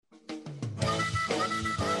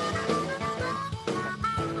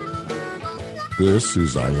This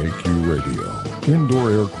is IAQ Radio, Indoor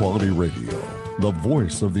Air Quality Radio, the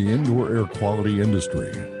voice of the indoor air quality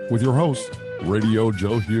industry, with your hosts, Radio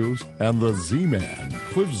Joe Hughes and the Z-Man,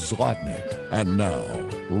 Cliff Zlotnick. And now,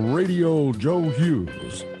 Radio Joe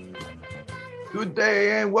Hughes. Good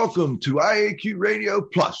day and welcome to IAQ Radio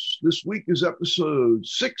Plus. This week is episode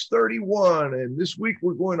 631, and this week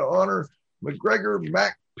we're going to honor McGregor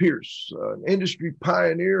Mac Pierce, an industry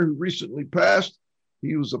pioneer who recently passed.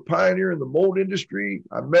 He was a pioneer in the mold industry.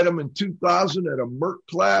 I met him in 2000 at a MERC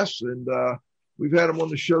class, and we've had him on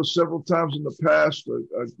the show several times in the past.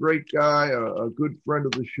 A great guy, a good friend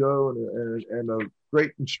of the show, and a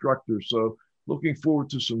great instructor. So looking forward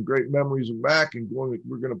to some great memories of Mac, and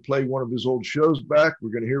we're going to play one of his old shows back. We're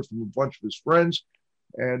going to hear from a bunch of his friends,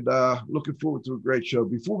 and looking forward to a great show.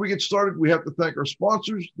 Before we get started, we have to thank our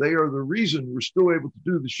sponsors. They are the reason we're still able to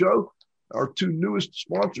do the show. Our two newest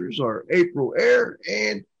sponsors are April Air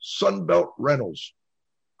and Sunbelt Rentals.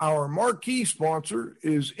 Our marquee sponsor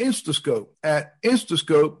is Instascope at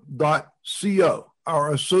instascope.co.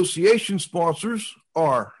 Our association sponsors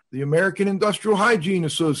are the American Industrial Hygiene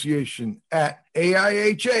Association at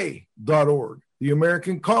AIHA.org, the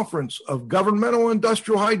American Conference of Governmental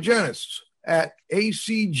Industrial Hygienists at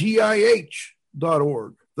ACGIH.org,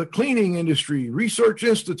 the Cleaning Industry Research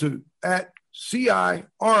Institute at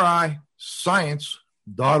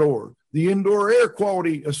CIRIScience.org, the Indoor Air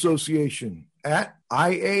Quality Association at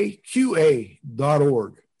IAQA.org,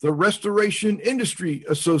 the Restoration Industry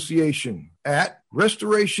Association at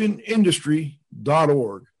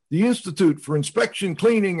restorationindustry.org, the Institute for Inspection,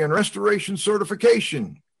 Cleaning, and Restoration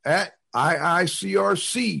Certification at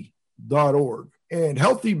IICRC.org, and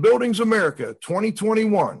Healthy Buildings America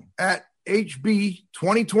 2021 at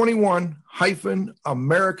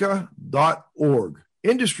HB2021-America.org.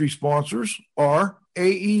 Industry sponsors are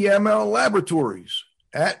AEML Laboratories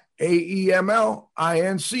at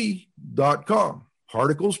AEMLINC.com,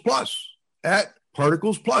 Particles Plus at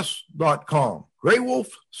ParticlesPlus.com, Grey Wolf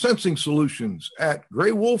Sensing Solutions at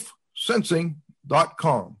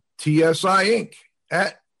GreyWolfSensing.com, TSI Inc.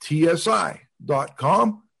 at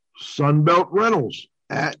TSI.com, Sunbelt Rentals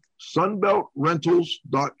at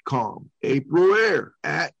sunbeltrentals.com, April Air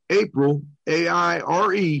at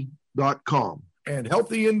AprilAIRE.com, and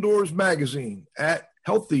Healthy Indoors Magazine at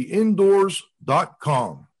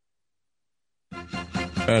healthyindoors.com.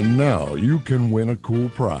 And now you can win a cool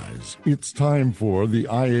prize. It's time for the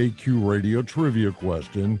IAQ Radio Trivia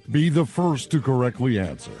question. Be the first to correctly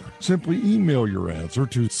answer. Simply email your answer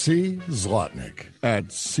to czlotnick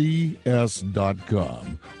at cs.com.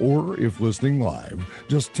 Or if listening live,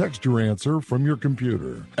 just text your answer from your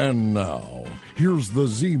computer. And now, here's the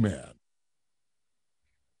Z-Man.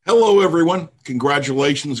 Hello, everyone.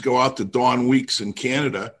 Congratulations go out to Dawn Weeks in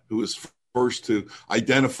Canada, who was first to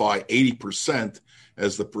identify 80%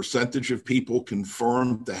 as the percentage of people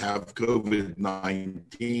confirmed to have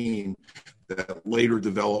COVID-19 that later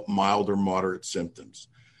develop mild or moderate symptoms.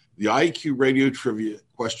 The IAQ Radio Trivia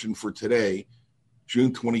question for today,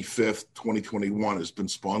 June 25th, 2021, has been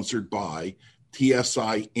sponsored by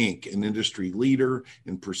TSI Inc., an industry leader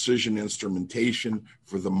in precision instrumentation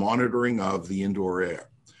for the monitoring of the indoor air.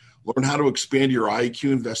 Learn how to expand your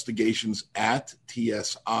IAQ investigations at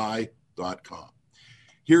TSI.com.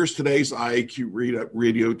 Here's today's IAQ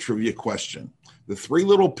Radio Trivia question. The Three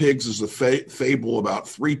Little Pigs is a fable about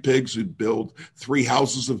three pigs who build three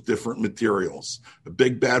houses of different materials. A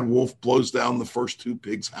big bad wolf blows down the first two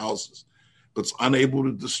pigs' houses, but's unable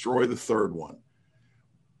to destroy the third one.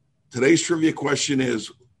 Today's trivia question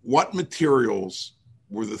is, what materials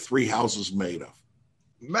were the three houses made of?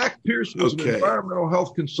 Mac Pierce was an environmental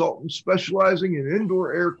health consultant specializing in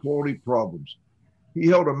indoor air quality problems. He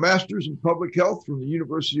held a master's in public health from the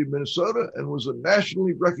University of Minnesota and was a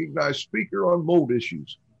nationally recognized speaker on mold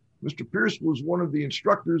issues. Mr. Pierce was one of the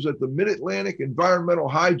instructors at the Mid-Atlantic Environmental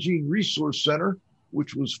Hygiene Resource Center,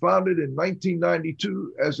 which was founded in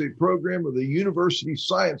 1992 as a program of the University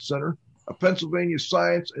Science Center, a Pennsylvania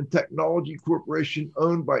science and technology corporation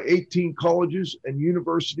owned by 18 colleges and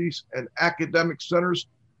universities and academic centers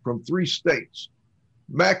from 3 states.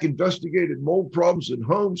 Mac investigated mold problems in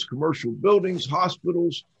homes, commercial buildings,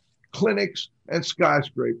 hospitals, clinics, and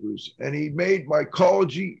skyscrapers, and he made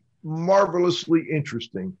mycology marvelously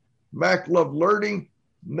interesting. Mac loved learning,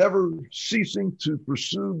 never ceasing to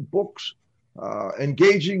pursue books,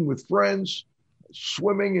 engaging with friends,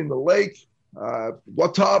 swimming in the lake,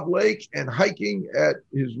 Watab Lake, and hiking at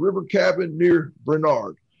his river cabin near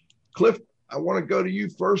Bernard. Cliff, I want to go to you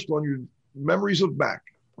first on your memories of Mac.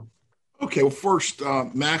 Okay, well, first,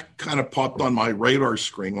 Mac kind of popped on my radar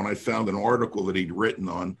screen when I found an article that he'd written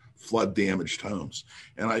on flood damaged homes.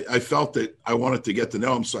 And I felt that I wanted to get to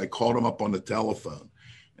know him. So I called him up on the telephone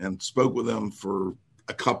and spoke with him for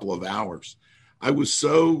a couple of hours. I was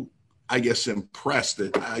so, I guess, impressed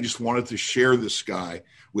that I just wanted to share this guy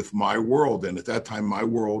with my world. And at that time, my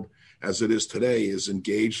world, as it is today, is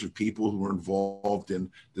engaged with people who are involved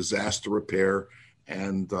in disaster repair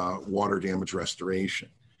and water damage restoration.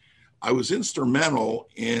 I was instrumental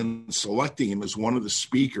in selecting him as one of the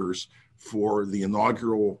speakers for the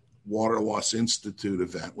inaugural Water Loss Institute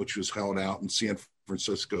event, which was held out in San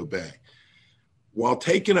Francisco Bay. While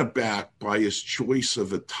taken aback by his choice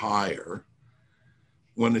of attire,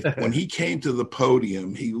 when he came to the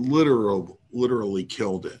podium, he literally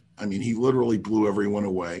killed it. I mean, he literally blew everyone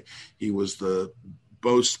away. He was the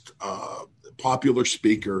most popular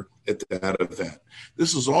speaker at that event.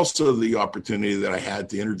 This is also the opportunity that I had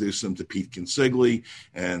to introduce him to Pete Consigli,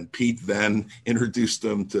 and Pete then introduced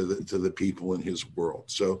him to the people in his world.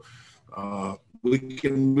 So we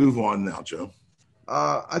can move on now, Joe.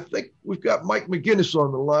 I think we've got Mike McGinnis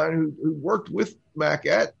on the line who worked with Mac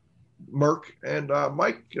at Merck. And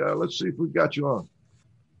Mike, let's see if we've got you on.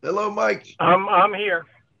 Hello, Mike. I'm here.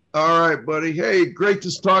 All right, buddy. Hey, great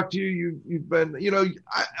to talk to you. You've been,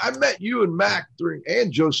 I met you and Mac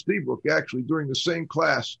and Joe Stevebrook actually during the same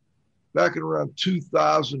class back in around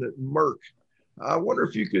 2000 at Merck. I wonder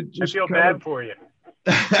if you could just. I feel bad for you.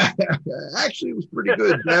 Actually, it was pretty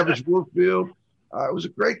good. Davidge Warfield. It was a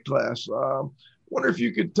great class. Wonder if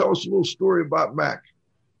you could tell us a little story about Mac.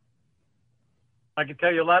 I can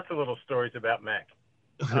tell you lots of little stories about Mac.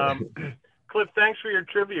 Cliff, thanks for your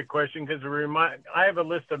trivia question, because I have a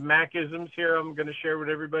list of Mac-isms here I'm going to share with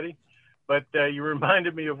everybody, but you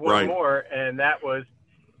reminded me of one more, and that was,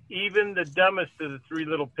 even the dumbest of the three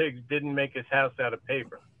little pigs didn't make his house out of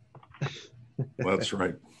paper. Well, that's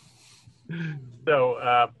right.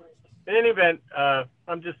 So in any event, I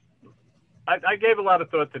gave a lot of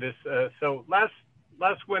thought to this. So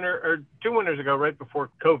last winter, or 2 winters ago, right before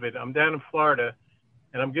COVID, I'm down in Florida,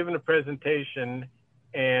 and I'm giving a presentation,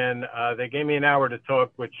 and they gave me an hour to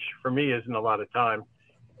talk, which for me isn't a lot of time.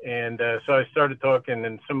 And so I started talking,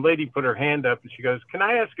 and some lady put her hand up, and she goes, "Can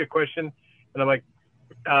I ask a question?" And I'm like,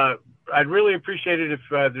 I'd really appreciate it if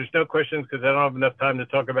there's no questions, because I don't have enough time to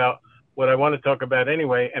talk about what I want to talk about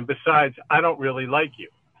anyway. And besides, I don't really like you,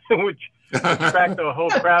 which cracked the whole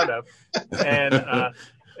crowd up. And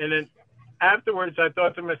then afterwards, I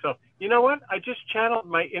thought to myself, you know what? I just channeled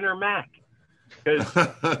my inner Mac, because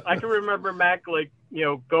I can remember Mac,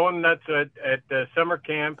 going nuts at summer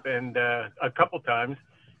camp and a couple times,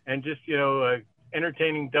 and just,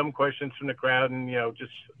 entertaining dumb questions from the crowd, and,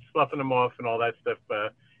 just sloughing them off and all that stuff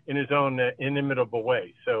in his own inimitable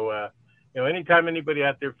way. So, anytime anybody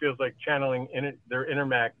out there feels like channeling their inner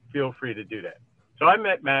Mac, feel free to do that. So I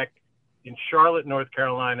met Mac in Charlotte, North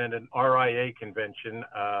Carolina at an RIA convention,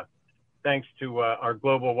 thanks to our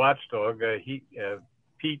global watchdog.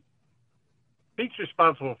 Pete's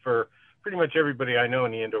responsible for pretty much everybody I know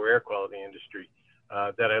in the indoor air quality industry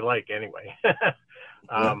that I like anyway.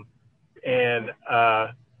 And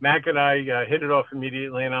Mac and I hit it off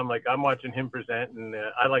immediately, and I'm watching him present, and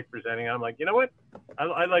I like presenting. I'm like, you know what?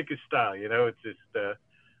 I like his style. It's just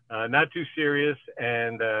not too serious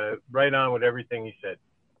and right on with everything he said.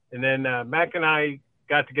 And then Mac and I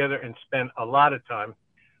got together and spent a lot of time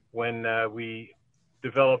when we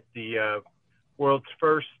developed the world's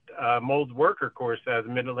first mold worker course at the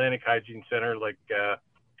Mid-Atlantic Hygiene Center, like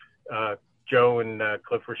Joe and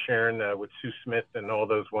Cliff were sharing with Sue Smith and all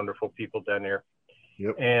those wonderful people down there.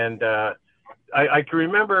 Yep. And I can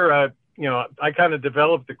remember, I kind of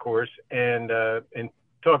developed the course, and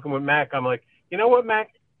talking with Mac, I'm like, you know what, Mac,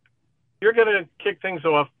 you're going to kick things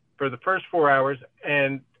off for the first 4 hours,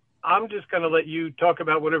 and I'm just going to let you talk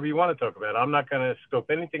about whatever you want to talk about. I'm not going to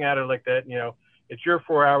scope anything out of like that. It's your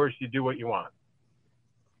 4 hours. You do what you want.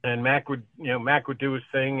 And Mac would do his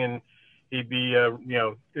thing, and he'd be,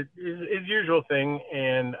 his usual thing.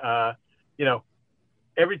 And,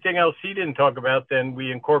 everything else he didn't talk about, then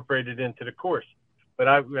we incorporated into the course. But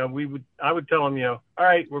I would tell him, all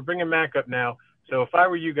right, we're bringing Mac up now. So if I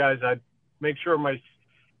were you guys, I'd make sure my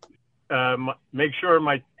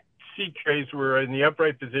seat trays were in the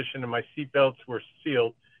upright position and my seat belts were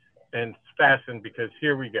sealed and fastened, because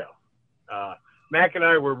here we go. Mac and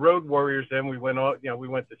I were road warriors. Then we went we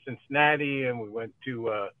went to Cincinnati, and we went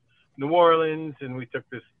to New Orleans, and we took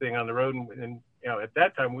this thing on the road. And at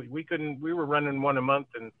that time we were running one a month,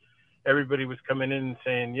 and everybody was coming in and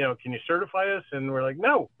saying, can you certify us? And we're like,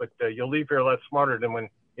 no, but you'll leave here a lot smarter than when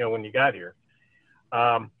you got here.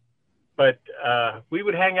 But we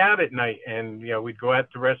would hang out at night, and we'd go out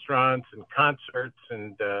to restaurants and concerts,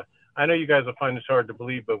 and I know you guys will find this hard to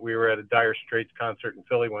believe, but we were at a Dire Straits concert in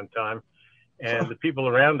Philly one time, and the people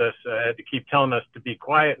around us had to keep telling us to be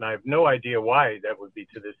quiet, and I have no idea why that would be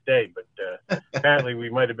to this day. But apparently, we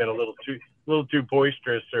might have been a little too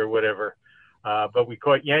boisterous or whatever. But we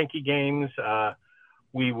caught Yankee games.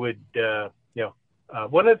 We would,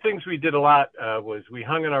 one of the things we did a lot was we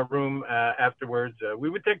hung in our room afterwards. We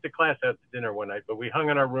would take the class out to dinner one night, but we hung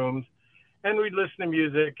in our rooms and we'd listen to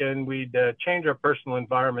music and we'd change our personal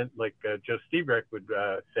environment, like Joe Stevreck would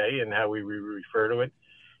say, and how we refer to it.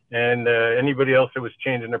 And anybody else that was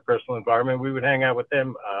changing their personal environment, we would hang out with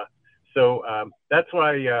them. So that's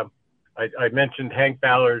why I mentioned Hank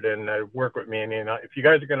Ballard and Work With Me. And if you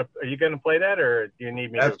guys are you gonna play that, or do you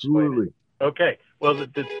need me to explain it? Okay. Well,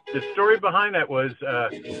 the story behind that was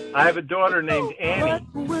I have a daughter named Annie,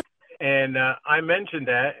 and I mentioned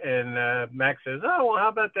that, and Max says, "Oh, well, how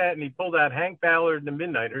about that?" And he pulled out Hank Ballard and the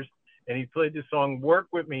Midnighters, and he played the song "Work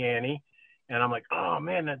With Me, Annie." And I'm like, "Oh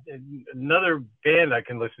man, another band I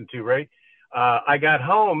can listen to, right?" I got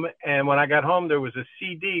home, and when I got home, there was a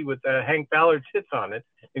CD with Hank Ballard's hits on it,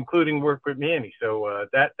 including "Work With Me, Annie." So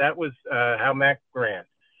that was how Mac ran.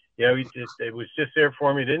 You know, it was just there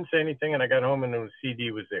for me. Didn't say anything, and I got home, and the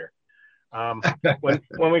CD was there.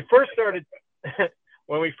 When we first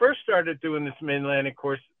started doing this Mid-Atlantic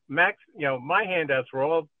course, Max, my handouts were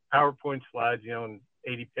all PowerPoint slides, and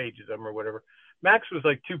 80 pages of them or whatever. Max was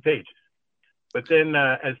like 2 pages. But then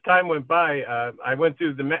as time went by, I went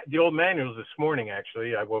through the old manuals this morning.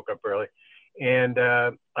 Actually, I woke up early, and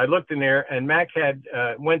I looked in there, and Mac had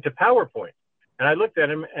went to PowerPoint. And I looked at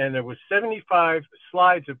him, and there was 75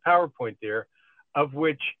 slides of PowerPoint there, of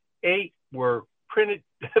which 8 were printed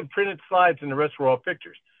slides, and the rest were all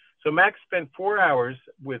pictures. So Max spent 4 hours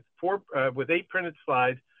with 8 printed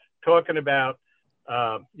slides, talking about,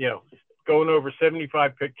 going over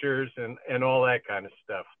 75 pictures and all that kind of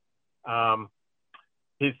stuff. I'm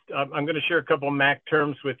going to share a couple of Mac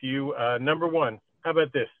terms with you. Number one, how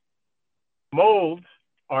about this? Molds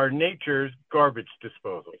are nature's garbage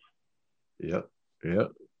disposals. Yeah.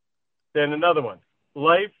 Then another one,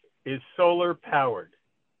 life is solar powered.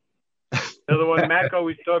 Another one, Mac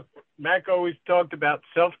always talked about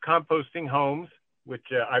self-composting homes,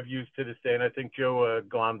 which I've used to this day, and I think Joe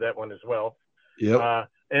glommed that one as well. Yeah.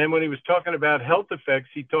 And when he was talking about health effects,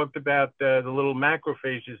 he talked about the little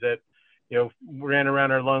macrophages that, ran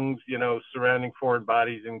around our lungs, surrounding foreign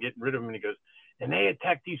bodies and getting rid of them. And he goes, and they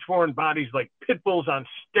attack these foreign bodies like pit bulls on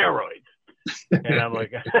steroids. And I'm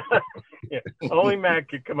like, only Mac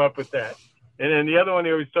could come up with that. And then the other one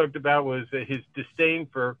he always talked about was his disdain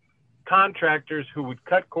for contractors who would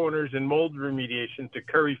cut corners in mold remediation to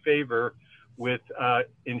curry favor with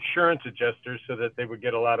insurance adjusters so that they would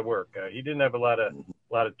get a lot of work. He didn't have a lot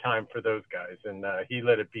of time for those guys, and he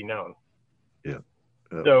let it be known. Yeah.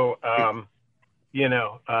 So, I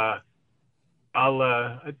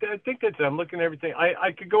think that's it. I'm looking at everything.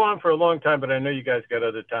 I could go on for a long time, but I know you guys got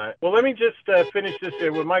other time. Well, let me just finish this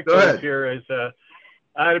here with my quote here.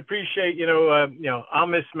 I'd appreciate, I'll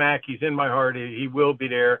miss Mac. He's in my heart. He will be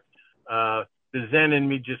there. The Zen in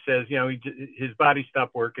me just says, his body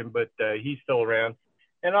stopped working, but he's still around.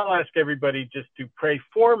 And I'll ask everybody just to pray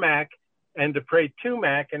for Mac and to pray to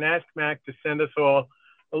Mac and ask Mac to send us all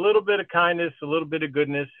a little bit of kindness, a little bit of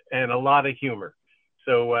goodness, and a lot of humor.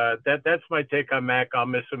 So that's my take on Mac. I'll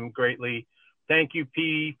miss him greatly. Thank you,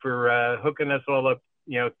 P, for hooking us all up.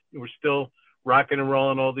 We're still rocking and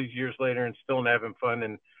rolling all these years later and still having fun.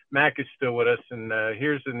 And Mac is still with us. And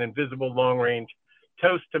here's an invisible long-range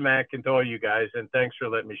toast to Mac and to all you guys. And thanks for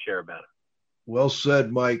letting me share about it. Well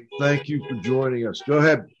said, Mike. Thank you for joining us. Go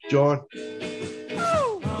ahead, John.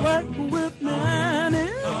 Work with me, Annie.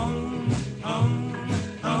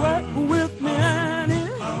 Work with me, Annie.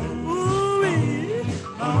 Ooh-wee.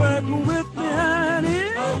 Work with me,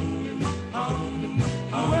 Annie.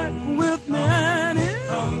 Work with me, Annie.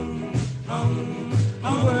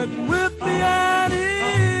 Work with me,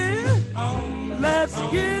 Annie. Let's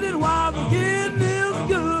get it while the getting is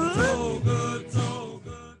good. So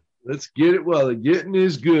good. Let's get it while the getting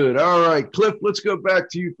is good. All right, Cliff, let's go back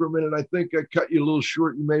to you for a minute. I think I cut you a little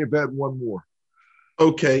short. You may have had one more.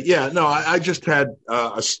 Okay. Yeah, no, I just had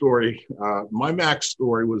a story. My Mac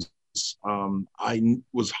story was I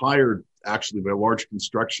was hired actually by a large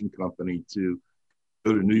construction company to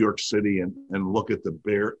go to New York City and look at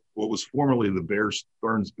what was formerly the Bear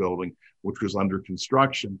Stearns building, which was under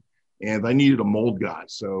construction. And I needed a mold guy.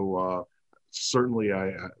 So certainly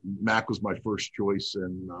Mac was my first choice,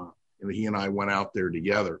 and he and I went out there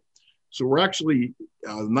together. So we're actually,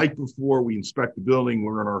 the night before we inspect the building,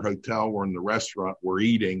 we're in our hotel, we're in the restaurant, we're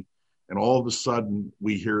eating, and all of a sudden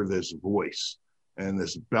we hear this voice. and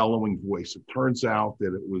this bellowing voice. It turns out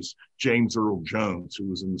that it was James Earl Jones, who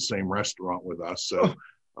was in the same restaurant with us. So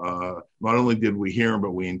not only did we hear him,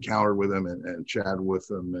 but we encountered with him and chatted with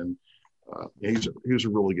him. And he's a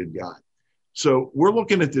really good guy. So we're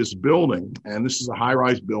looking at this building, and this is a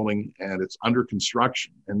high-rise building, and it's under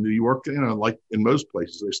construction. And New York, like in most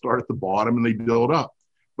places, they start at the bottom and they build up.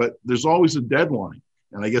 But there's always a deadline.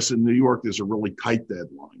 And I guess in New York, there's a really tight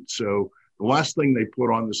deadline. So the last thing they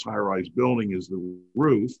put on this high-rise building is the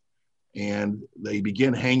roof, and they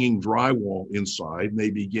begin hanging drywall inside, and they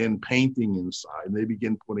begin painting inside, and they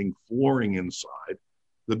begin putting flooring inside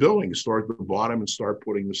the building. Start at the bottom and start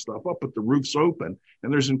putting the stuff up, but the roof's open,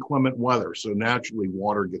 and there's inclement weather. So naturally,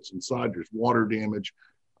 water gets inside. There's water damage,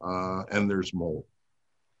 and there's mold.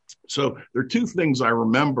 So there are two things I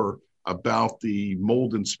remember about the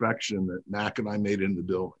mold inspection that Mac and I made in the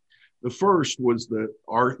building. The first was that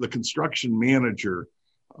the construction manager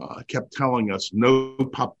kept telling us no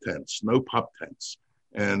pup tents, no pup tents.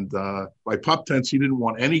 And by pup tents, he didn't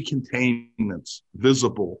want any containments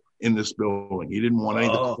visible in this building. He didn't want any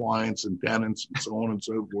of the clients and tenants and so on and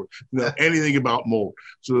so forth, anything about mold.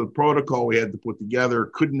 So the protocol we had to put together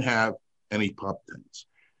couldn't have any pup tents.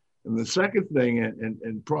 And the second thing,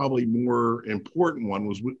 and probably more important one,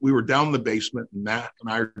 was we were down in the basement, and Matt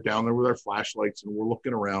and I are down there with our flashlights, and we're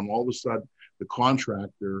looking around. All of a sudden, the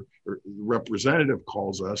contractor or the representative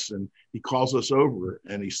calls us, and he calls us over,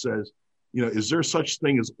 and he says, is there such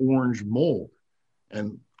thing as orange mold?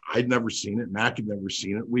 And I'd never seen it. Mac had never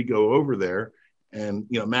seen it. We go over there, and,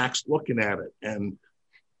 Mac's looking at it, and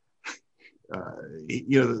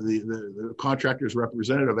the contractor's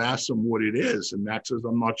representative asks him what it is, and Max says,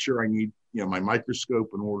 "I'm not sure. I need, my microscope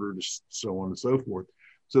in order to so on and so forth."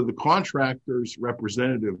 So the contractor's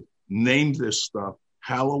representative named this stuff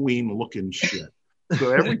Halloween-looking shit.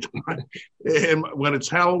 So every time, and when it's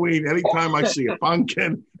Halloween, anytime I see a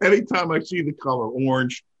pumpkin, anytime I see the color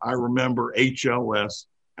orange, I remember HLS,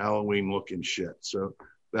 Halloween-looking shit. So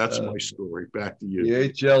that's my story. Back to you. The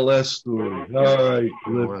HLS story. All right,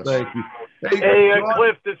 Cliff, thank you. Hey,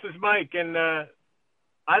 Cliff, this is Mike, and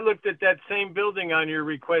I looked at that same building on your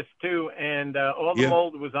request too, and all the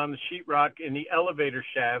mold was on the sheetrock in the elevator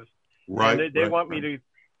shafts. Right. And they want me to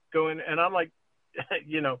go in, and I'm like,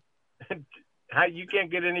 how you can't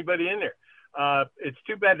get anybody in there. It's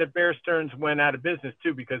too bad that Bear Stearns went out of business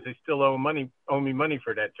too, because they still owe me money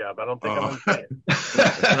for that job. I don't think I'm saying.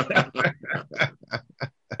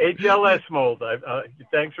 HLS mold.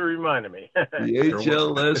 Thanks for reminding me. The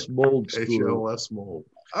HLS mold story. HLS mold.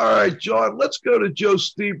 All right, John, let's go to Joe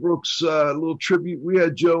Steebrook's little tribute. We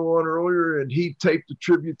had Joe on earlier, and he taped a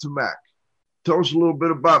tribute to Mac. Tell us a little bit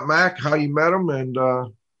about Mac, how you met him, and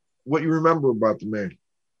what you remember about the man.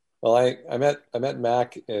 Well, I met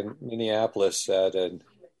Mac in Minneapolis at an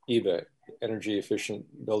EBA, Energy Efficient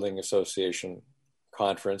Building Association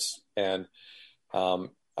conference, and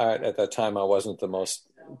at that time I wasn't the most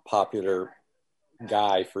popular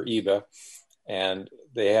guy for EBA, and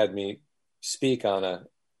they had me speak on a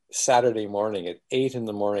Saturday morning at 8 a.m,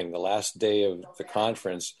 the last day of the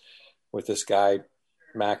conference, with this guy,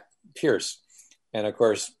 Mac Pierce. And of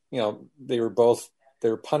course, they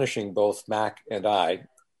were punishing both Mac and I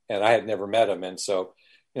had never met him. And so,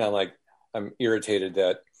 I'm irritated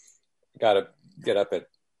that got to get up at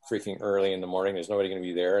freaking early in the morning. There's nobody going to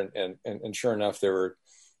be there. And sure enough, there were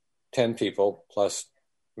 10 people plus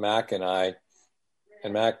Mac and I,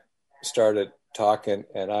 and Mac started talking,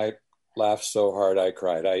 and I laughed so hard I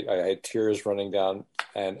cried. I had tears running down,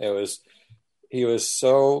 and he was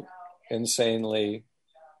so insanely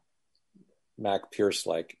Mac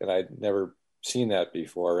Pierce-like, and I'd never seen that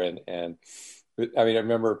before. And I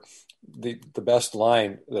remember the best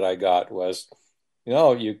line that I got was,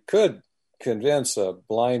 you could convince a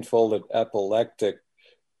blindfolded epileptic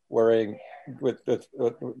wearing with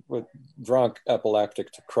drunk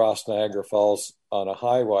epileptic to cross Niagara Falls on a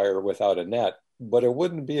high wire without a net, but it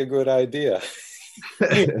wouldn't be a good idea.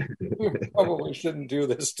 You probably shouldn't do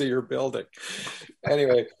this to your building.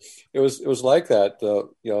 Anyway, it was like that the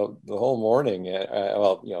whole morning,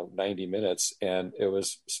 90 minutes, and it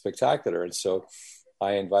was spectacular. And so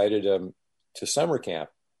I invited him to summer camp,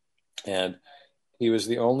 and he was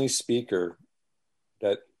the only speaker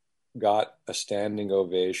that got a standing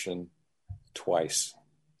ovation twice.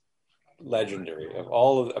 Legendary. Of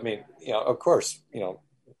all of, of course,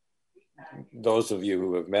 those of you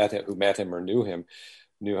who met him or knew him,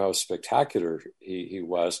 knew how spectacular he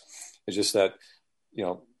was. It's just that,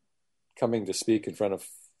 coming to speak in front of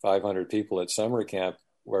 500 people at summer camp,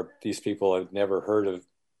 where these people had never heard of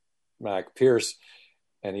Mac Pierce,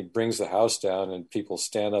 and he brings the house down and people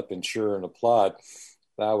stand up and cheer and applaud.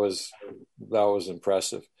 that was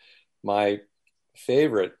impressive. My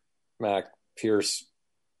favorite Mac Pierce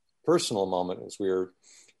personal moment was we were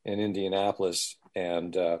in Indianapolis,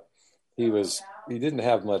 and he didn't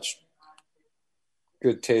have much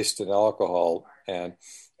good taste in alcohol, and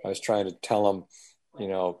I was trying to tell him,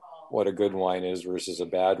 what a good wine is versus a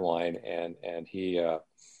bad wine, and he and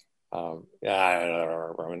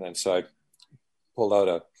so I pulled out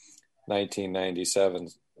a 1997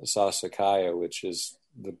 Sassicaia, which is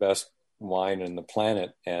the best wine on the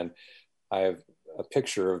planet, and I have a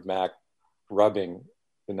picture of Mac rubbing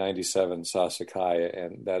the 97 Sassicaia,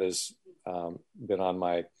 and that has been on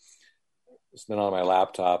my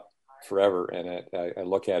laptop forever, and I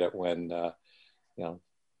look at it when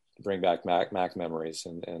bring back Mac memories,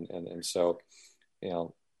 and so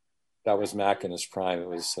that was Mac in his prime. It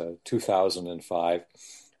was 2005,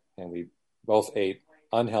 and we both ate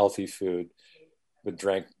unhealthy food, but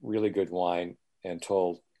drank really good wine and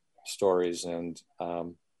told stories, and I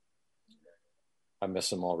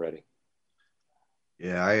miss him already.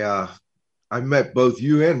 Yeah, I met both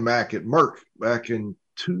you and Mac at Merck back in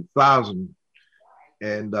 2000,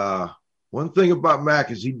 and one thing about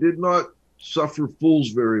Mac is he did not suffer fools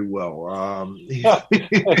very well. No,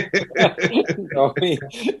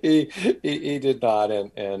 he did not,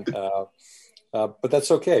 and but that's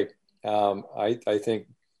okay. I think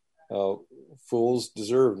fools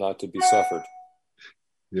deserve not to be suffered.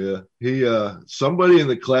 Yeah, somebody in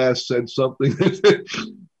the class said something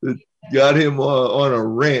that got him on a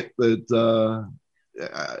rant that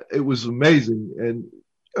it was amazing, and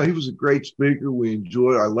he was a great speaker. We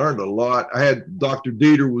enjoyed. I learned a lot. I had Dr.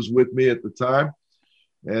 Dieter was with me at the time,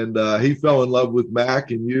 and he fell in love with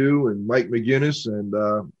Mac and you and Mike McGinnis, and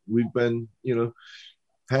we've been,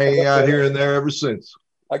 hanging out here and there ever since.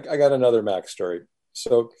 I got another Mac story.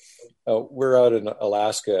 So we're out in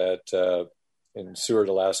Alaska in Seward,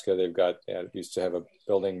 Alaska. They've got used to have a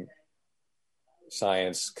building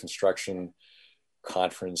science construction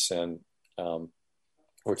conference, and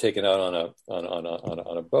we're taken out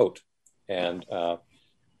on a boat, and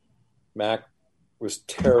Mac was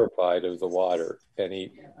terrified of the water, and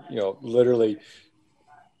he literally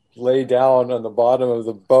lay down on the bottom of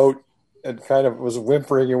the boat and kind of was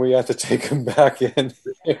whimpering, and we had to take him back in.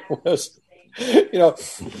 It was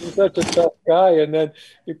he's such a tough guy, and then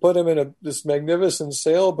you put him in this magnificent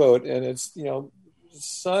sailboat, and it's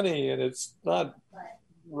sunny and it's not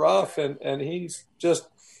rough, and he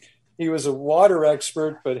was a water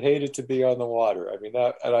expert but hated to be on the water. I mean,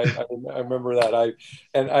 I remember that.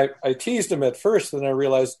 I teased him at first, and I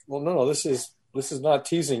realized, well, no, this is not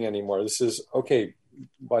teasing anymore. This is okay,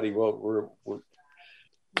 buddy. Well, we're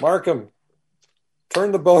Markham,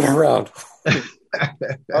 turn the boat around.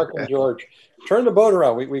 Markham George, turn the boat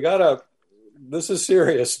around. We gotta. This is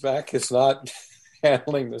serious. Mac is not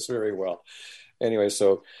handling this very well. Anyway,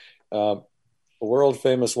 so a world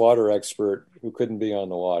famous water expert who couldn't be on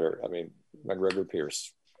the water. I mean, MacGregor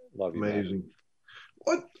Pierce. Love you. Amazing.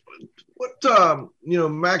 Man. What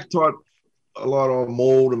Mac taught a lot on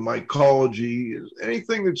mold and mycology. Is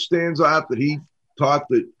anything that stands out that he taught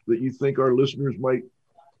that you think our listeners might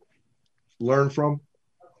learn from?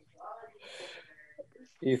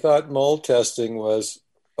 He thought mold testing was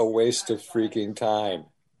a waste of freaking time.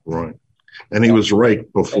 Right. And he was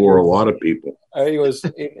right before a lot of people. He was,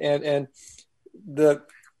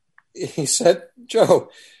 he said, Joe,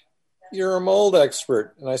 you're a mold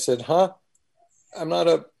expert. And I said, huh? I'm not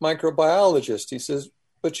a microbiologist. He says,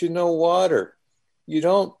 but you know water. You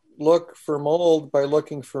don't look for mold by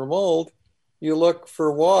looking for mold. You look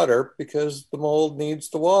for water because the mold needs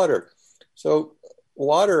the water. So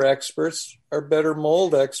water experts are better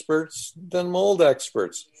mold experts than mold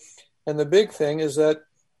experts. And the big thing is that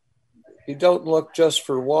you don't look just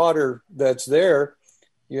for water that's there.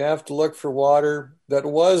 You have to look for water that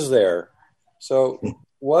was there. So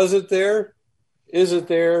was it there? Is it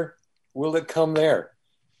there? Will it come there?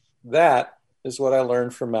 That is what I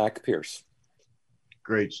learned from Mac Pierce.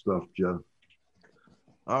 Great stuff, Joe.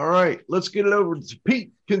 All right, let's get it over to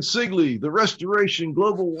Pete Consigli, the Restoration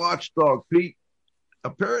Global Watchdog. Pete,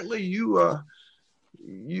 apparently you were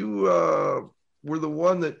the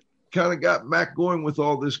one that kind of got Mac going with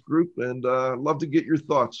all this group, and love to get your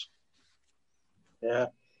thoughts. Yeah.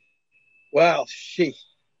 Well,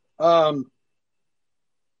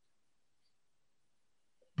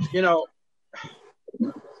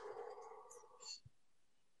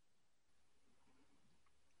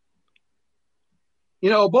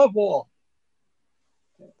 above all,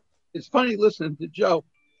 it's funny listening to Joe.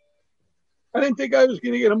 I didn't think I was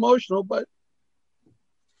going to get emotional, but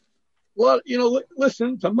Well,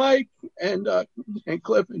 listen to Mike and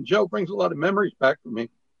Cliff and Joe brings a lot of memories back for me.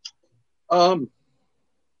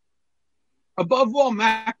 Above all,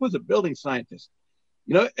 Mac was a building scientist.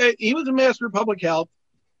 He was a master of public health,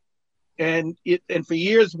 and for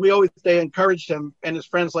years they encouraged him and his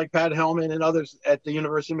friends like Pat Hellman and others at the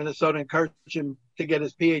University of Minnesota encouraged him to get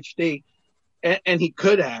his PhD, and he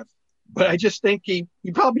could have. But I just think he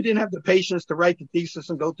probably didn't have the patience to write the thesis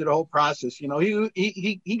and go through the whole process. He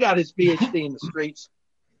got his PhD in the streets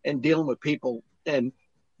and dealing with people and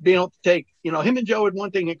being able to take, him and Joe had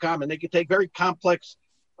one thing in common. They could take very complex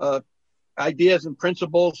ideas and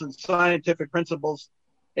principles and scientific principles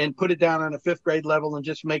and put it down on a fifth grade level and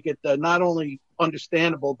just make it not only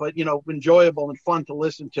understandable, but, enjoyable and fun to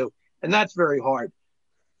listen to. And that's very hard.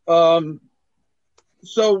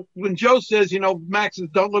 So when Joe says, Max says,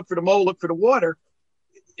 don't look for the mole, look for the water.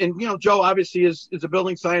 And, Joe obviously is a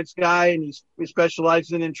building science guy and he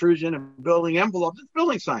specializes in intrusion and building envelopes. It's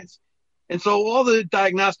building science. And so all the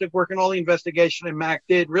diagnostic work and all the investigation that Mac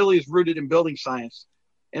did really is rooted in building science.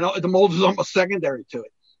 And the mold is almost secondary to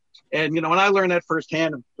it. And, when I learned that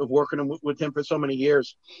firsthand of working with him for so many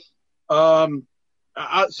years. So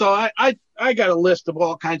I got a list of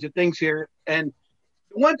all kinds of things here. And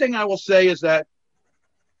one thing I will say is that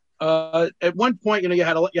at one point,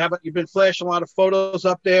 you've been flashing a lot of photos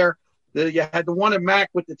up there. You had the one of Mac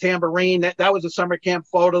with the tambourine. That was a summer camp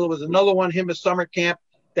photo. There was another one, him at summer camp.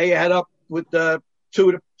 They had up with the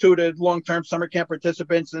two of the long-term summer camp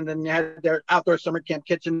participants, and then they had their outdoor summer camp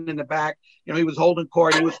kitchen in the back. He was holding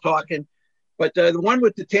court. He was talking. But the one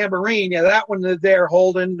with the tambourine, that one they're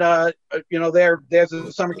holding, there's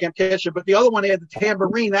a summer camp kitchen. But the other one, they had the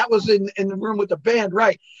tambourine. That was in the room with the band,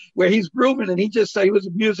 right, where he's grooving. And he was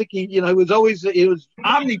music. He was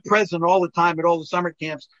omnipresent all the time at all the summer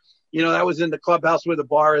camps. That was in the clubhouse where the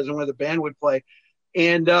bar is and where the band would play.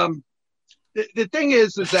 And the thing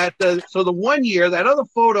is that so the 1 year, that other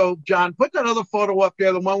photo, John, put that other photo up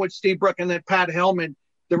there, the one with Steve Brook and then Pat Hellman,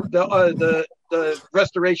 the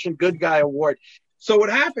Restoration Good Guy Award. So what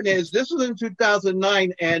happened is this was in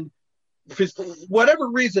 2009, and for whatever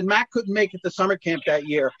reason, Mac couldn't make it to summer camp that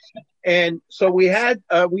year. And so the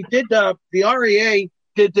REA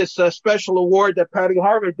did this special award that Patty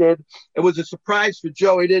Harvard did. It was a surprise for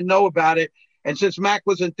Joe. He didn't know about it. And since Mac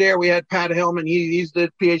wasn't there, we had Pat Hellman. He's the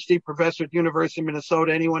PhD professor at the University of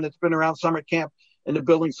Minnesota. Anyone that's been around summer camp in the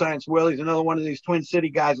building science world, he's another one of these Twin City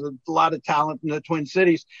guys with a lot of talent in the Twin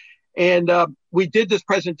Cities. And we did this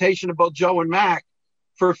presentation about Joe and Mac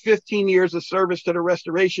for 15 years of service to the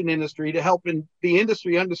restoration industry to help the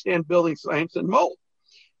industry understand building science and mold.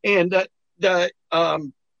 And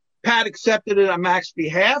Pat accepted it on Mac's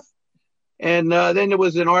behalf. And then there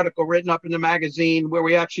was an article written up in the magazine where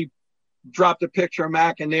we actually dropped a picture of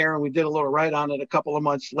Mac in there and we did a little write on it a couple of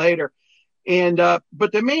months later. And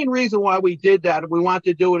but the main reason why we did that, and we wanted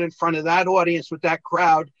to do it in front of that audience with that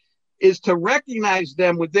crowd, is to recognize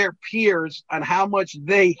them with their peers on how much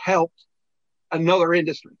they helped another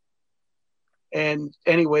industry. And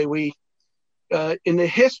anyway, we in the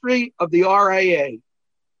history of the RIA,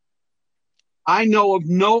 I know of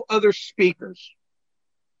no other speakers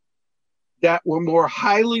that were more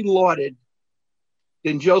highly lauded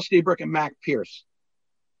than Joe Stiebrook and Mac Pierce.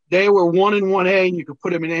 They were 1 and 1A, and you could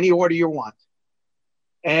put them in any order you want.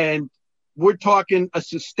 And we're talking a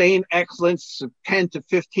sustained excellence of 10 to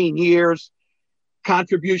 15 years,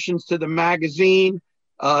 contributions to the magazine,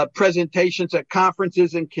 presentations at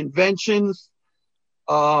conferences and conventions,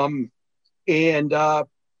 and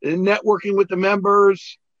networking with the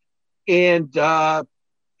members. And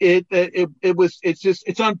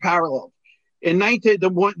it's unparalleled. In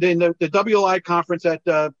the WLI conference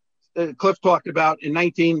that Cliff talked about in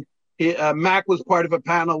 19, Mac was part of a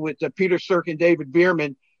panel with Peter Sirk and David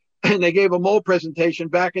Bierman, and they gave a mold presentation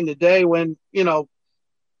back in the day when, the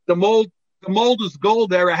mold is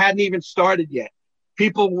gold era hadn't even started yet.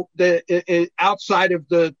 People outside of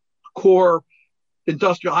the core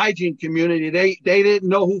industrial hygiene community, they didn't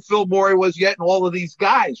know who Phil Morey was yet, and all of these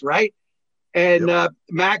guys, right? And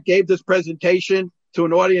Mac gave this presentation to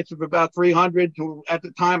an audience of about 300, who at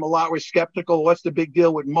the time a lot were skeptical. What's the big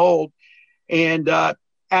deal with mold? And at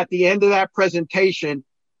the end of that presentation,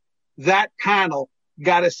 that panel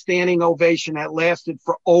got a standing ovation that lasted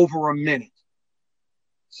for over a minute.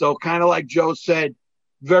 So kind of like Joe said,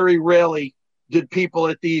 very rarely did people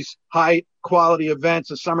at these high quality events,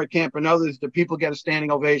 a summer camp and others, did people get a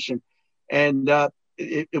standing ovation. And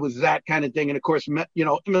it was that kind of thing. And of course,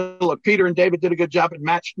 look, Peter and David did a good job, and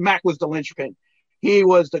Mac was the linchpin. He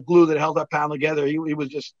was the glue that held that panel together. He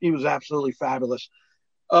was absolutely fabulous.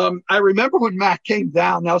 I remember when Mac came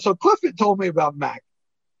down now. So Cliff had told me about Mac.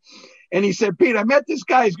 And he said, Pete, I met this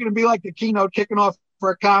guy. He's going to be like the keynote kicking off for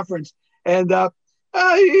a conference. And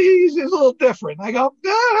he's a little different. I go,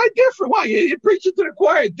 different? Why? You preach it to the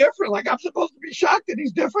choir, different. Like I'm supposed to be shocked that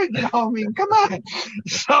he's different? You know, I mean, come on.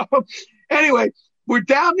 So anyway, we're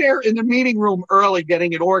down there in the meeting room early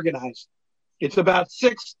getting it organized. It's about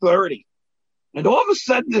 6:30. And all of a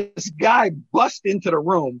sudden, this guy busts into the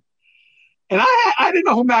room. And I didn't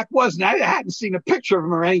know who Mac was, and I hadn't seen a picture of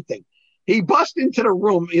him or anything. He bust into the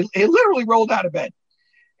room. He literally rolled out of bed.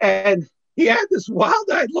 And he had this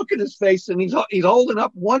wild-eyed look in his face, and he's holding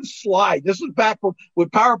up one slide. This was back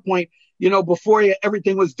with PowerPoint, you know, before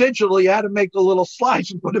everything was digital. You had to make the little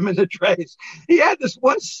slides and put them in the trays. He had this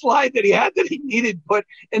one slide that he needed put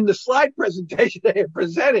in the slide presentation they had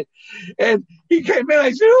presented. And he came in.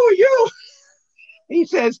 I said, who are you? He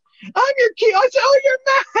says, I'm your key. I said, oh, you're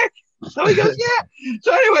Mac. So he goes, yeah.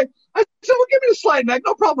 So anyway, I said, well, give me the slide, Mac.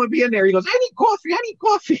 No problem with being there. He goes, I need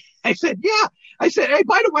coffee. I said, yeah. I said, hey,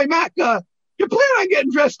 by the way, Mac, you plan on getting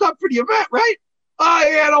dressed up for the event, right? Oh,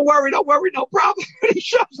 yeah, don't worry, no problem. He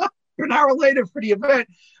shows up an hour later for the event.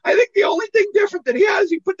 I think the only thing different that he has,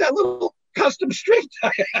 he put that little custom string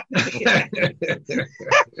tie on.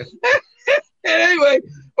 Anyway,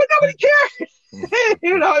 but nobody cared.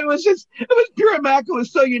 You know, it was pure Mac. It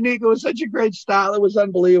was so unique. It was such a great style. It was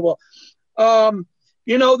unbelievable. You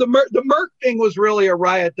know, the Merck thing was really a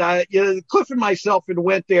riot. Cliff and myself had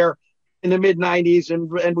went there in the mid '90s,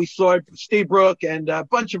 and we saw Steve Brook and a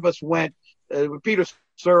bunch of us went with Peter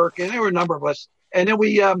Sirk, and there were a number of us. And then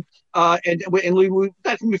we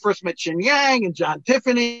that's when we first met Shin Yang and John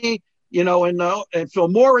Tiffany, you know, and Phil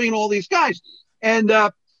Morey and all these guys. And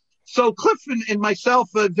so Cliff and myself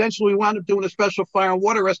eventually wound up doing a special fire and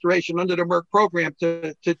water restoration under the Merck program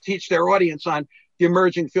to teach their audience on the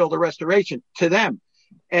emerging field of restoration to them.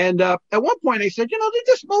 And at one point I said, you know,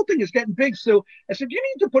 this mold thing is getting big, Sue. I said, you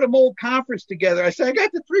need to put a mold conference together. I said, I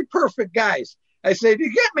got the three perfect guys. I said,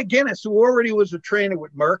 you get McGinnis, who already was a trainer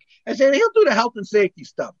with Merck. I said, he'll do the health and safety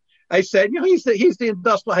stuff. I said, you know, he's the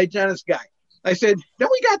industrial hygienist guy. I said, then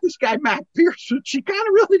we got this guy, Mac Pierce, who she kind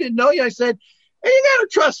of really didn't know you. I said, hey, you got to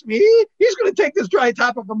trust me. He's going to take this dry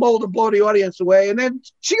top of a mold and blow the audience away. And then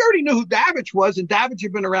she already knew who Davidge was, and Davidge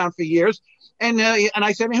had been around for years. And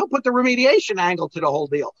I said, he'll put the remediation angle to the whole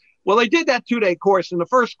deal. Well, they did that 2-day course. And the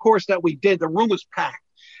first course that we did, the room was packed.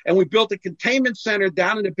 And we built a containment center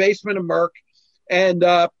down in the basement of Merck. And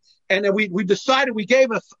then we decided we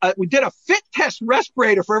did a fit test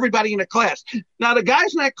respirator for everybody in the class. Now, the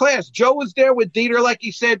guys in that class, Joe was there with Dieter, like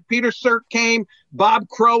he said. Peter Sirk came. Bob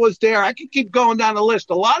Crow was there. I could keep going down the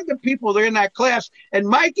list. A lot of the people that are in that class. And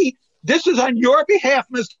Mikey, this is on your behalf,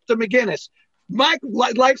 Mr. McGinnis. Mike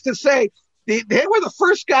likes to say they were the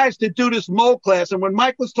first guys to do this mold class. And when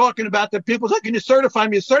Mike was talking about the people, like, can you certify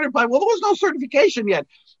me? Certify? Well, there was no certification yet.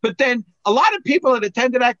 But then a lot of people that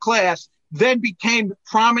attended that class then became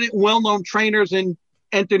prominent, well-known trainers and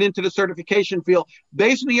entered into the certification field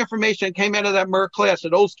based on the information that came out of that Merck class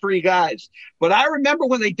of those three guys. But I remember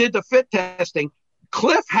when they did the fit testing,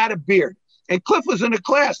 Cliff had a beard, and Cliff was in the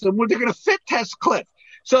class, and they're going to fit test Cliff.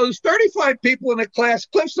 So there's 35 people in the class.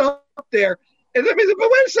 Cliff's up there. And I mean, but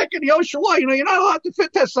wait a second, the OSHA law, you know, you're not allowed to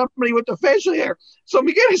fit test somebody with the facial hair. So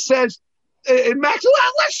McGinnis says, and Max,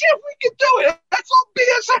 well, let's see if we can do it. That's all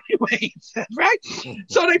BS anyway, right?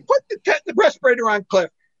 So they put the respirator on Cliff,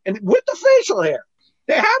 and with the facial hair,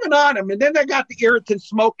 they have it on him, and then they got the irritant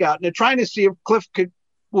smoke out, and they're trying to see if Cliff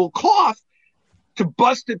will cough to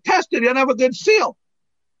bust the test. They didn't have a good seal.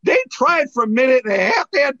 They tried for a minute and a half.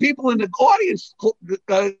 They had people in the audience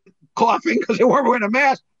coughing because they weren't wearing a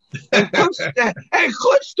mask. And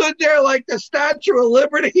Cliff stood there like the Statue of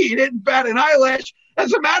Liberty. He didn't bat an eyelash.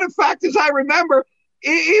 As a matter of fact, as I remember,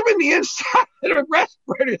 even the inside of the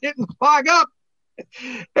respirator didn't clog up.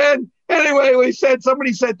 And anyway,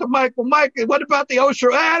 somebody said to Mike, well, Mike, what about the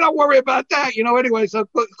OSHA? Don't worry about that. You know, anyway, so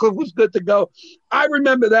Cliff was good to go. I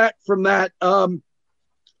remember that from that.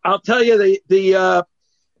 I'll tell you the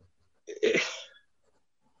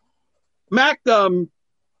Mac,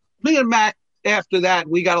 me and Mac, after that,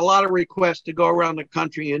 we got a lot of requests to go around the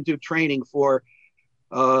country and do training for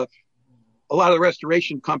a lot of the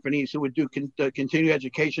restoration companies who would do continuing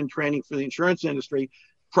education training for the insurance industry,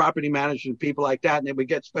 property managers, people like that. And they would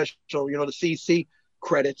get special, you know, the CC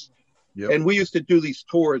credits. Yep. And we used to do these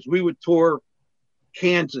tours. We would tour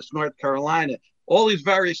Kansas, North Carolina, all these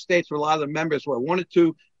various states where a lot of the members were. 1 or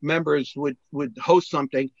 2 members would host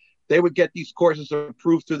something. They would get these courses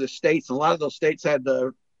approved through the states. And a lot of those states had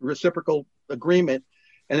the reciprocal agreement.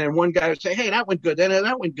 And then one guy would say, hey, that went good. Then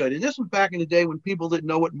that went good. And this was back in the day when people didn't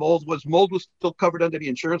know what mold was. Mold was still covered under the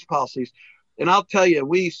insurance policies. And I'll tell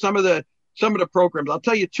you, some of the some of the programs. I'll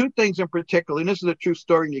tell you two things in particular, and this is a true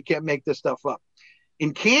story, and you can't make this stuff up.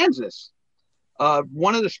 In Kansas,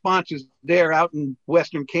 one of the sponsors there out in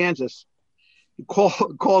western Kansas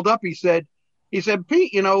called up. He said,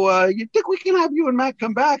 Pete, you think we can have you and Matt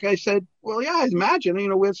come back? I said, well, yeah, I imagine,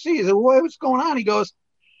 we'll see. He said, well, what's going on? He goes,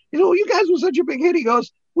 you guys were such a big hit. He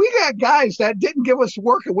goes, we got guys that didn't give us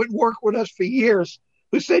work and wouldn't work with us for years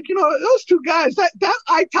who said, those two guys, that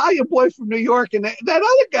Italian boy from New York and that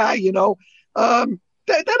other guy,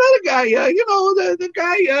 that other guy, the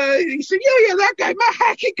guy, he said, yeah, that guy,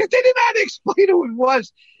 Matt, because they didn't have to explain who he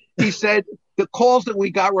was. He said, the calls that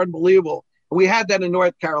we got were unbelievable. We had that in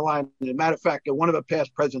North Carolina. As a matter of fact, one of the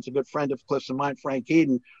past presidents, a good friend of Cliff's and mine, Frank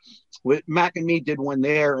Eden, Mac and me did one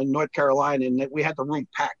there in North Carolina, and we had the room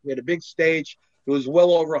packed. We had a big stage. It was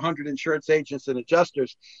well over 100 insurance agents and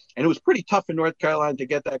adjusters, and it was pretty tough in North Carolina to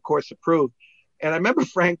get that course approved. And I remember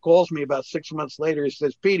Frank calls me about 6 months later. He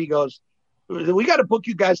says, Pete, he goes, we got to book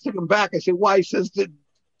you guys to come back. I said, why? He says, the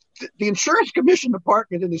insurance commission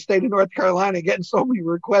department in the state of North Carolina getting so many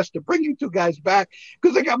requests to bring you two guys back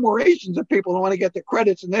because they got more agents and people who want to get the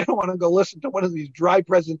credits, and they don't want to go listen to one of these dry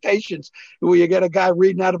presentations where you get a guy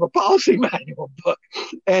reading out of a policy manual book.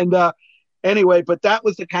 And anyway, but that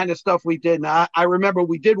was the kind of stuff we did. Now, I remember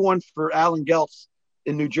we did one for Alan Geltz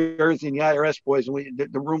in New Jersey and the IRS boys, and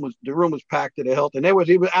the room was packed to the hilt. And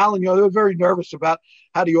Alan, they were very nervous about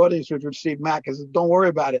how the audience would receive Mac. I said, don't worry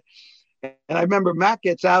about it. And I remember Mac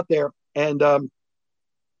gets out there, and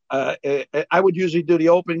I would usually do the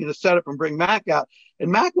opening and the setup and bring Mac out.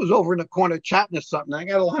 And Mac was over in the corner chatting to something. I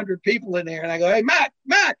got 100 people in there, and I go, hey,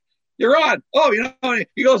 Mac, you're on. Oh,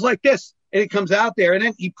 he goes like this, and he comes out there, and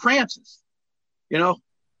then he prances, And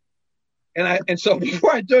so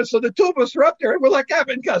before I do it, so the two of us are up there, and we're like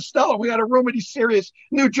Abbott and Costello. We got a room of these serious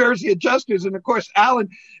New Jersey adjusters, and of course Alan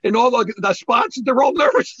and all the sponsors, they're all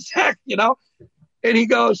nervous as heck, And he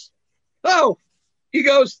goes,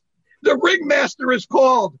 the ringmaster is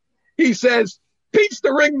called. He says, Pete's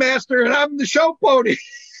the ringmaster and I'm the show pony.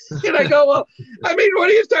 And I go, well, what are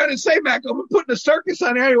you trying to say, Mac? I'm putting a circus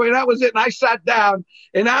on anyway. That was it. And I sat down,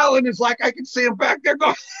 and Alan is like, I can see him back there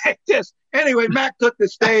going like this. Anyway, Mac took the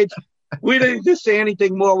stage. We didn't just say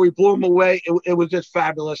anything more. We blew him away. It was just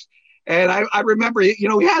fabulous. And I remember, he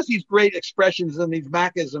has these great expressions and these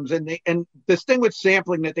Macisms, and this thing with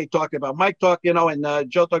sampling that they talked about. Mike talked,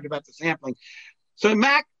 and Joe talked about the sampling. So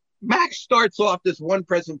Mac starts off this one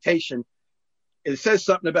presentation. It says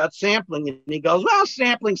something about sampling, and he goes, well,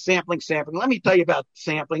 sampling. Let me tell you about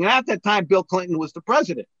sampling. And at that time, Bill Clinton was the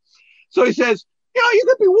president. So he says, you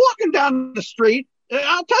could be walking down the street.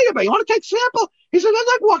 I'll tell you about it. You want to take a sample? He said,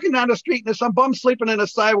 it's like walking down the street and there's some bum sleeping in a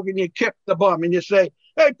sidewalk, and you kick the bum and you say,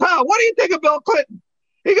 hey, pal, what do you think of Bill Clinton?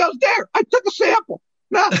 He goes, there, I took a sample.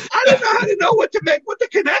 Now, I didn't know how to know what the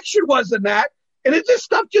connection was in that. And this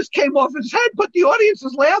stuff just came off his head, but the audience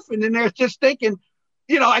is laughing, and they're just thinking,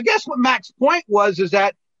 I guess what Mac's point is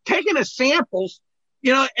that taking the samples,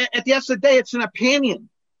 at the end of the day, it's an opinion.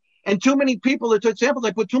 And too many people that took samples,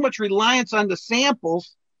 they put too much reliance on the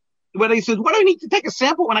samples. But he says, what do I need to take a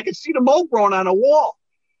sample when I can see the mold growing on a wall?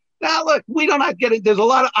 Now, look, we do not get it. There's a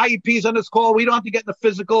lot of IEPs on this call. We don't have to get in the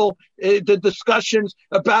physical, the discussions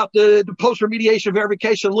about the post-remediation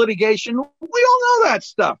verification litigation. We all know that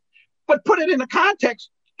stuff. But put it in the context,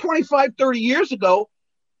 25, 30 years ago,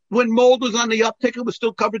 when mold was on the uptick, it was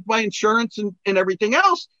still covered by insurance and everything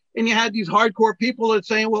else. And you had these hardcore people that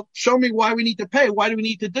saying, well, show me why we need to pay. Why do we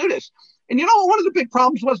need to do this? And one of the big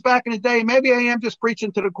problems was back in the day, maybe I am just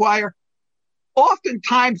preaching to the choir.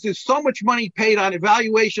 Oftentimes there's so much money paid on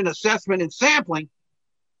evaluation, assessment, and sampling.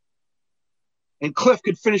 And Cliff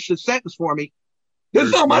could finish the sentence for me.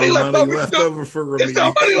 There's no money left over for remediation. There's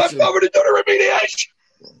no money left over to do the remediation.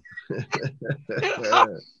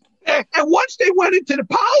 And once they went into the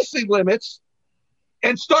policy limits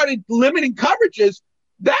and started limiting coverages,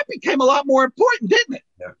 that became a lot more important, didn't it?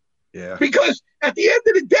 Yeah. Because at the end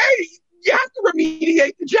of the day, you have to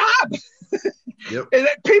remediate the job. Yep. And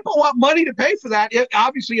people want money to pay for that,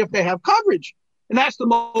 obviously, if they have coverage. And that's the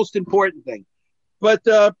most important thing. But,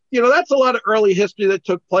 that's a lot of early history that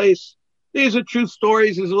took place. These are true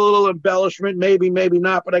stories. There's a little embellishment, maybe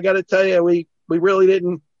not. But I got to tell you, we really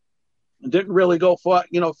didn't really go far,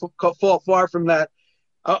 fall far from that.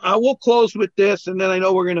 I will close with this, and then I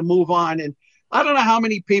know we're going to move on. And I don't know how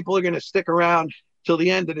many people are going to stick around till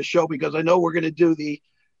the end of the show, because I know we're going to do the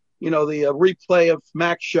replay of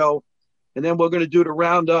Mac's show, and then we're going to do the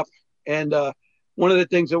roundup. And one of the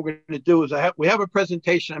things that we're going to do is we have a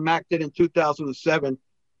presentation that Mac did in 2007.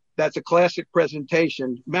 That's a classic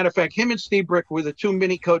presentation. Matter of fact, him and Steve Brick were the two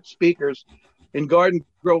mini coach speakers in Garden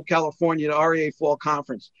Grove, California, the REA Fall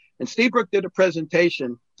Conference. And Steve Brook did a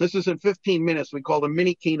presentation. This is in 15 minutes. We call them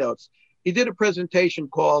mini keynotes. He did a presentation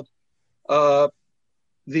called the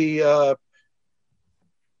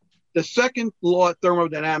second law of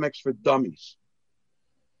thermodynamics for dummies.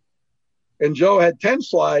 And Joe had 10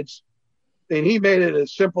 slides, and he made it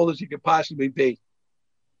as simple as he could possibly be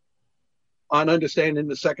on understanding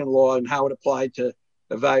the second law and how it applied to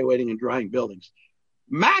evaluating and drying buildings.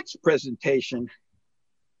 Mac's presentation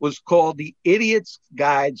was called The Idiot's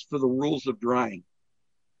Guides for the Rules of Drying.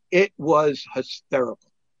 It was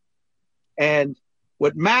hysterical. And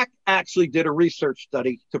what Mac actually did a research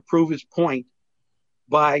study to prove his point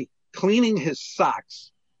by cleaning his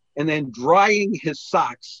socks and then drying his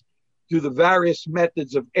socks through the various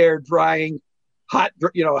methods of air drying,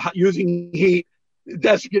 using heat,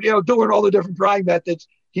 doing all the different drying methods.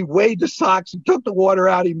 He weighed the socks, he took the water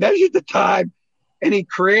out, he measured the time, and he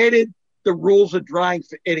created the rules of drying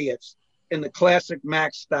for idiots in the classic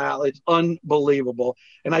Mac style. It's unbelievable.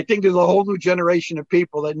 And I think there's a whole new generation of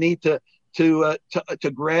people that need to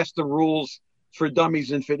grasp the rules for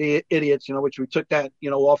dummies and for idiots, which we took that,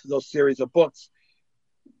 off of those series of books.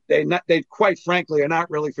 They quite frankly are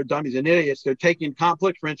not really for dummies and idiots. They're taking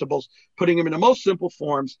complex principles, putting them in the most simple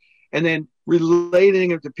forms, and then relating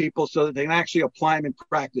them to people so that they can actually apply them in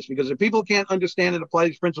practice. Because if people can't understand and apply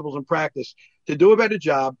these principles in practice to do a better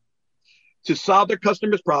job, to solve their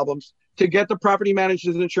customers' problems, to get the property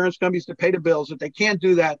managers and insurance companies to pay the bills, if they can't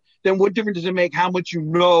do that, then what difference does it make how much you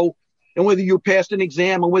know and whether you passed an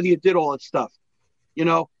exam and whether you did all that stuff?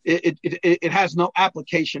 It has no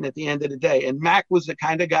application at the end of the day. And Mac was the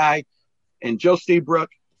kind of guy, and Joe Steve Brook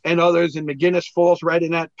and others, and McGinnis falls right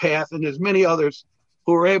in that path, and there's many others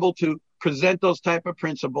who are able to present those type of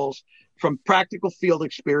principles from practical field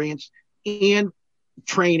experience and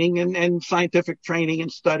training and scientific training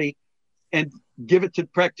and study, and give it to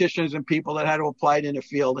practitioners and people that had to apply it in the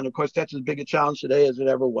field. And of course, that's as big a challenge today as it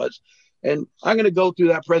ever was. And I'm going to go through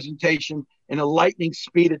that presentation in a lightning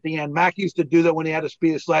speed at the end. Mac used to do that when he had to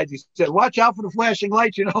speed his slides. He said, watch out for the flashing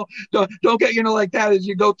lights, don't get, like that as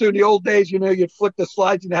you go through the old days, you'd flick the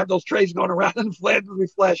slides and have those trays going around and the flags would be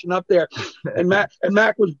flashing up there. And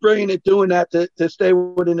Mac was brilliant at doing that to stay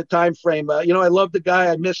within the time frame. I love the guy.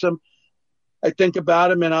 I miss him. I think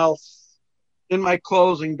about him, and in my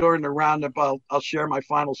closing during the roundup, I'll share my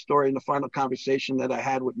final story and the final conversation that I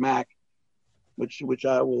had with Mac, which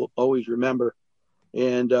I will always remember.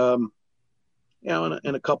 And, and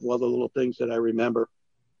a couple other little things that I remember.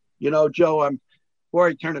 Joe, before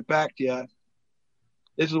I turn it back to you,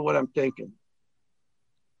 this is what I'm thinking.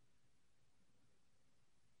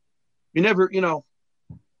 You never,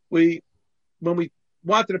 when we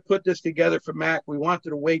wanted to put this together for Mac, we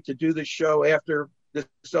wanted to wait to do this show after the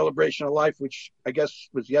celebration of life, which I guess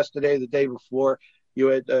was yesterday, the day before. You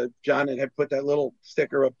had, John had put that little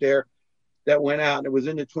sticker up there that went out, and it was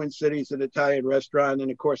in the Twin Cities, an Italian restaurant. And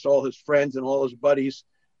of course, all his friends and all his buddies,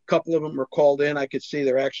 a couple of them were called in. I could see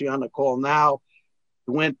they're actually on the call now.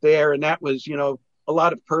 Went there, and that was, a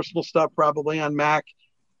lot of personal stuff probably on Mac,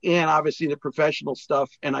 and obviously the professional stuff.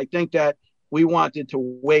 And I think that we wanted to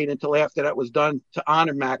wait until after that was done to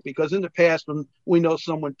honor Mac, because in the past, when we know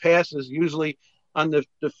someone passes, usually on the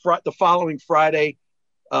following Friday,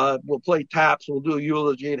 we'll play taps, we'll do a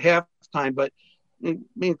eulogy at halftime. But me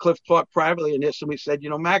and Cliff talked privately in this, and we said,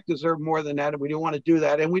 Mac deserved more than that, and we didn't want to do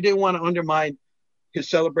that. And we didn't want to undermine his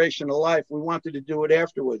celebration of life. We wanted to do it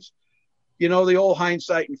afterwards. The old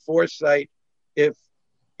hindsight and foresight, if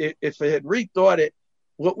it had rethought it,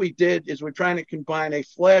 what we did is we're trying to combine a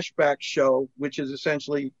flashback show, which is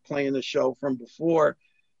essentially playing the show from before,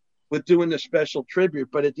 with doing the special tribute.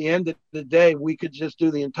 But at the end of the day, we could just do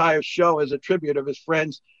the entire show as a tribute of his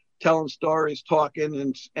friends, telling stories,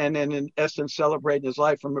 talking, and in essence, celebrating his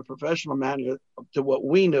life from a professional manner to what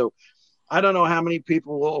we knew. I don't know how many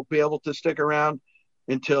people will be able to stick around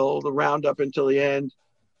until the roundup, until the end,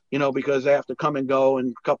 because they have to come and go,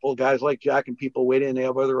 and a couple of guys like Jack and people wait in, they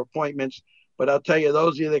have other appointments. But I'll tell you,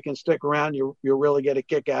 those of you that can stick around, you'll really get a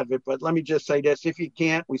kick out of it. But let me just say this. If you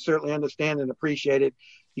can't, we certainly understand and appreciate it.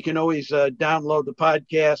 You can always download the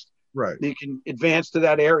podcast. Right. You can advance to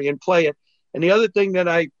that area and play it. And the other thing that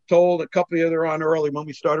I told a couple of you on early when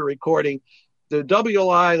we started recording, the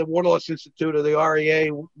WLI, the Water Loss Institute of the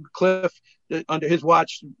REA, Cliff, under his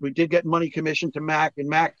watch, we did get money commissioned to Mac, and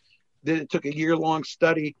Mac took a year-long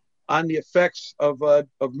study on the effects of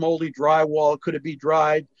moldy drywall. Could it be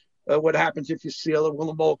dried? What happens if you seal it? Will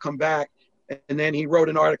the mold come back? And then he wrote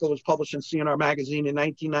an article that was published in CNR Magazine in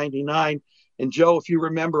 1999. And Joe, if you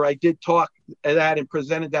remember, I did talk at that and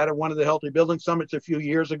presented that at one of the Healthy Building Summits a few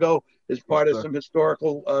years ago as part of some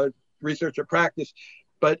historical research or practice.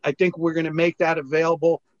 But I think we're going to make that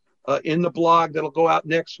available in the blog that'll go out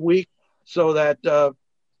next week so that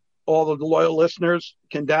all of the loyal listeners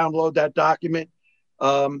can download that document.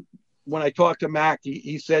 When I talked to Mac,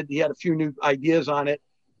 he said he had a few new ideas on it,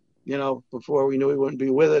 before we knew he wouldn't be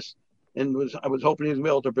with us. And I was hoping he was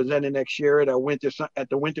able to present it next year at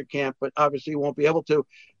the winter camp, but obviously he won't be able to.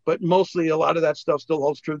 But mostly a lot of that stuff still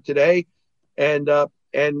holds true today. And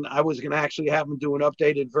I was going to actually have him do an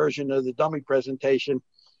updated version of the dummy presentation,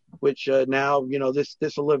 which now,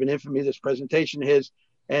 this will live in infamy, this presentation of his.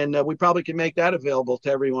 And we probably can make that available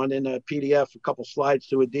to everyone in a PDF, a couple slides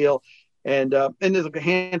to a deal. And there's a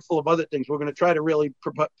handful of other things. We're going to try to really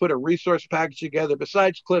put a resource package together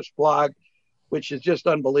besides Cliff's blog, which is just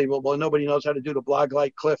unbelievable. Nobody knows how to do the blog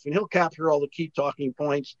like Cliff. And he'll capture all the key talking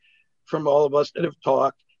points from all of us that have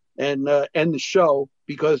talked and the show,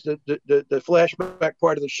 because the flashback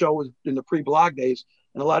part of the show was in the pre-blog days.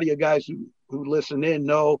 And a lot of you guys who listen in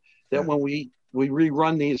know that when we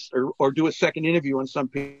rerun these or do a second interview on some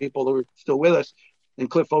people who are still with us, and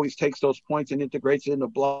Cliff always takes those points and integrates it in the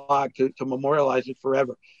blog to memorialize it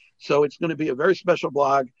forever. So it's going to be a very special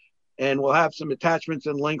blog, and we'll have some attachments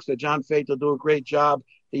and links that John Faith will do a great job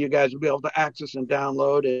that you guys will be able to access and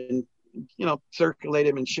download and, circulate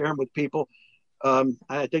them and share them with people.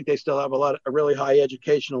 I think they still have a really high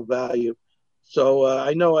educational value. So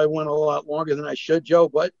I know I went a lot longer than I should, Joe,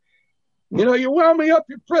 but you wound me up,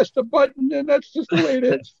 you pressed the button, and that's just the way it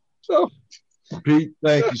is. So, Pete,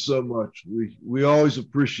 thank you so much. We always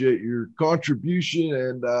appreciate your contribution,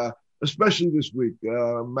 and especially this week.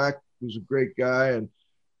 Mac was a great guy, and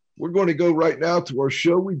we're going to go right now to our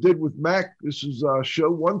show we did with Mac. This is show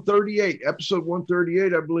 138, episode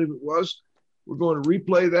 138, I believe it was. We're going to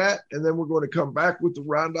replay that, and then we're going to come back with the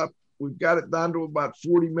roundup. We've got it down to about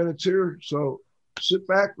 40 minutes here, so sit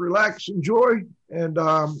back, relax, enjoy. And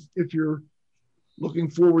if you're looking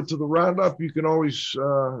forward to the roundup, you can always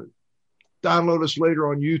download us later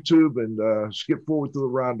on YouTube and skip forward to the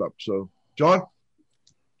roundup. So, John?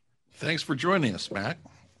 Thanks for joining us, Matt.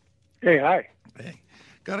 Hey, hi. Hey,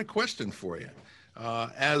 got a question for you.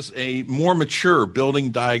 As a more mature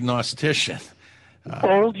building diagnostician.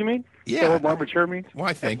 Old, you mean? Yeah. So more mature means? Well,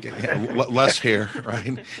 I think less hair,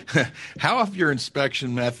 right? How have your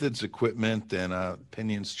inspection methods, equipment, and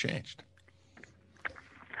opinions changed?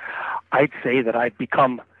 I'd say that I've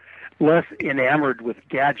become less enamored with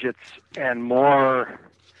gadgets and more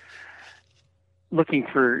looking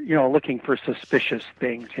for suspicious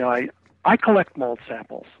things. I collect mold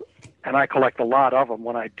samples, and I collect a lot of them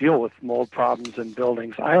when I deal with mold problems in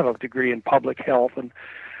buildings. I have a degree in public health, and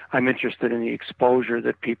I'm interested in the exposure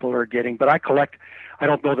that people are getting. But I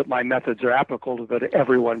don't know that my methods are applicable to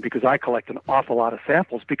everyone, because I collect an awful lot of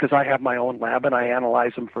samples because I have my own lab and I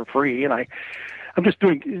analyze them for free. And I'm just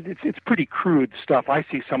doing, it's pretty crude stuff. I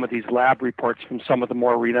see some of these lab reports from some of the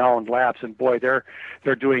more renowned labs, and boy, they're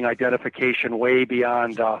doing identification way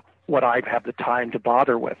beyond what I have the time to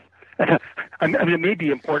bother with. I mean, it may be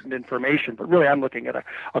important information, but really I'm looking at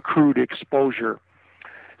a crude exposure.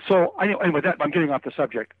 So anyway, I'm getting off the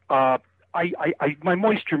subject. My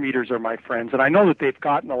moisture meters are my friends, and I know that they've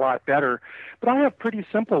gotten a lot better, but I have pretty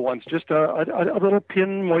simple ones, just a little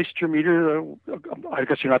pin moisture meter. I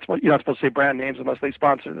guess you're not supposed to say brand names unless they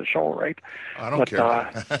sponsor the show, right? I don't care.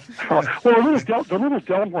 Well, the little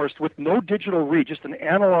Delmhorst with no digital read, just an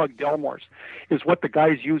analog Delmhorst, is what the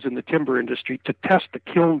guys use in the timber industry to test the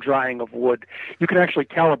kiln drying of wood. You can actually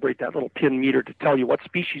calibrate that little pin meter to tell you what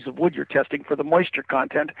species of wood you're testing for the moisture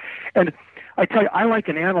content. And I tell you, I like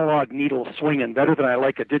an analog needle swinging better than I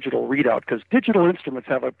like a digital readout, because digital instruments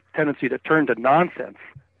have a tendency to turn to nonsense,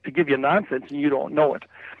 to give you nonsense, and you don't know it.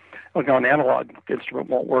 Well, now, an analog instrument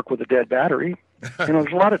won't work with a dead battery.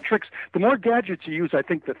 There's a lot of tricks. The more gadgets you use, I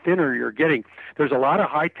think the thinner you're getting. There's a lot of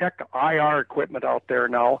high-tech IR equipment out there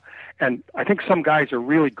now, and I think some guys are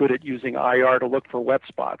really good at using IR to look for wet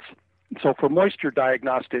spots. So for moisture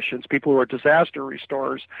diagnosticians, people who are disaster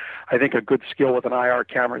restorers, I think a good skill with an IR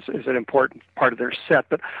camera is an important part of their set.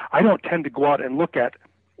 But I don't tend to go out and look at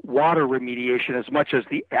water remediation as much as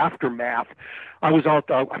the aftermath. I was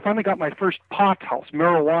out, I finally got my first pot house,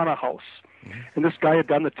 marijuana house. And this guy had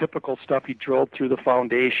done the typical stuff. He drilled through the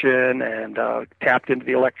foundation and tapped into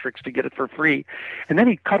the electrics to get it for free. And then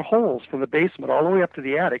he cut holes from the basement all the way up to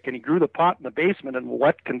the attic, and he grew the pot in the basement in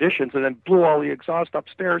wet conditions and then blew all the exhaust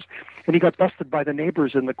upstairs. And he got busted by the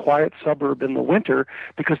neighbors in the quiet suburb in the winter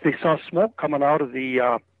because they saw smoke coming out of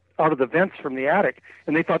the vents from the attic,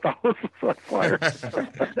 and they thought the house was on fire.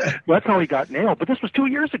 That's how he got nailed. But this was 2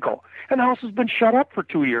 years ago, and the house has been shut up for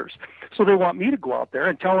 2 years. So they want me to go out there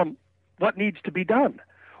and tell them what needs to be done.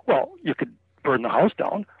 Well, you could burn the house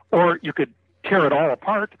down, or you could tear it all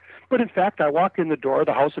apart. But in fact, I walk in the door,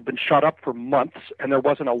 the house had been shut up for months, and there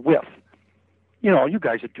wasn't a whiff. You know, you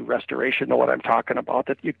guys that do restoration know what I'm talking about,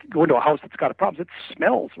 that you go into a house that's got a problem. It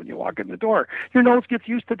smells when you walk in the door. Your nose gets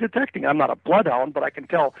used to detecting. I'm not a bloodhound, but I can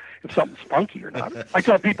tell if something's funky or not. I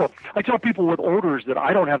tell people with odors that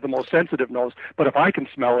I don't have the most sensitive nose, but if I can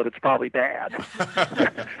smell it, it's probably bad.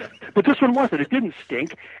 But this one wasn't. It didn't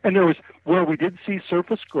stink. And there was where we did see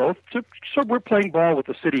surface growth. So we're playing ball with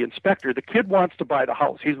the city inspector. The kid wants to buy the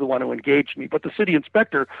house. He's the one who engaged me. But the city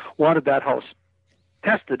inspector wanted that house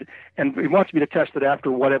tested, and he wants me to test it after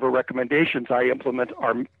whatever recommendations I implement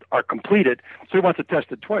are completed. So he wants it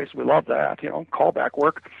tested twice. We love that, you know, callback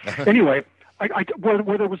work. Anyway,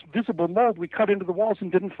 where there was visible mold, we cut into the walls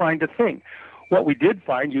and didn't find a thing. What we did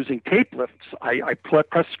find using tape lifts, I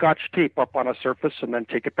press Scotch tape up on a surface and then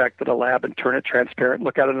take it back to the lab and turn it transparent,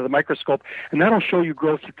 look at it under the microscope, and that'll show you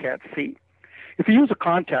growth you can't see. If you use a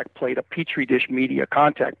contact plate, a Petri dish media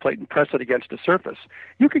contact plate, and press it against a surface,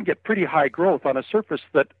 you can get pretty high growth on a surface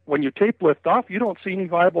that when you tape lift off, you don't see any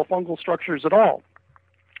viable fungal structures at all.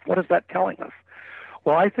 What is that telling us?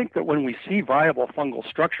 Well, I think that when we see viable fungal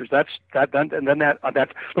structures, that's like the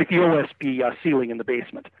OSB ceiling in the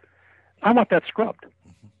basement. I want that scrubbed.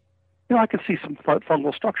 You know, I can see some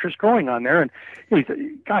fungal structures growing on there, and you know,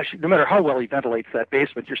 gosh, no matter how well he ventilates that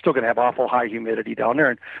basement, you're still going to have awful high humidity down there.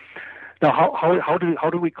 And now, how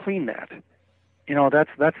do we clean that? You know,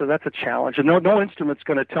 that's a challenge, and no instrument's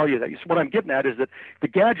going to tell you that. What I'm getting at is that the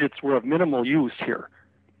gadgets were of minimal use here.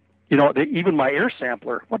 You know, even my air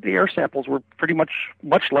sampler, the air samples were pretty much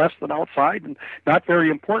less than outside and not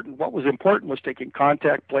very important. What was important was taking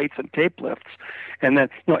contact plates and tape lifts, and then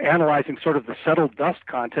analyzing sort of the settled dust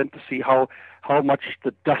content to see how much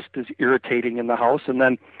the dust is irritating in the house, and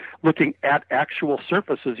then looking at actual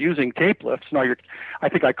surfaces using tape lifts. Now, I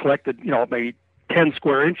think I collected maybe 10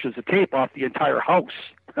 square inches of tape off the entire house.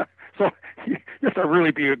 So you have to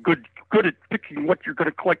really be good at picking what you're going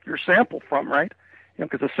to collect your sample from, right?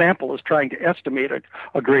 Because a sample is trying to estimate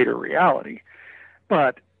a greater reality.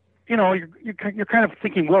 But, you're kind of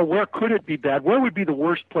thinking, well, where could it be bad? Where would be the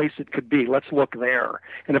worst place it could be? Let's look there.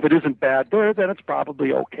 And if it isn't bad there, then it's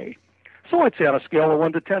probably okay. So I'd say on a scale of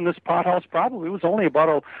 1 to 10, this pothouse probably was only about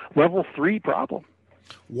a level 3 problem.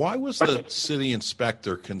 Why was the city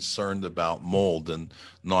inspector concerned about mold and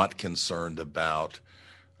not concerned about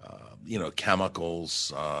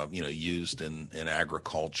chemicals, used in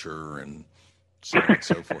agriculture and so on and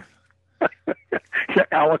so forth?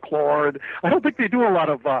 Alachlor. I don't think they do a lot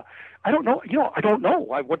of. I don't know. I don't know.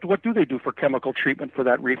 What do they do for chemical treatment for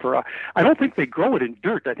that reefer? I don't think they grow it in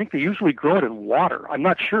dirt. I think they usually grow it in water. I'm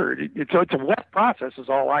not sure. It's a wet process, is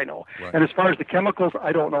all I know. Right. And as far as the chemicals,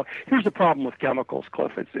 I don't know. Here's the problem with chemicals,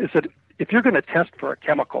 Cliff. Is that if you're going to test for a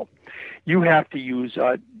chemical, you have to use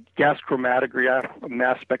gas chromatograph,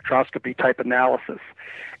 mass spectroscopy type analysis,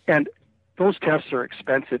 and those tests are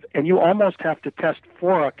expensive, and you almost have to test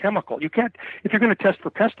for a chemical. You can't, if you're going to test for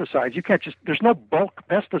pesticides, you can't there's no bulk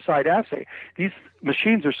pesticide assay. These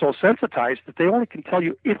machines are so sensitized that they only can tell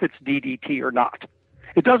you if it's DDT or not.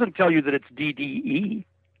 It doesn't tell you that it's DDE.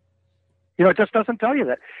 It just doesn't tell you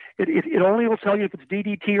that. It only will tell you if it's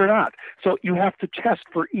DDT or not. So you have to test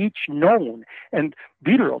for each known. And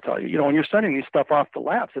Dieter will tell you, when you're sending these stuff off to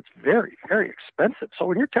labs, it's very, very expensive. So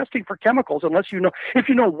when you're testing for chemicals, if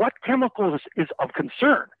you know what chemical is of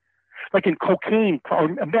concern, like in cocaine or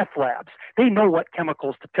meth labs, they know what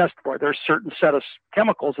chemicals to test for. There's a certain set of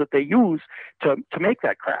chemicals that they use to make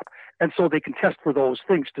that crap. And so they can test for those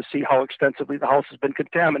things to see how extensively the house has been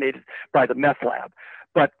contaminated by the meth lab.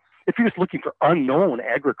 But if you're just looking for unknown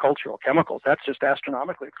agricultural chemicals, that's just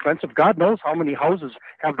astronomically expensive. God knows how many houses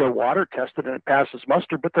have their water tested and it passes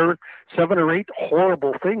muster, but there are 7 or 8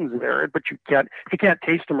 horrible things there. But if you can't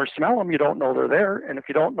taste them or smell them, you don't know they're there. And if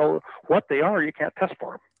you don't know what they are, you can't test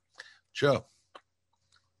for them. Joe.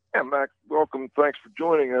 Yeah, Mac, welcome. Thanks for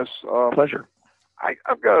joining us. Pleasure.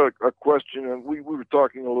 I've got a question, and we were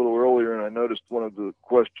talking a little earlier, and I noticed one of the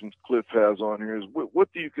questions Cliff has on here is,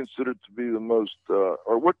 what do you consider to be the most,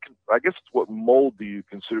 what mold do you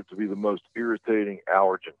consider to be the most irritating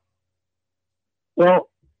allergen? Well,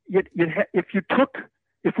 if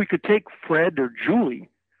we could take Fred or Julie,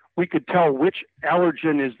 we could tell which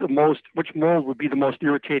allergen is which mold would be the most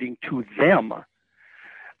irritating to them.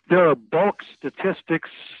 There are bulk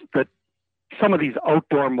statistics that some of these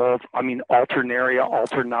outdoor molds, Alternaria,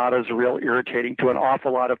 alternata is real irritating to an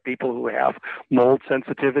awful lot of people who have mold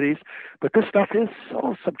sensitivities. But this stuff is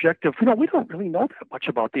so subjective. We don't really know that much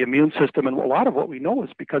about the immune system. And a lot of what we know is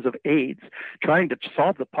because of AIDS. Trying to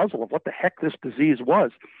solve the puzzle of what the heck this disease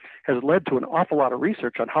was has led to an awful lot of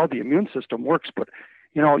research on how the immune system works. But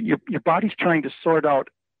You know, your body's trying to sort out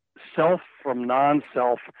self from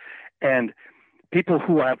non-self, and people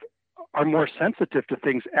who are more sensitive to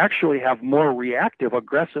things actually have more reactive,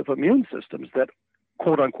 aggressive immune systems that,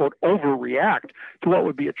 quote unquote, overreact to what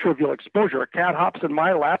would be a trivial exposure. A cat hops in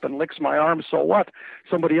my lap and licks my arm, so what?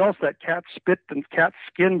 Somebody else, that cat spit and cat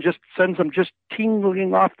skin just sends them just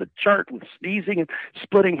tingling off the chart with sneezing and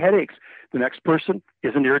splitting headaches. The next person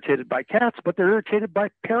isn't irritated by cats, but they're irritated by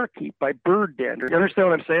parakeet, by bird dander. You understand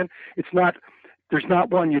what I'm saying? There's not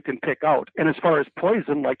one you can pick out. And as far as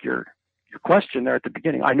poison, like your question there at the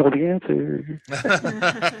beginning, I know the answer.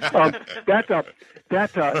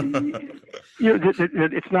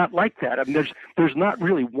 It's not like that. I mean, there's not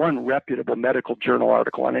really one reputable medical journal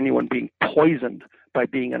article on anyone being poisoned by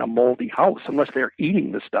being in a moldy house, unless they're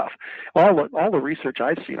eating the stuff. All the research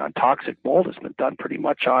I've seen on toxic mold has been done pretty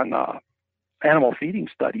much on animal feeding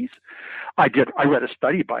studies. I read a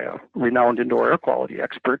study by a renowned indoor air quality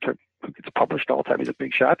expert who gets published all the time. He's a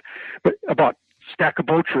big shot, but about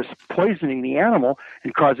Stachybotrys poisoning the animal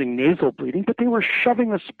and causing nasal bleeding, but they were shoving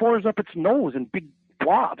the spores up its nose in big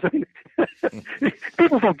blobs. I mean,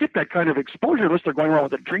 people don't get that kind of exposure unless they're going around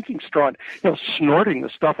with a drinking straw and, snorting the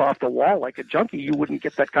stuff off the wall like a junkie. You wouldn't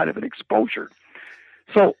get that kind of an exposure.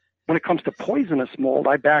 So when it comes to poisonous mold,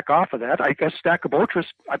 I back off of that. I guess Stachybotrys,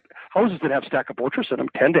 houses that have Stachybotrys in them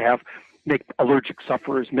tend to make allergic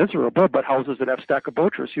sufferers miserable, but houses that have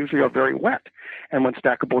Stachybotrys usually are very wet. And when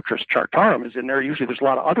Stachybotrys chartarum is in there, usually there's a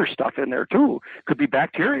lot of other stuff in there too. Could be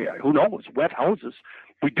bacteria. Who knows? Wet houses.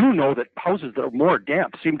 We do know that houses that are more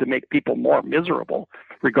damp seem to make people more miserable,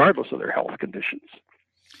 regardless of their health conditions.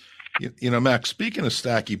 Max, speaking of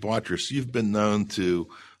Stachybotrys, you've been known to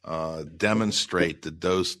demonstrate the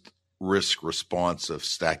dose risk response of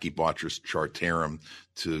Stachybotrys chartarum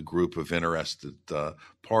to a group of interested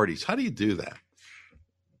parties. How do you do that?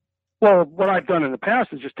 Well, what I've done in the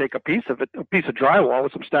past is just take a piece of drywall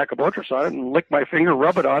with some Stachybotrys on it and lick my finger,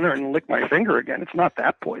 rub it on her, and lick my finger again. It's not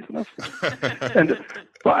that poisonous. And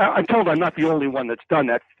I'm told I'm not the only one that's done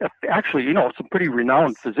that. Actually, some pretty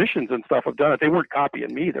renowned physicians and stuff have done it. They weren't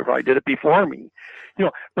copying me. They probably did it before me.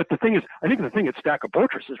 But the thing is, I think the thing at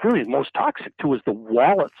Stachybotrys is really the most toxic too is the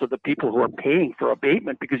wallets of the people who are paying for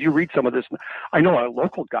abatement. Because you read some of this, I know a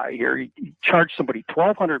local guy here. He charged somebody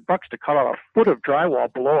 $1,200 to cut out a foot of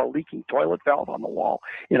drywall below a leaking toilet valve on the wall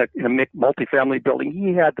in a multifamily building.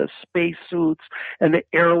 He had the space suits and the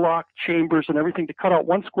airlock chambers and everything to cut out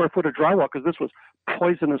 1 square foot of drywall because this was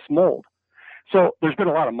poisonous mold. So there's been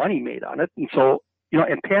a lot of money made on it, and so.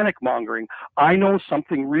 And panic mongering. I know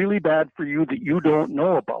something really bad for you that you don't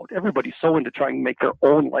know about. Everybody's so into trying to make their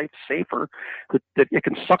own life safer that it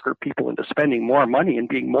can sucker people into spending more money and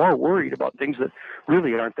being more worried about things that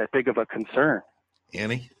really aren't that big of a concern.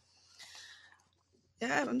 Annie?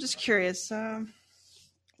 Yeah, I'm just curious.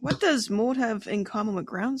 What does mold have in common with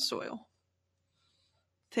ground soil?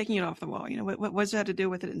 Taking it off the wall, what does that have to do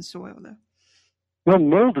with it in soil, though? Well,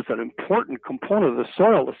 mold is an important component of the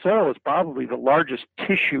soil. The soil is probably the largest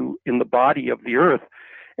tissue in the body of the earth,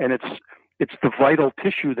 and it's the vital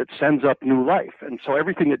tissue that sends up new life. And so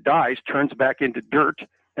everything that dies turns back into dirt,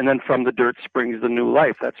 and then from the dirt springs the new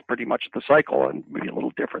life. That's pretty much the cycle, and maybe a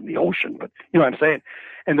little different in the ocean, but you know what I'm saying.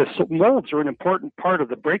 And the molds are an important part of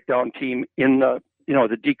the breakdown team in the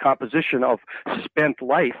decomposition of spent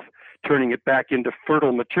life, turning it back into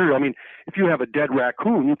fertile material. I mean, if you have a dead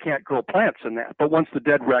raccoon, you can't grow plants in that. But once the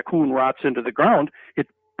dead raccoon rots into the ground, it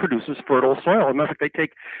produces fertile soil. And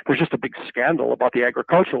there's just a big scandal about the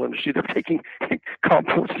agricultural industry. They're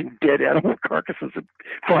composting dead animal carcasses in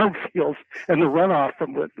farm fields, and the runoff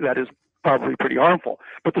from that is probably pretty harmful.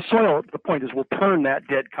 But the soil, the point is, will turn that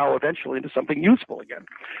dead cow eventually into something useful again.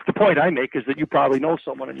 The point I make is that you probably know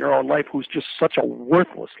someone in your own life who's just such a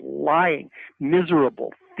worthless, lying,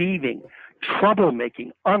 miserable, thieving,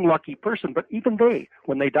 troublemaking, unlucky person. But even they,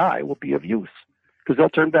 when they die, will be of use because they'll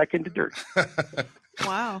turn back into dirt.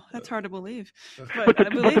 Wow, that's hard to believe.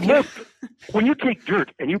 When you take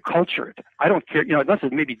dirt and you culture it, I don't care, unless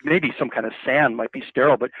maybe some kind of sand might be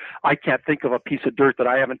sterile, but I can't think of a piece of dirt that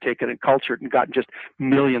I haven't taken and cultured and gotten just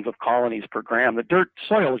millions of colonies per gram. The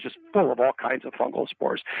soil is just full of all kinds of fungal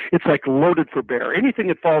spores. It's like loaded for bear. Anything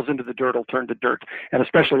that falls into the dirt will turn to dirt, and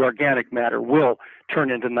especially organic matter will turn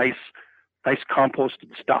into nice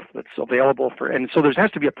composted stuff that's available and so there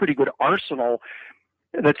has to be a pretty good arsenal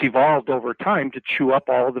that's evolved over time to chew up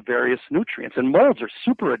all of the various nutrients. And molds are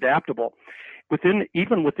super adaptable.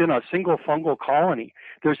 Even within a single fungal colony,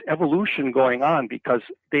 there's evolution going on because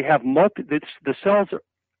they have the cells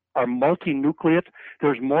are multinucleate.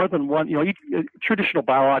 There's more than one, traditional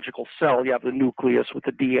biological cell, you have the nucleus with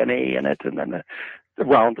the DNA in it, and then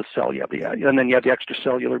around the cell, and then you have the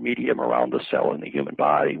extracellular medium around the cell in the human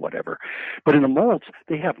body, whatever. But in the molds,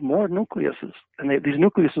 they have more nucleuses, and these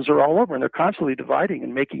nucleuses are all over, and they're constantly dividing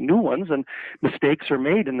and making new ones, and mistakes are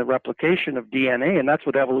made in the replication of DNA, and that's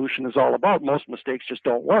what evolution is all about. Most mistakes just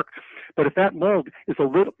don't work. But if that mold is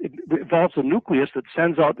it involves a nucleus that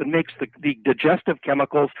sends out, that makes the digestive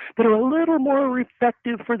chemicals that are a little more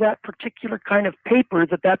effective for that particular kind of paper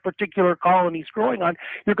that particular colony is growing on,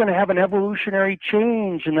 you're going to have an evolutionary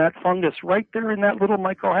change in that fungus right there in that little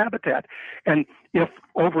microhabitat. And if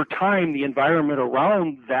over time the environment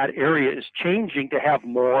around that area is changing to have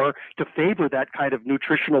more, to favor that kind of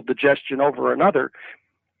nutritional digestion over another,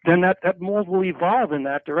 then that mold will evolve in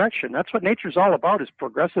that direction. That's what nature's all about, is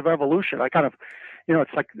progressive evolution. I kind of,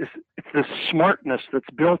 it's like this smartness that's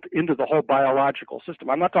built into the whole biological system.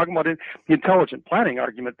 I'm not talking about the intelligent planning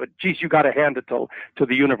argument, but geez, you got to hand it to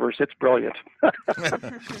the universe. It's brilliant.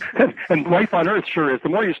 and life on Earth sure is. The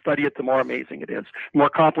more you study it, the more amazing it is. The more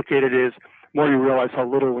complicated it is, the more you realize how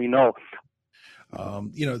little we know.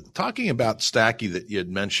 Talking about Stacky that you had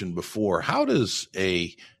mentioned before, how does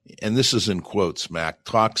and this is in quotes, Mac,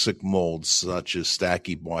 toxic molds such as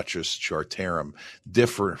Stachybotrys chartarum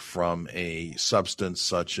differ from a substance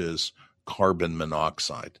such as carbon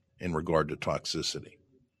monoxide in regard to toxicity?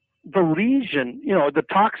 The lesion, the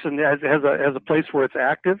toxin has a place where it's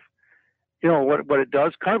active. What it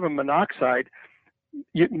does, carbon monoxide,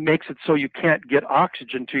 it makes it so you can't get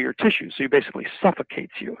oxygen to your tissue. So it basically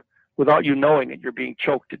suffocates you. Without you knowing it, you're being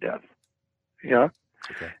choked to death. Yeah.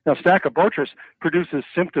 Okay. Now, Stachybotrys produces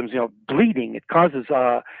symptoms, bleeding. It causes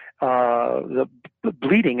the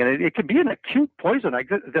bleeding, and it can be an acute poison.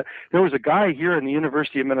 There was a guy here in the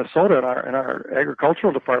University of Minnesota in our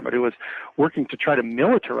agricultural department who was working to try to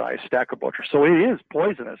militarize Stachybotrys. So it is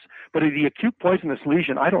poisonous, but the acute poisonous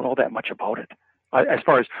lesion, I don't know that much about it. As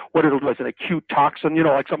far as what it'll do as an acute toxin,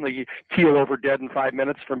 like something you keel over dead in 5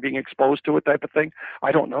 minutes from being exposed to it type of thing.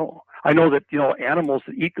 I don't know. I know that, animals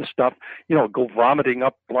that eat the stuff, go vomiting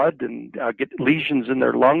up blood and get lesions in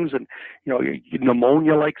their lungs and,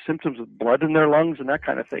 pneumonia-like symptoms with blood in their lungs and that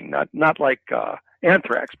kind of thing. Not like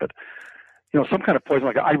anthrax, but, some kind of poison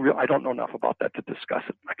like that. I don't know enough about that to discuss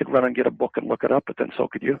it. I could run and get a book and look it up, but then so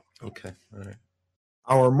could you. Okay. All right.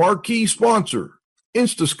 Our marquee sponsor,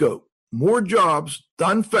 Instascope. More jobs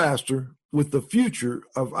done faster with the future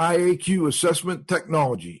of IAQ assessment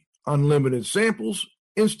technology. Unlimited samples,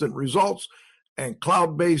 instant results, and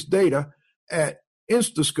cloud-based data at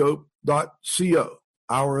instascope.co.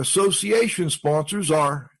 Our association sponsors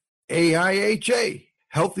are AIHA,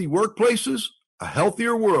 Healthy Workplaces, A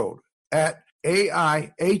Healthier World, at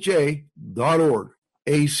AIHA.org.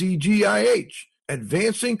 ACGIH,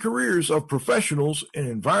 Advancing Careers of Professionals in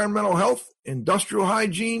Environmental Health, Industrial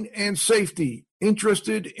Hygiene, and Safety,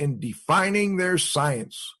 interested in defining their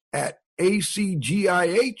science, at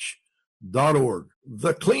acgih.org.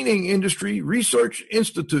 The Cleaning Industry Research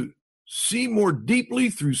Institute. See more deeply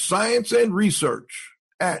through science and research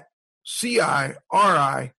at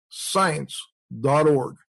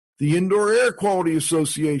CIRIScience.org. The Indoor Air Quality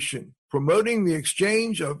Association, promoting the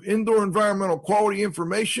exchange of indoor environmental quality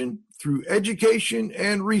information through education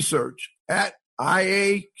and research at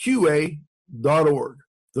IAQA.org.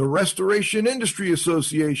 The Restoration Industry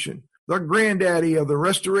Association, the granddaddy of the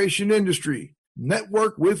restoration industry,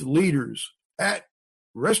 network with leaders at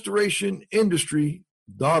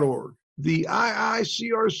restorationindustry.org. The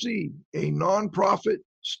IICRC, a nonprofit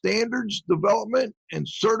standards development and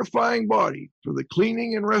certifying body for the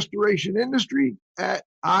cleaning and restoration industry at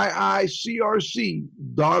IICRC.org.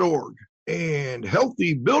 And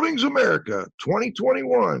Healthy Buildings America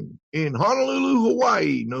 2021 in Honolulu,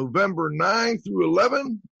 Hawaii, November 9 through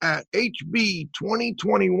 11 at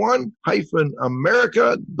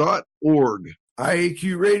hb2021-america.org.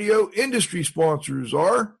 IAQ Radio industry sponsors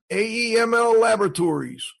are AEML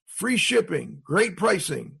Laboratories, free shipping, great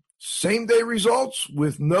pricing, same-day results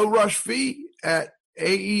with no rush fee at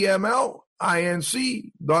AEMLinc.com.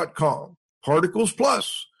 Particles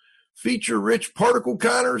Plus, feature-rich particle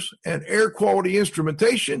counters and air quality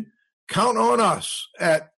instrumentation. Count on us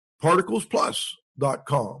at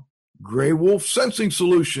particlesplus.com. Gray Wolf Sensing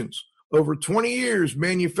Solutions, over 20 years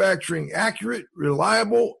manufacturing accurate,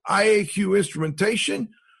 reliable IAQ instrumentation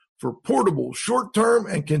for portable, short-term,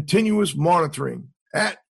 and continuous monitoring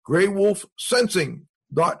at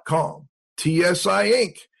graywolfsensing.com. TSI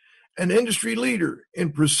Inc., an industry leader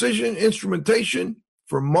in precision instrumentation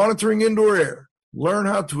for monitoring indoor air. Learn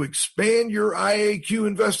how to expand your IAQ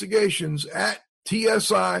investigations at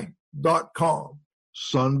tsi.com.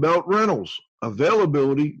 Sunbelt Rentals,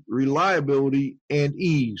 availability, reliability, and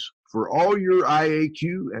ease for all your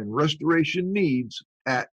IAQ and restoration needs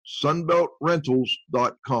at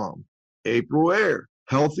sunbeltrentals.com. April Air,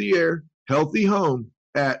 healthy home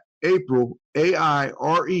at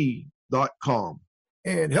aprilaire.com.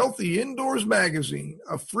 And Healthy Indoors Magazine,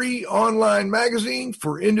 a free online magazine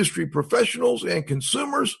for industry professionals and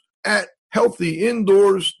consumers at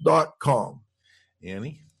healthyindoors.com.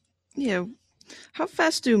 Annie? Yeah. How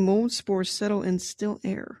fast do mold spores settle in still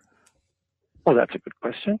air? Oh, that's a good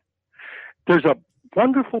question. There's a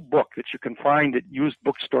wonderful book that you can find at used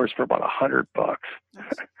bookstores for about $100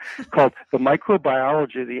 called The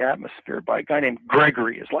Microbiology of the Atmosphere by a guy named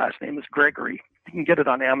Gregory. His last name is Gregory. You can get it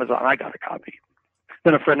on Amazon. I got a copy.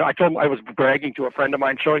 Then I told him, I was bragging to a friend of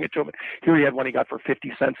mine, showing it to him. Here he had one he got for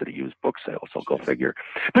 50 cents at a used book sale, so go figure.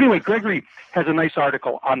 But anyway, Gregory has a nice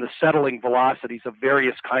article on the settling velocities of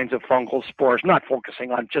various kinds of fungal spores, not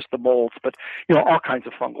focusing on just the molds, but, all kinds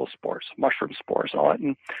of fungal spores, mushroom spores, all that.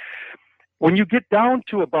 And when you get down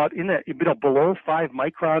to about below 5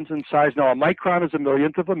 microns in size, now a micron is a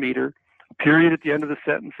millionth of a meter. A period at the end of the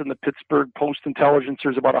sentence in the Pittsburgh Post-Intelligencer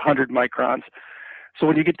is about 100 microns. So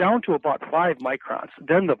when you get down to about 5 microns,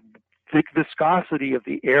 then the viscosity of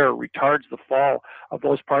the air retards the fall of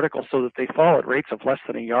those particles so that they fall at rates of less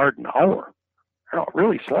than a yard an hour.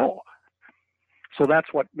 Really slow. So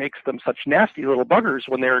that's what makes them such nasty little buggers.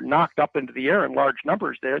 When they're knocked up into the air in large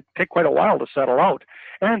numbers, they take quite a while to settle out.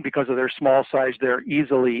 And because of their small size, they're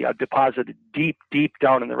easily deposited deep, deep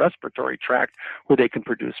down in the respiratory tract where they can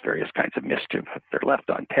produce various kinds of mischief if they're left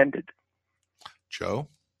untended. Joe?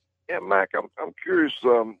 Yeah, Mac, I'm curious.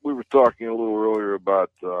 We were talking a little earlier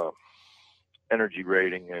about energy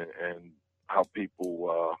rating and how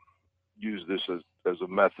people use this as a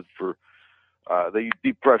method for they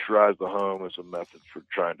depressurize the home as a method for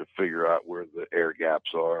trying to figure out where the air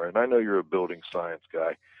gaps are. And I know you're a building science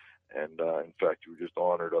guy, and in fact, you were just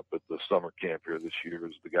honored up at the summer camp here this year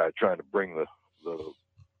as the guy trying to bring the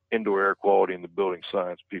indoor air quality and the building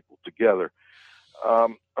science people together.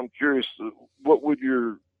 I'm curious,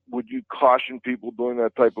 would you caution people doing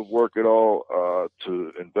that type of work at all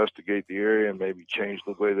to investigate the area and maybe change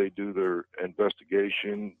the way they do their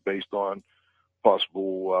investigation based on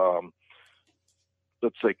possible,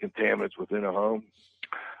 let's say, contaminants within a home?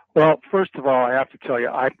 Well, first of all, I have to tell you,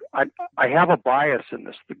 I have a bias in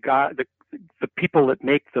this. The people that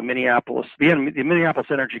make the Minneapolis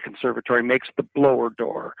Energy Conservatory makes the blower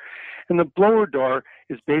door, and the blower door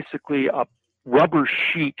is basically a rubber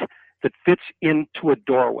sheet that fits into a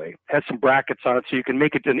doorway. It has some brackets on it so you can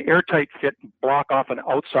make it an airtight fit and block off an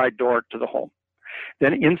outside door to the home.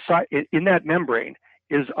 Then inside, in that membrane,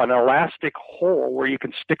 is an elastic hole where you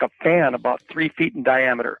can stick a fan about 3 feet in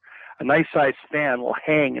diameter. A nice sized fan will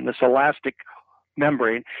hang in this elastic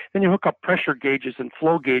membrane. Then you hook up pressure gauges and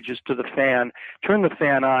flow gauges to the fan, turn the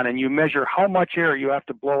fan on, and you measure how much air you have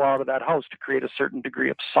to blow out of that house to create a certain degree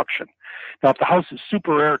of suction. Now, if the house is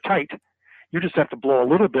super airtight, you just have to blow a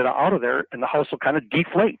little bit out of there, and the house will kind of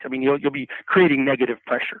deflate. I mean, you'll be creating negative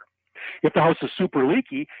pressure. If the house is super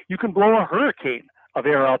leaky, you can blow a hurricane of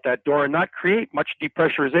air out that door and not create much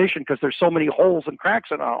depressurization because there's so many holes and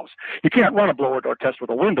cracks in a house. You can't run a blower door test with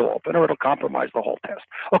a window open or it'll compromise the whole test.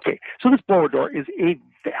 Okay, so this blower door is a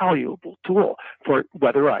valuable tool for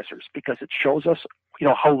weatherizers because it shows us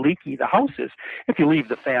how leaky the house is. If you leave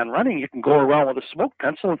the fan running, you can go around with a smoke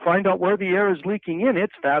pencil and find out where the air is leaking in.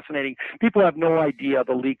 It's fascinating. People have no idea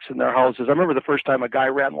the leaks in their houses. I remember the first time a guy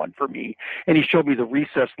ran one for me, and he showed me the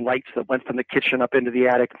recessed lights that went from the kitchen up into the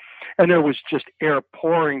attic, and there was just air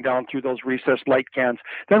pouring down through those recessed light cans.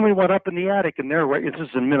 Then we went up in the attic, and this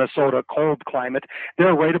is in Minnesota, cold climate,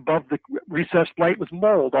 there right above the recessed light was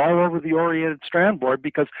mold all over the oriented strand board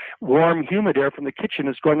because warm, humid air from the kitchen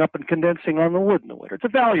is going up and condensing on the wood in the winter. It's a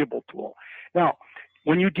valuable tool. Now,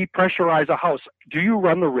 when you depressurize a house, do you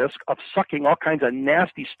run the risk of sucking all kinds of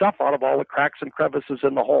nasty stuff out of all the cracks and crevices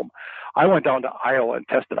in the home? I went down to Iowa and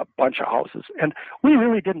tested a bunch of houses, and we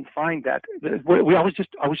really didn't find that. I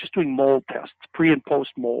was just doing mold tests, pre and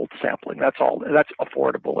post mold sampling. That's all. That's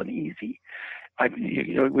affordable and easy.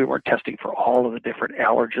 We weren't testing for all of the different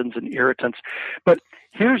allergens and irritants. But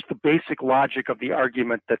here's the basic logic of the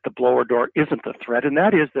argument that the blower door isn't a threat, and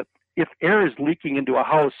that is that if air is leaking into a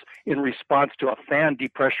house in response to a fan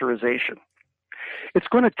depressurization, it's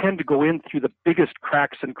going to tend to go in through the biggest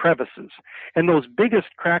cracks and crevices. And those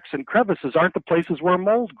biggest cracks and crevices aren't the places where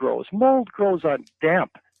mold grows. Mold grows on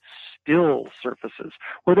damp, still surfaces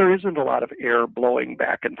where there isn't a lot of air blowing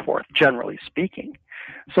back and forth, generally speaking.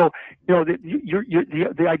 So,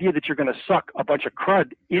 the idea that you're going to suck a bunch of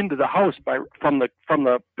crud into the house from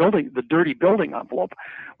the building, the dirty building envelope,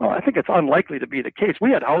 well, I think it's unlikely to be the case.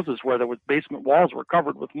 We had houses where there was basement walls were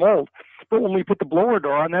covered with mold, but when we put the blower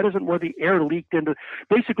door on, that isn't where the air leaked into.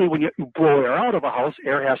 Basically, when you blow air out of a house,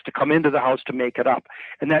 air has to come into the house to make it up,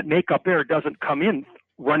 and that make-up air doesn't come in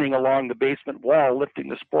running along the basement wall, lifting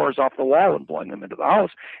the spores off the wall and blowing them into the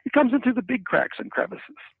house. It comes in through the big cracks and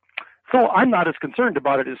crevices. So I'm not as concerned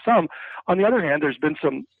about it as some. On the other hand, there's been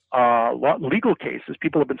some legal cases.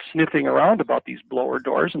 People have been sniffing around about these blower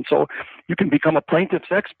doors, and so you can become a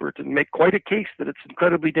plaintiff's expert and make quite a case that it's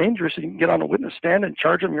incredibly dangerous, and you can get on a witness stand and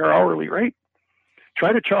charge them your hourly rate.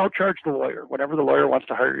 Try to charge the lawyer, whenever the lawyer wants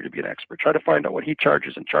to hire you to be an expert. Try to find out what he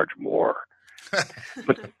charges and charge more.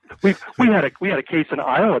 But we had a case in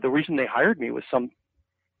Iowa. The reason they hired me was some,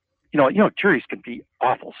 juries can be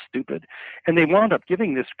awful stupid, and they wound up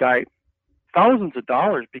giving this guy thousands of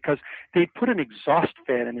dollars because they put an exhaust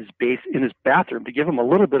fan in his bathroom to give him a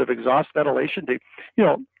little bit of exhaust ventilation to,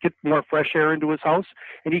 get more fresh air into his house.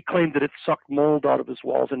 And he claimed that it sucked mold out of his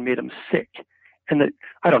walls and made him sick. And that,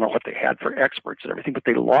 I don't know what they had for experts and everything, but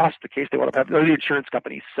they lost the case. They wound up having the insurance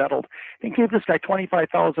company settled and gave this guy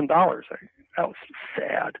 $25,000. That was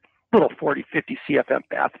sad. Little 40, 50 CFM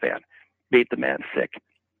bath fan made the man sick.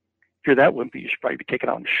 If you're that wimpy, you should probably be taken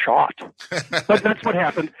out and shot. But that's what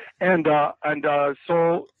happened. And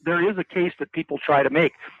so there is a case that people try to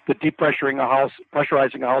make that pressurizing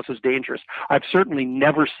a house is dangerous. I've certainly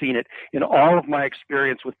never seen it in all of my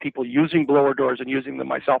experience with people using blower doors and using them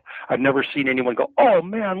myself. I've never seen anyone go, "Oh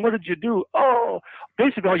man, what did you do?" Oh,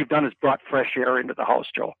 basically all you've done is brought fresh air into the house,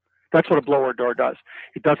 Joe. That's what a blower door does.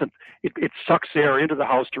 It sucks air into the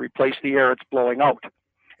house to replace the air it's blowing out.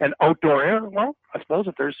 And outdoor air, well, I suppose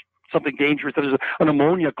if there's something dangerous, there's an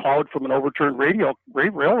ammonia cloud from an overturned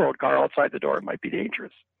railroad car outside the door, it might be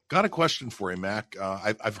dangerous. Got a question for you, Mac.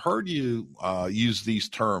 I've heard you use these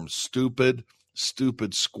terms: stupid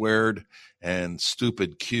squared, and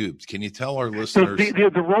stupid cubed. Can you tell our listeners?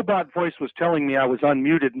 The robot voice was telling me I was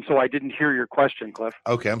unmuted, and so I didn't hear your question, Cliff.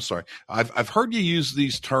 Okay, I'm sorry. I've heard you use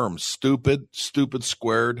these terms: stupid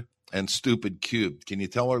squared, and stupid cubed. Can you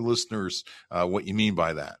tell our listeners what you mean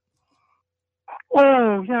by that?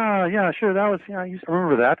 Oh, yeah, sure. I used to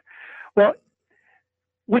remember that. Well,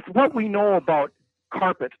 with what we know about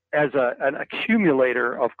carpet as an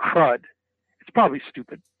accumulator of crud, it's probably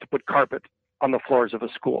stupid to put carpet on the floors of a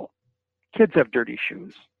school. Kids have dirty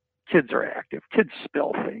shoes. Kids are active. Kids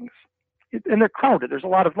spill things. And they're crowded. There's a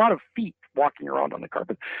lot of feet walking around on the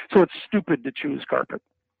carpet. So it's stupid to choose carpet.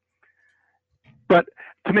 But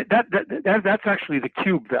to me, that's actually the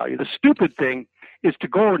cube value. The stupid thing is to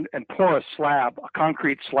go and pour a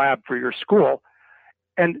concrete slab for your school,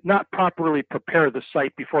 and not properly prepare the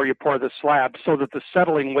site before you pour the slab, so that the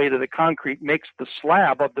settling weight of the concrete makes the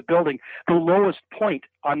slab of the building the lowest point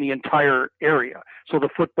on the entire area. So the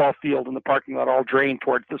football field and the parking lot all drain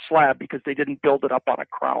towards the slab because they didn't build it up on a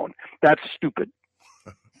crown. That's stupid.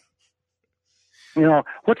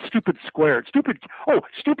 What's stupid squared? Stupid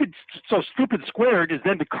squared is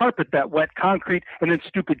then to carpet that wet concrete, and then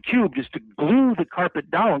stupid cubed is to glue the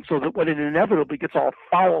carpet down so that when it inevitably gets all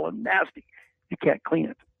foul and nasty, you can't clean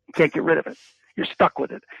it. You can't get rid of it. You're stuck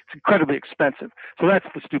with it. It's incredibly expensive. So that's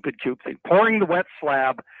the stupid cube thing. Pouring the wet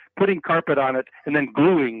slab, putting carpet on it, and then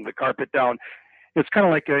gluing the carpet down. It's kind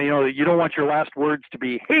of like, you don't want your last words to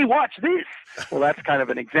be, "Hey, watch this." Well, that's kind of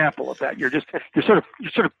an example of that. You're sort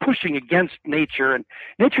of pushing against nature, and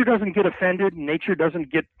nature doesn't get offended, and nature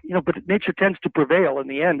doesn't get, but nature tends to prevail in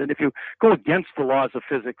the end. And if you go against the laws of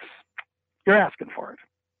physics, you're asking for it.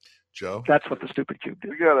 Joe? That's what the stupid cube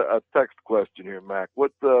did. We got a text question here, Mac.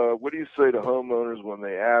 What do you say to homeowners when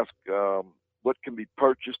they ask what can be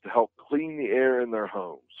purchased to help clean the air in their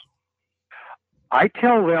homes? I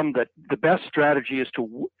tell them that the best strategy is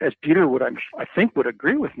to, as Peter would, I think, would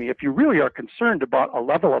agree with me, if you really are concerned about a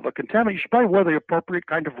level of a contaminant, you should probably wear the appropriate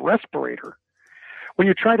kind of respirator. When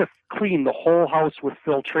you try to clean the whole house with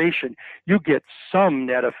filtration, you get some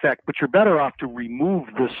net effect, but you're better off to remove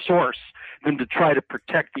the source than to try to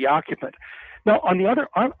protect the occupant. Now, on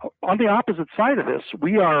the opposite side of this,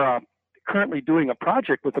 we are currently doing a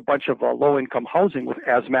project with a bunch of low-income housing with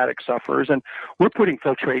asthmatic sufferers, and we're putting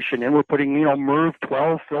filtration in. We're putting, MERV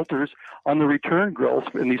 12 filters on the return grills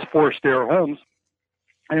in these forced air homes,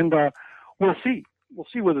 and we'll see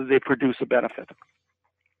whether they produce a benefit.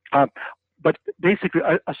 But basically,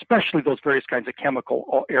 especially those various kinds of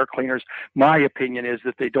chemical air cleaners, my opinion is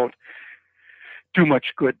that they don't do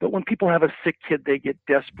much good. But when people have a sick kid, they get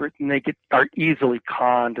desperate and are easily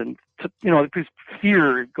conned, and because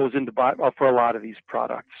fear goes into for a lot of these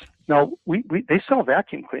products. Now, they sell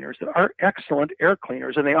vacuum cleaners that are excellent air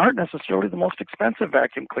cleaners, and they aren't necessarily the most expensive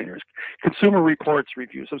vacuum cleaners. Consumer Reports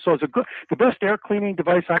reviews them. So the best air cleaning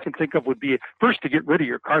device I can think of would be first to get rid of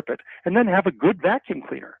your carpet, and then have a good vacuum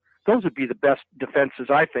cleaner. Those would be the best defenses,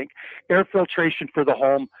 I think. Air filtration for the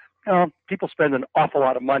home, people spend an awful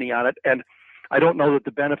lot of money on it, and I don't know that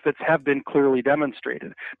the benefits have been clearly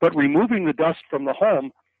demonstrated. But removing the dust from the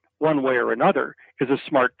home, one way or another, is a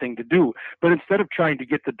smart thing to do. But instead of trying to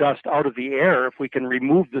get the dust out of the air, if we can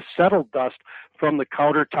remove the settled dust from the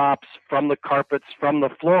countertops, from the carpets, from the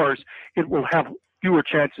floors, it will have fewer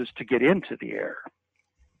chances to get into the air.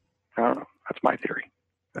 I don't know. That's my theory.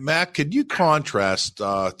 Matt, could you contrast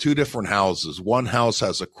two different houses? One house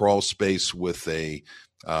has a crawl space with a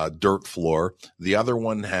dirt floor. The other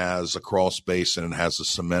one has a crawl space and it has a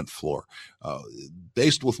cement floor.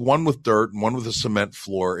 Based with one with dirt and one with a cement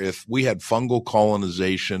floor, if we had fungal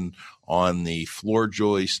colonization on the floor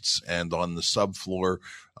joists and on the subfloor,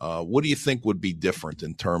 what do you think would be different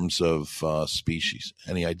in terms of species?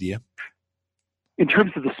 Any idea? In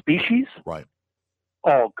terms of the species? Right.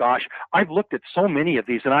 Oh, gosh. I've looked at so many of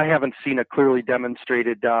these, and I haven't seen a clearly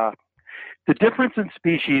demonstrated. The difference in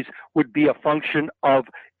species would be a function of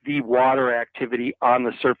the water activity on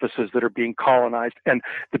the surfaces that are being colonized. And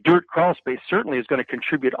the dirt crawl space certainly is going to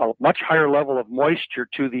contribute a much higher level of moisture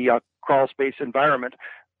to the crawl space environment,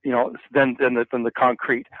 than the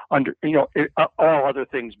concrete, all other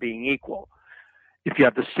things being equal. If you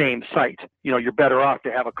have the same site, you're better off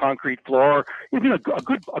to have a concrete floor. Even a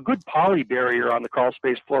good poly barrier on the crawl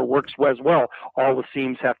space floor works as well. All the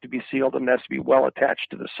seams have to be sealed and has to be well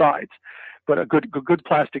attached to the sides. But a good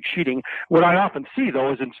plastic sheeting. What I often see,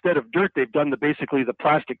 though, is instead of dirt, they've done basically the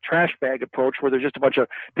plastic trash bag approach, where there's just a bunch of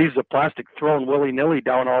pieces of plastic thrown willy-nilly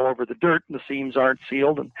down all over the dirt, and the seams aren't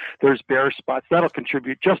sealed, and there's bare spots. That'll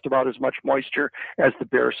contribute just about as much moisture as the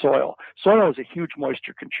bare soil. Soil is a huge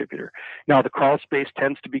moisture contributor. Now, the crawl space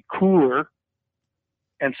tends to be cooler,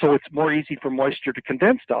 and so it's more easy for moisture to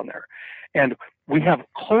condense down there. And we have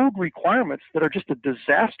code requirements that are just a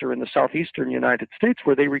disaster in the southeastern United States,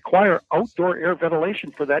 where they require outdoor air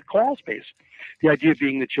ventilation for that crawl space. The idea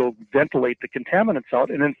being that you'll ventilate the contaminants out.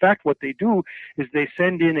 And in fact, what they do is they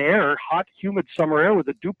send in air, hot, humid summer air with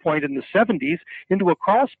a dew point in the 70s into a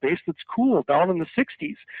crawl space that's cool down in the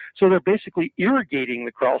 60s. So they're basically irrigating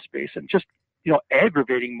the crawl space and just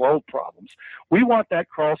aggravating mold problems. We want that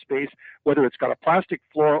crawl space, whether it's got a plastic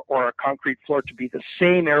floor or a concrete floor, to be the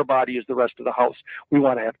same air body as the rest of the house. We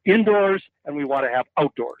want to have indoors and we want to have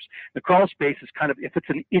outdoors. The crawl space is kind of, if it's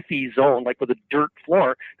an iffy zone, like with a dirt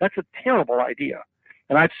floor, that's a terrible idea.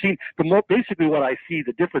 And I've seen basically what I see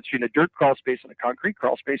the difference between a dirt crawl space and a concrete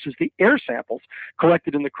crawl space is the air samples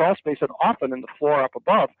collected in the crawl space and often in the floor up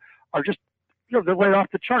above are just, they're right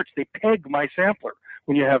off the charts. They peg my sampler.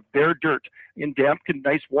 When you have bare dirt in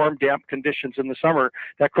nice, warm, damp conditions in the summer,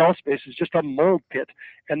 that crawl space is just a mold pit.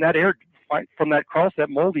 And that air from that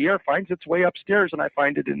moldy air finds its way upstairs, and I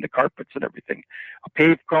find it in the carpets and everything. A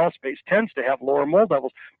paved crawl space tends to have lower mold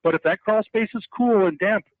levels. But if that crawl space is cool and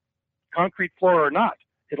damp, concrete floor or not,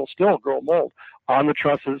 it'll still grow mold on the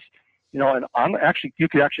trusses, and you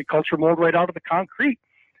could actually culture mold right out of the concrete.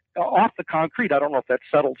 Off the concrete, I don't know if that's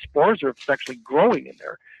settled spores or if it's actually growing in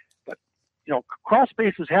there. Crawl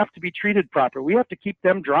spaces have to be treated properly. We have to keep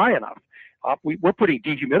them dry enough. We're putting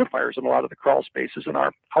dehumidifiers in a lot of the crawl spaces in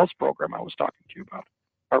our house program I was talking to you about,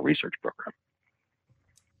 our research program.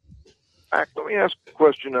 Mac, let me ask a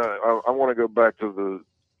question. I want to go back to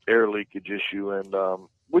the air leakage issue, and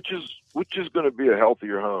which is going to be a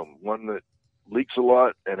healthier home? One that leaks a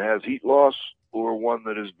lot and has heat loss, or one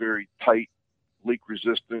that is very tight, leak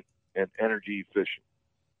resistant, and energy efficient?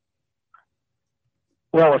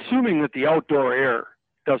 Well, assuming that the outdoor air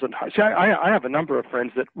doesn't. See, I have a number of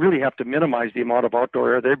friends that really have to minimize the amount of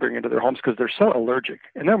outdoor air they bring into their homes because they're so allergic,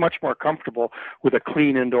 and they're much more comfortable with a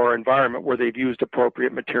clean indoor environment where they've used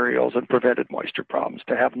appropriate materials and prevented moisture problems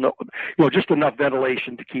to have just enough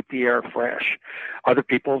ventilation to keep the air fresh. Other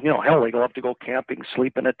people, they love to go camping,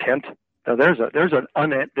 sleep in a tent. Now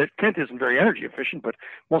the tent isn't very energy efficient, but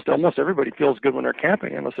almost everybody feels good when they're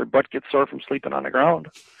camping, unless their butt gets sore from sleeping on the ground.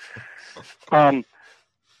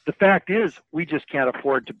 The fact is, we just can't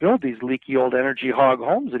afford to build these leaky old energy hog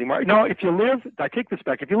homes anymore. Now, I take this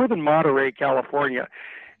back, if you live in Monterey, California,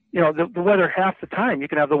 the weather half the time, you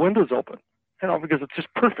can have the windows open, because it's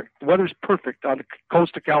just perfect. The weather's perfect on the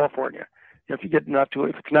coast of California. If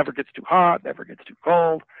it never gets too hot, never gets too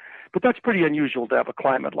cold. But that's pretty unusual to have a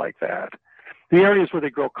climate like that. The areas where they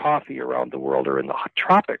grow coffee around the world are in the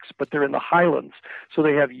tropics, but they're in the highlands. So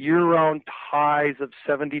they have year-round highs of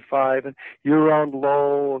 75 and year-round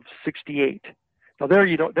low of 68. Now there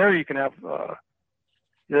you can have,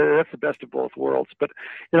 that's the best of both worlds. But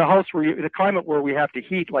in a house in a climate where we have to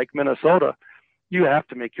heat like Minnesota, you have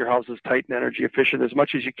to make your houses tight and energy efficient as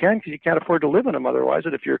much as you can because you can't afford to live in them otherwise.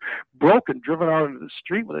 And if you're broke and driven out into the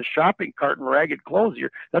street with a shopping cart and ragged clothes,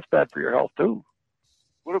 that's bad for your health too.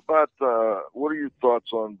 What about, what are your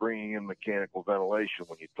thoughts on bringing in mechanical ventilation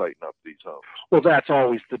when you tighten up these homes? Well, that's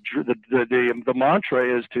always the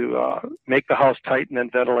mantra is to make the house tight and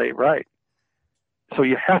then ventilate right. So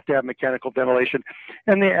you have to have mechanical ventilation.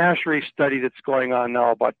 And the ASHRAE study that's going on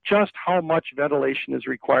now about just how much ventilation is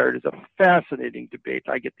required is a fascinating debate.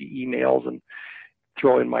 I get the emails and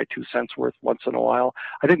throw in my 2 cents worth once in a while.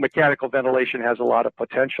 I think mechanical ventilation has a lot of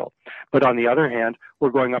potential. But on the other hand,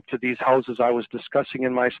 we're going up to these houses I was discussing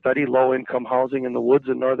in my study, low-income housing in the woods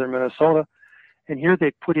in northern Minnesota. And here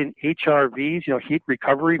they put in HRVs, heat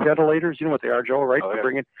recovery ventilators. You know what they are, Joe, right? Oh, yeah. They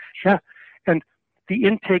bring in, yeah. And the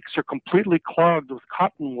intakes are completely clogged with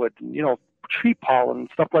cottonwood and, tree pollen and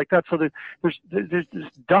stuff like that. So there's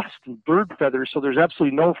dust and bird feathers. So there's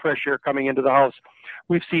absolutely no fresh air coming into the house.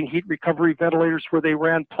 We've seen heat recovery ventilators where they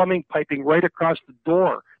ran plumbing piping right across the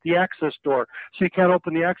door, the access door. So you can't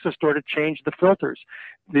open the access door to change the filters.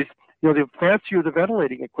 The fancier the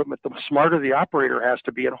ventilating equipment, the smarter the operator has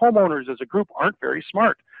to be. And homeowners as a group aren't very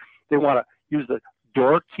smart. They want to use the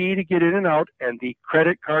door key to get in and out and the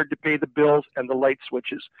credit card to pay the bills and the light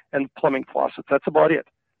switches and plumbing faucets. That's about it.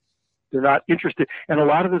 They're not interested. And a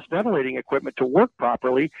lot of this ventilating equipment to work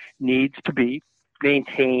properly needs to be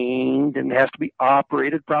maintained and has to be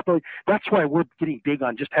operated properly. That's why we're getting big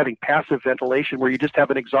on just having passive ventilation where you just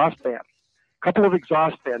have an exhaust fan. A couple of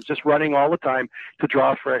exhaust fans just running all the time to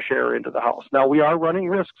draw fresh air into the house. Now, we are running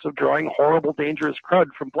risks of drawing horrible, dangerous crud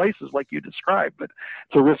from places like you described, but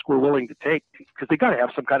it's a risk we're willing to take because they got to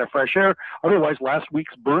have some kind of fresh air. Otherwise, last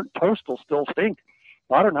week's burnt toast will still stink.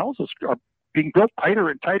 Modern houses are being built tighter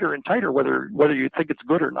and tighter and tighter, whether you think it's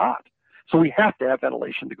good or not. So we have to have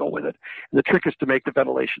ventilation to go with it. And the trick is to make the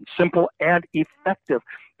ventilation simple and effective.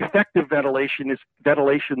 Effective ventilation is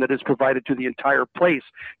ventilation that is provided to the entire place,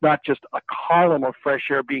 not just a column of fresh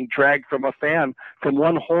air being dragged from a fan from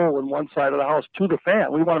one hole in one side of the house to the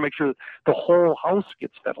fan. We want to make sure that the whole house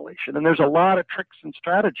gets ventilation. And there's a lot of tricks and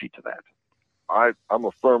strategy to that. I'm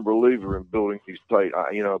a firm believer in building these tight.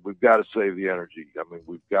 We've got to save the energy. I mean,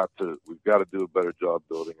 we've got to do a better job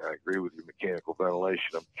building. I agree with your mechanical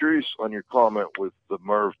ventilation. I'm curious on your comment with the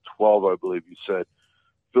MERV 12, I believe you said,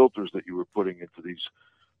 filters that you were putting into these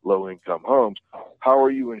low-income homes. How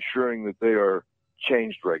are you ensuring that they are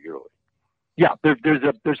changed regularly? Yeah,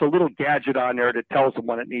 there's a little gadget on there that tells them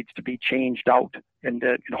when it needs to be changed out, and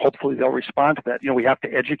hopefully they'll respond to that. We have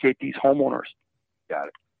to educate these homeowners. Got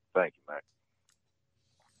it. Thank you, Mac.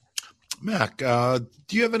 Mac,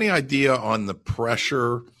 do you have any idea on the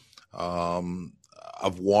pressure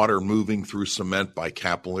of water moving through cement by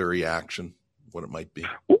capillary action, what it might be?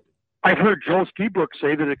 I've heard Joe Steebrook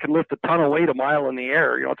say that it can lift a ton of weight a mile in the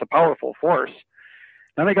air. It's a powerful force.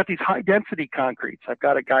 Then I got these high-density concretes. I've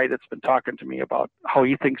got a guy that's been talking to me about how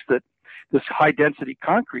he thinks that this high-density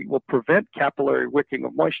concrete will prevent capillary wicking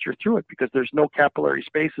of moisture through it because there's no capillary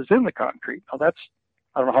spaces in the concrete. Now,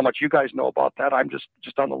 I don't know how much you guys know about that. I'm just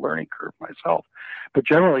on the learning curve myself. But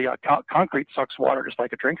generally, concrete sucks water just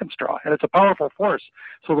like a drinking straw, and it's a powerful force.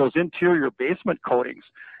 So those interior basement coatings,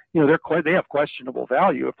 they have questionable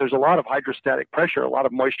value. If there's a lot of hydrostatic pressure, a lot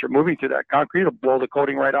of moisture moving through that concrete, it'll blow the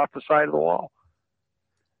coating right off the side of the wall.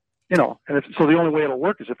 So the only way it'll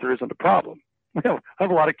work is if there isn't a problem. I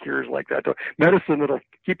have a lot of cures like that. Medicine that'll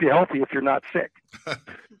keep you healthy if you're not sick.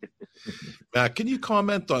 Matt, can you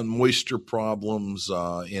comment on moisture problems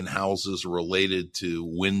in houses related to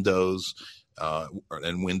windows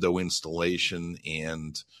and window installation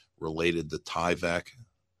and related to Tyvek?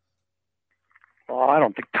 Well, I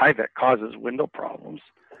don't think Tyvek causes window problems.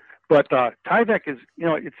 But Tyvek is,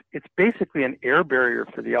 it's basically an air barrier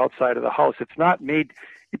for the outside of the house. It's not made...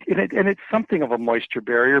 And it's something of a moisture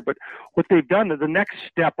barrier, but what they've done, the next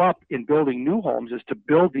step up in building new homes is to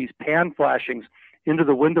build these pan flashings into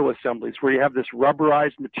the window assemblies where you have this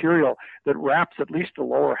rubberized material that wraps at least the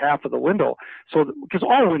lower half of the window, because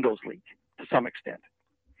all windows leak to some extent.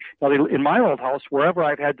 Now, in my old house, wherever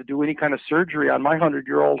I've had to do any kind of surgery on my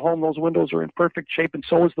 100-year-old home, those windows are in perfect shape, and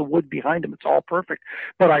so is the wood behind them. It's all perfect.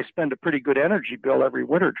 But I spend a pretty good energy bill every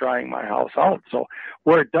winter drying my house out. So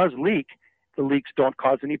where it does leak, the leaks don't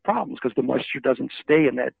cause any problems because the moisture doesn't stay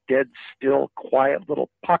in that dead, still, quiet little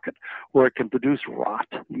pocket where it can produce rot,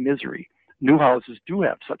 misery. New houses do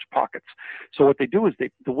have such pockets. So what they do is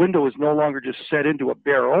the window is no longer just set into a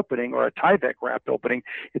bare opening or a Tyvek wrapped opening.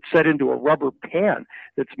 It's set into a rubber pan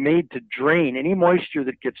that's made to drain any moisture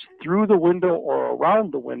that gets through the window or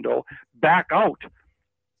around the window back out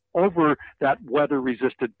over that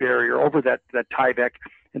weather-resistant barrier, over that Tyvek.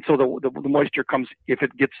 And so the moisture comes, if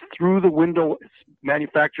it gets through the window, it's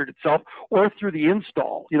manufactured itself, or through the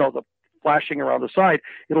install, the flashing around the side,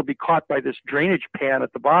 it'll be caught by this drainage pan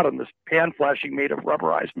at the bottom, this pan flashing made of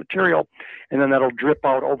rubberized material, and then that'll drip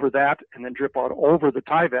out over that, and then drip out over the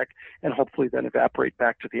Tyvek, and hopefully then evaporate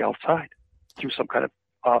back to the outside through some kind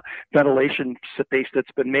of ventilation space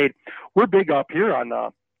that's been made. We're big up here on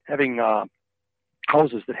having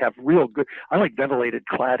houses that have real good, I like ventilated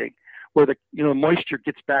cladding, where the moisture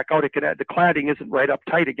gets back out. The cladding isn't right up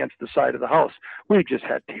tight against the side of the house. We've just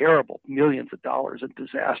had terrible millions of dollars in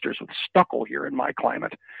disasters with stucco here in my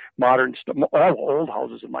climate. All old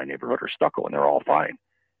houses in my neighborhood are stucco, and they're all fine.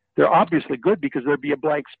 They're obviously good because there'd be a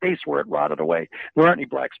blank space where it rotted away. There aren't any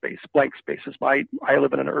blank spaces. I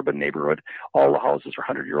live in an urban neighborhood. All the houses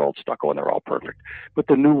are 100-year-old stucco, and they're all perfect. But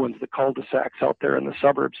the new ones, the cul-de-sacs out there in the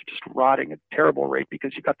suburbs, are just rotting at a terrible rate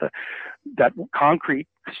because you got that concrete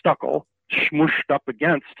stucco smooshed up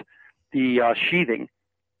against the sheathing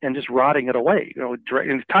and just rotting it away.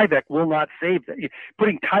 And Tyvek will not save that.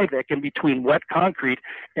 Putting Tyvek in between wet concrete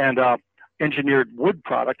and engineered wood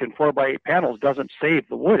product and 4x8 panels doesn't save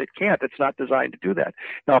the wood. It can't. It's not designed to do that.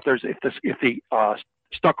 Now, if the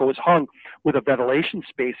stucco is hung with a ventilation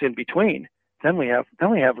space in between, then we have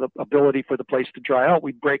the ability for the place to dry out.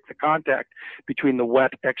 We break the contact between the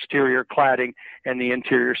wet exterior cladding and the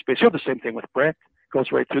interior space. You have the same thing with brick. It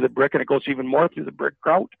goes right through the brick, and it goes even more through the brick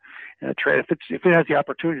grout. And if it has the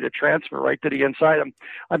opportunity to transfer right to the inside,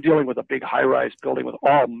 I'm dealing with a big high-rise building with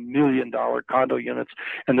all $1 million condo units,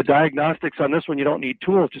 and the diagnostics on this one, you don't need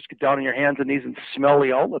tools. Just get down on your hands and knees and smell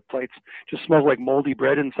the outlet plates. Just smells like moldy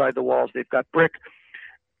bread inside the walls. They've got brick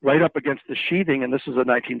right up against the sheathing, and this is a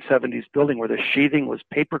 1970s building where the sheathing was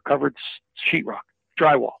paper-covered sheetrock,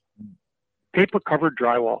 drywall, paper-covered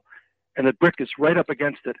drywall. And the brick is right up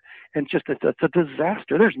against it, and it's a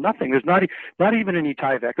disaster. There's nothing. There's not even any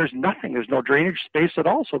Tyvek. There's nothing. There's no drainage space at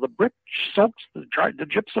all. So the brick soaks the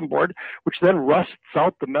gypsum board, which then rusts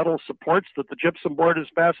out the metal supports that the gypsum board is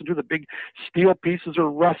fastened to. The big steel pieces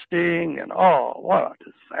are rusting, and what a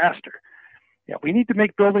disaster. Yeah, we need to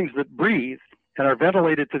make buildings that breathe and are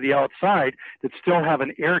ventilated to the outside that still have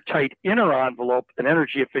an airtight inner envelope, an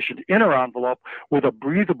energy-efficient inner envelope with a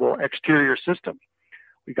breathable exterior system.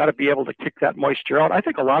 We got to be able to kick that moisture out. I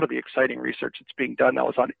think a lot of the exciting research that's being done now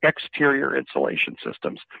is on exterior insulation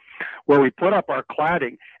systems, where we put up our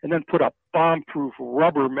cladding and then put a bomb-proof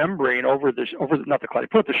rubber membrane over not the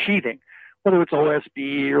cladding, put up the sheathing, whether it's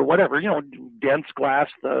OSB or whatever, dense glass,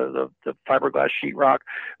 the fiberglass sheetrock,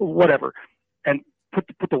 whatever, and put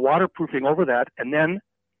the waterproofing over that, and then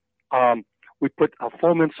we put a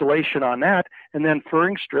foam insulation on that, and then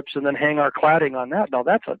furring strips, and then hang our cladding on that. Now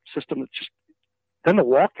that's a system that's just. Then the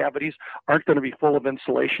wall cavities aren't going to be full of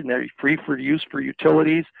insulation. They're free for use for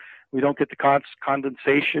utilities. We don't get the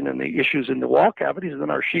condensation and the issues in the wall cavities, and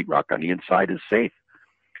then our sheetrock on the inside is safe.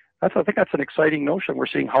 I think that's an exciting notion. We're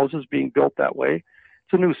seeing houses being built that way.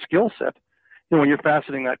 It's a new skill set. When you're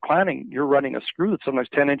fastening that cladding, you're running a screw that's sometimes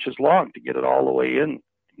 10 inches long to get it all the way in.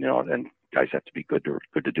 And guys have to be good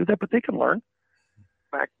to do that, but they can learn.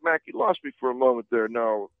 Mac, you lost me for a moment there.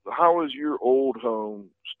 Now, how is your old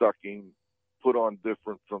home stucking put on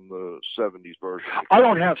different from the 70s version? I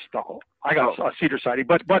don't have stucco. I got a cedar siding,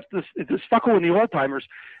 but the stucco in the old timers,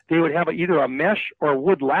 they would have either a mesh or a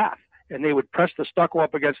wood lath, and they would press the stucco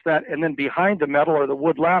up against that, and then behind the metal or the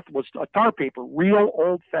wood lath was a tar paper, real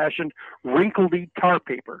old-fashioned wrinkledy tar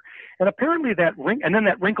paper. And apparently that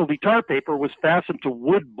wrinkledy tar paper was fastened to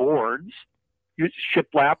wood boards,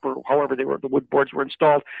 shiplap or however the wood boards were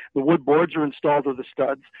installed. The wood boards are installed to the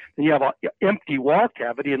studs. Then you have an empty wall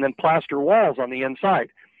cavity and then plaster walls on the inside.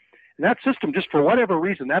 And that system, just for whatever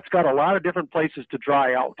reason, that's got a lot of different places to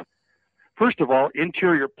dry out. First of all,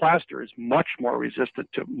 interior plaster is much more resistant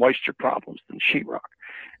to moisture problems than sheetrock.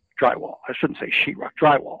 Drywall. I shouldn't say sheetrock,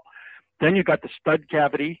 drywall. Then you got the stud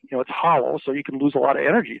cavity, it's hollow, so you can lose a lot of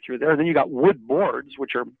energy through there. And then you got wood boards,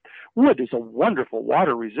 wood is a wonderful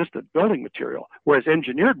water-resistant building material, whereas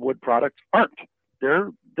engineered wood products aren't.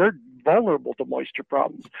 They're vulnerable to moisture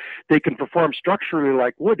problems. They can perform structurally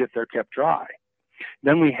like wood if they're kept dry.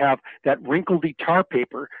 Then we have that wrinkledy tar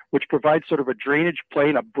paper, which provides sort of a drainage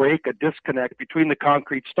plane, a break, a disconnect between the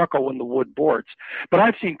concrete stucco and the wood boards. But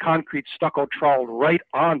I've seen concrete stucco troweled right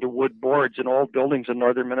onto wood boards in old buildings in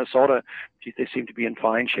northern Minnesota. They seem to be in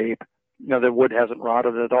fine shape. The wood hasn't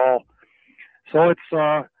rotted at all. So it's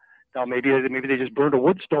now maybe they just burned a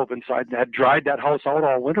wood stove inside and had dried that house out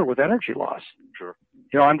all winter with energy loss. Sure.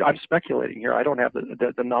 I'm speculating here. I don't have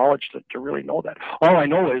the knowledge to really know that. All I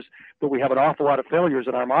know is that we have an awful lot of failures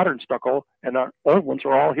in our modern stucco, and our old ones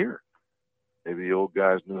are all here. Maybe the old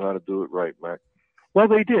guys knew how to do it right, Mac. Well,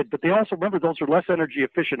 they did, but they also, remember, those are less energy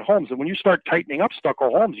efficient homes. And when you start tightening up stucco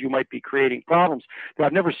homes, you might be creating problems. Now,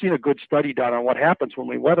 I've never seen a good study done on what happens when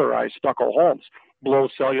we weatherize stucco homes, blow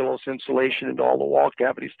cellulose insulation into all the wall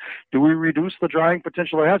cavities. Do we reduce the drying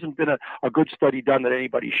potential? There hasn't been a good study done that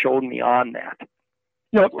anybody showed me on that.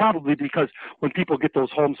 Probably because when people get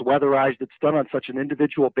those homes weatherized, it's done on such an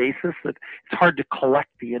individual basis that it's hard to collect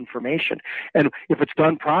the information. And if it's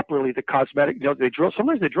done properly, the cosmetic,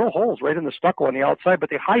 sometimes they drill holes right in the stucco on the outside, but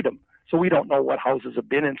they hide them. So we don't know what houses have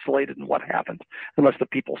been insulated and what haven't, unless the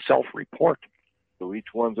people self-report. So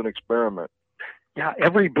each one's an experiment. Yeah,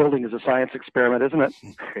 every building is a science experiment, isn't it?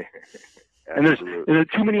 And there's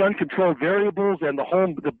too many uncontrolled variables, and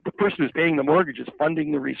the person who's paying the mortgage is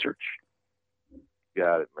funding the research.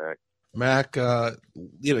 Got it, Mac. Mac,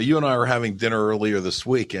 you and I were having dinner earlier this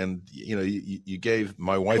week, and you gave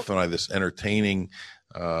my wife and I this entertaining,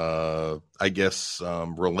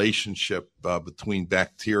 relationship between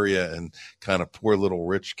bacteria and kind of poor little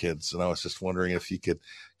rich kids. And I was just wondering if you could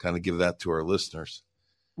kind of give that to our listeners.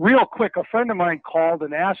 Real quick, a friend of mine called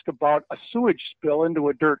and asked about a sewage spill into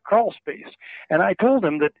a dirt crawl space. And I told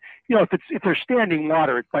him that, if there's standing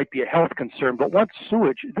water, it might be a health concern. But once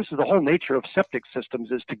sewage, this is the whole nature of septic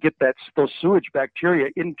systems, is to get those sewage bacteria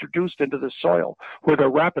introduced into the soil, where they're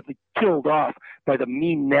rapidly killed off by the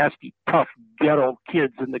mean, nasty, tough ghetto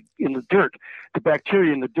kids in the dirt. The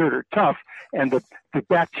bacteria in the dirt are tough, and the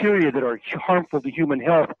bacteria that are harmful to human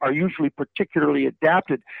health are usually particularly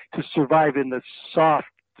adapted to survive in the soft,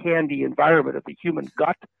 candy environment of the human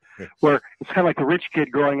gut, where it's kind of like the rich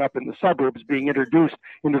kid growing up in the suburbs being introduced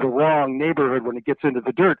into the wrong neighborhood when it gets into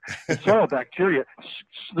the dirt. The soil bacteria,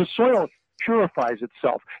 the soil purifies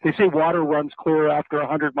itself. They say water runs clear after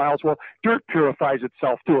 100 miles. Well, dirt purifies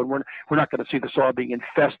itself too, and we're not going to see the soil being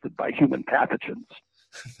infested by human pathogens.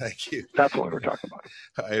 Thank you. That's what we're talking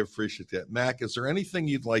about. I appreciate that. Mac, is there anything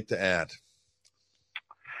you'd like to add?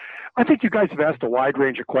 I think you guys have asked a wide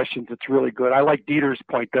range of questions. It's really good. I like Dieter's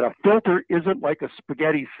point that a filter isn't like a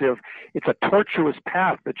spaghetti sieve. It's a tortuous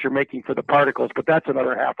path that you're making for the particles, but that's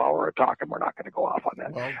another half hour of talk, and we're not going to go off on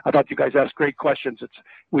that. Well, I thought you guys asked great questions.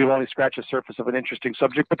 We've only scratched the surface of an interesting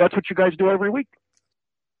subject, but that's what you guys do every week.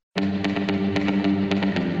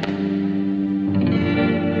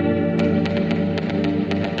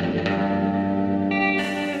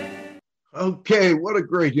 Okay, what a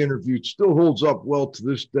great interview. It still holds up well to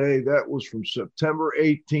this day. That was from September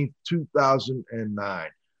 18th, 2009.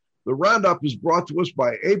 The roundup is brought to us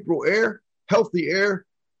by April Air, Healthy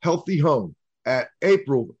Home at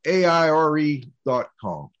aprilaire.com.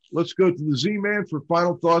 Let's go to the Z-Man for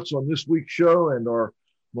final thoughts on this week's show and our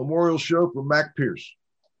memorial show for Mac Pierce.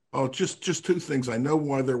 Oh, just two things. I know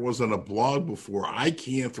why there wasn't a blog before. I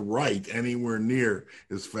can't write anywhere near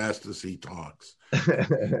as fast as he talks.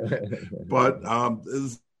 But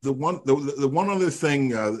the one other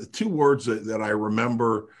thing, two words that I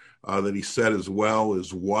remember that he said as well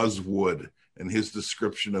is was wood, and his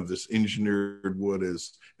description of this engineered wood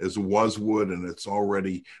is was wood, and it's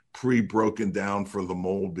already pre-broken down for the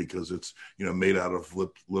mold because it's made out of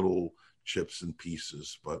little chips and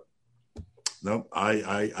pieces. But no,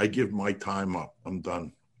 I give my time up. I'm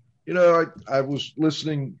done. I was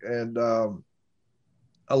listening, and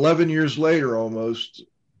 11 years later, almost,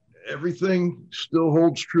 everything still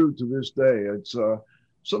holds true to this day. It's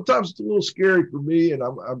sometimes it's a little scary for me, and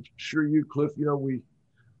I'm sure you, Cliff.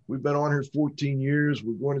 We've been on here 14 years.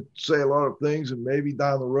 We're going to say a lot of things, and maybe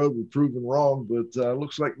down the road we're proven wrong. But it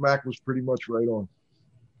looks like Mac was pretty much right on.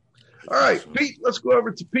 All right, Pete, let's go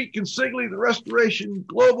over to Pete Consigli, the Restoration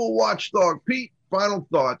Global Watchdog. Pete, final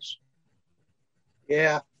thoughts.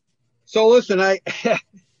 Yeah. So listen, as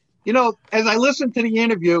I listened to the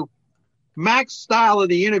interview, Mac's style of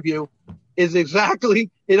the interview is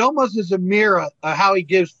it almost is a mirror of how he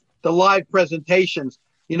gives the live presentations.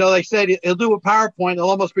 They said he'll do a PowerPoint, there'll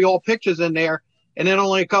almost be all pictures in there, and then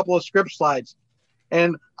only a couple of script slides.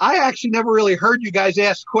 And I actually never really heard you guys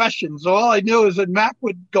ask questions. So all I knew is that Mac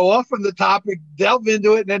would go off from the topic, delve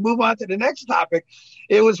into it, and then move on to the next topic.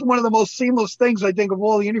 It was one of the most seamless things, I think, of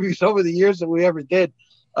all the interviews over the years that we ever did,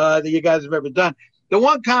 that you guys have ever done. The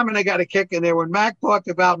one comment I got a kick in there when Mac talked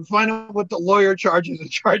about find out what the lawyer charges and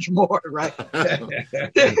charge more, right?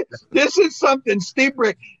 This is something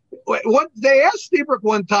Stebrick. They asked Stebrick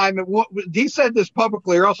one time, and he said this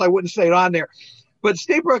publicly, or else I wouldn't say it on there. But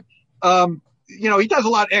Stebrick, he does a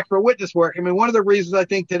lot of extra witness work. I mean, one of the reasons I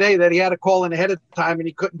think today that he had to call in ahead of time and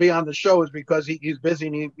he couldn't be on the show is because he's busy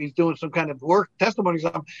and he's doing some kind of work testimony or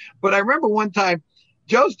something. But I remember one time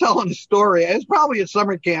Joe's telling a story. It was probably at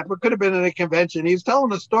summer camp. It could have been at a convention. He's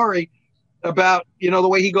telling a story about, the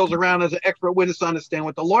way he goes around as an expert witness on the stand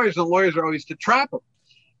with the lawyers, and the lawyers are always to trap him.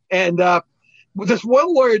 And this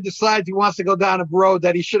one lawyer decides he wants to go down a road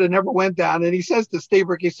that he should have never went down. And he says to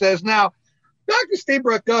Stevebrook, he says, "Now, Dr.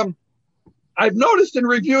 Stevebrook, I've noticed in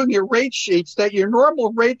reviewing your rate sheets that your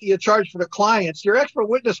normal rate that you charge for the clients, your expert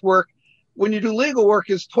witness work, when you do legal work,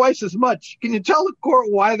 is twice as much. Can you tell the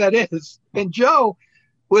court why that is?" And Joe,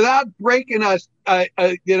 without breaking a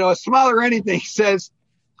smile or anything, he says,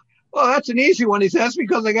 "Well, that's an easy one." He says, "That's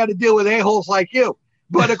because I got to deal with a-holes like you."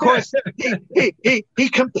 But of course, he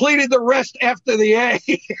completed the rest after the A.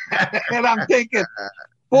 And I'm thinking,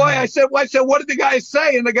 boy, I said, what did the guy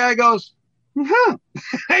say? And the guy goes,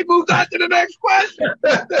 They moved on to the next question.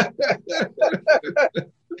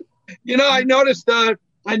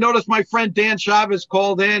 I noticed my friend Dan Chavez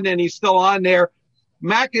called in, and he's still on there.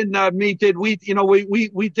 Mac and me did. Kansas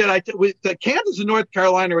and North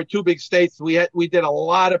Carolina are two big states. We did a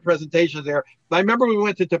lot of presentations there. I remember we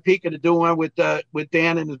went to Topeka to do one with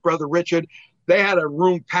Dan and his brother Richard. They had a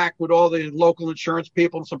room packed with all the local insurance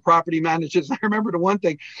people and some property managers. I remember the one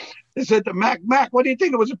thing they said to Mac, "What do you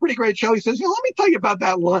think? It was a pretty great show." He says, "Let me tell you about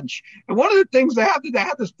that lunch." And one of the things they had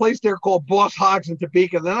this place there called Boss Hogs in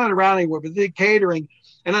Topeka. They're not around anywhere, but they did catering.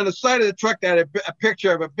 And on the side of the truck, they had a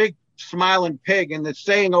picture of a big smiling pig, and the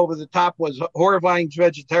saying over the top was "horrifying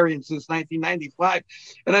vegetarian since 1995."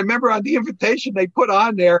 And I remember on the invitation they put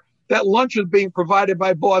on there that lunch was being provided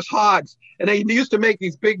by Boss Hogs, and they used to make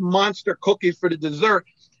these big monster cookies for the dessert.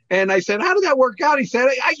 And I said, "How did that work out?" He said,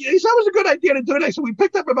 "It was a good idea to do it." I said, "We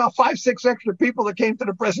picked up about 5-6 extra people that came to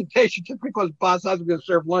the presentation just because Boss Hogs was going to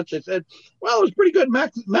serve lunch." I said, "Well, it was pretty good."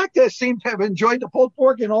 Mac seemed to have enjoyed the pulled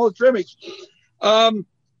pork and all the trimmings. I'll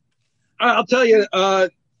tell you,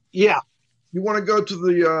 yeah. You want to go to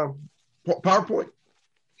the PowerPoint?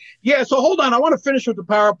 Yeah, so hold on. I want to finish with the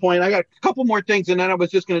PowerPoint. I got a couple more things, and then I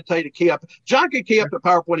was just going to tell you to key up. John can key up the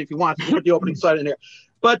PowerPoint if he wants to put the opening slide in there.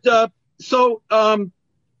 But I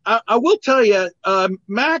will tell you,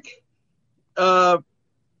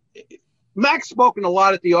 Mac's spoken a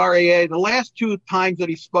lot at the RAA. The last two times that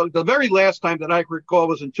he spoke, the very last time that I recall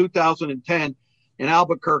was in 2010 in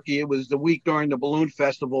Albuquerque. It was the week during the Balloon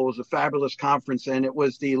Festival. It was a fabulous conference, and it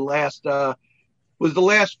was the last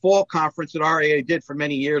fall conference that RAA did for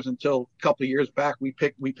many years until a couple of years back we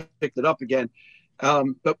picked it up again.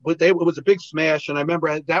 But it was a big smash, and I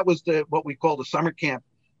remember that was what we call the summer camp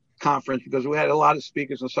conference, because we had a lot of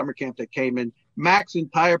speakers in summer camp that came in. Mac's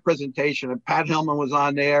entire presentation, and Pat Hillman was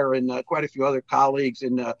on there, and quite a few other colleagues,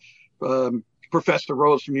 and Professor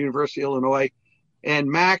Rose from University of Illinois, and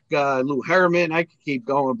Mac, Lou Harriman. I could keep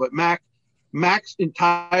going, but Mac's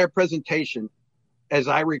entire presentation, as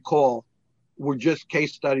I recall, were just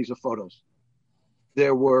case studies of photos.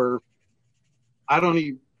 There were,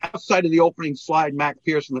 outside of the opening slide, Mac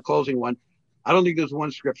Pearson, the closing one, I don't think there's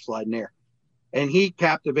one script slide in there. And he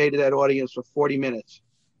captivated that audience for 40 minutes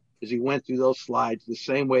as he went through those slides, the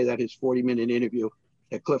same way that his 40-minute interview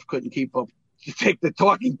that Cliff couldn't keep up to take the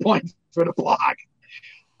talking points for the blog.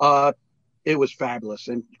 It was fabulous.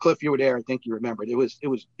 And Cliff, you were there. I think you remembered. It was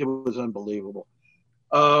unbelievable.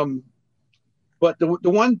 But the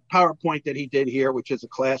one PowerPoint that he did here, which is a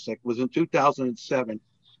classic, was in 2007,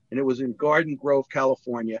 and it was in Garden Grove,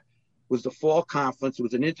 California. It was the fall conference. It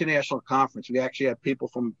was an international conference. We actually had people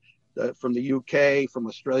from the UK, from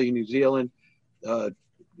Australia, New Zealand. It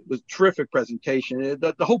was a terrific presentation.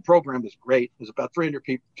 The whole program was great. It was about 300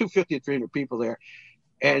 people, 250 to 300 people there.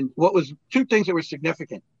 And two things that were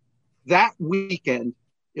significant. That weekend,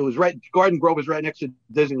 Garden Grove was right next to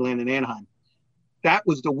Disneyland in Anaheim. That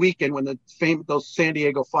was the weekend when those San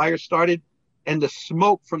Diego fires started, and the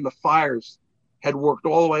smoke from the fires had worked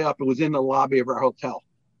all the way up. It was in the lobby of our hotel.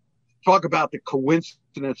 Talk about the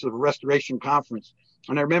coincidence of a restoration conference.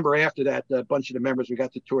 And I remember after that, a bunch of the members, we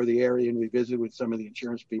got to tour the area and we visited with some of the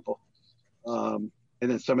insurance people. And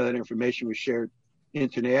then some of that information was shared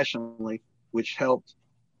internationally, which helped,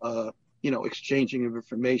 exchanging of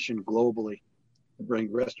information globally to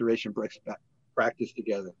bring restoration practice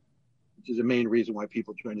together, which is the main reason why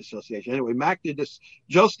people join the association. Anyway, Mac did this.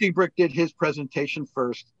 Joe Stevebrook did his presentation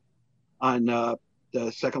first on the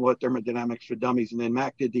second law of thermodynamics for dummies, and then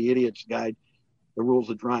Mac did the Idiot's Guide, the rules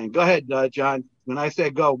of drying. Go ahead, John. When I say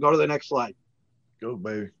go to the next slide. Go,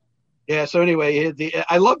 baby. Yeah, so anyway,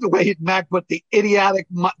 I love the way Mac put the idiotic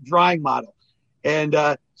drying model. And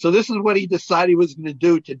so this is what he decided he was going to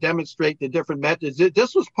do to demonstrate the different methods.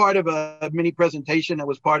 This was part of a mini presentation that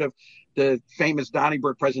was part of the famous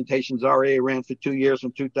Donnybrook presentations RA ran for 2 years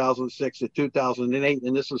from 2006 to 2008.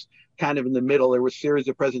 And this was kind of in the middle. There were a series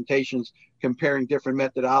of presentations comparing different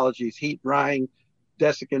methodologies, heat drying,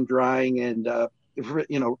 desiccant drying, and,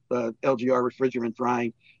 LGR refrigerant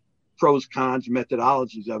drying, pros, cons,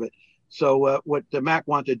 methodologies of it. So what Mac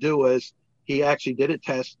wanted to do was he actually did a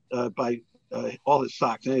test by all his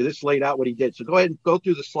socks. And this laid out what he did. So go ahead and go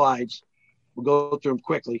through the slides. We'll go through them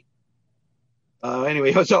quickly.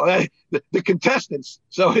 Anyway, so the contestants.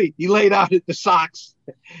 So he laid out the socks,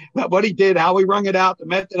 what he did, how he wrung it out, the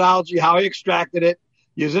methodology, how he extracted it,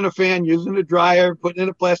 using a fan, using a dryer, putting it in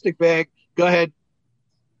a plastic bag. Go ahead.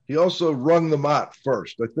 He also wrung them out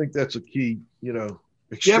first. I think that's a key, Yeah,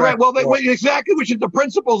 right. Well, exactly, which is the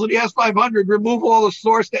principles of the S500. Remove all the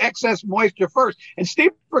source to excess moisture first. And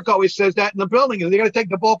Steve Frick always says that in the building, and they're going to take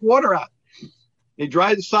the bulk water out. They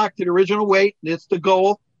dry the sock to the original weight. It's the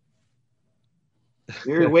goal.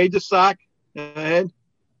 Here, he weighed the sock. Go ahead.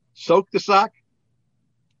 Soak the sock.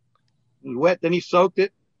 It was wet, then he soaked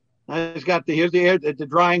it. He's got here's the air, the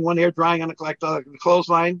drying, one air drying on the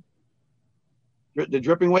clothesline. The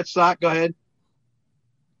dripping wet sock. Go ahead.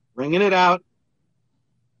 Wringing it out.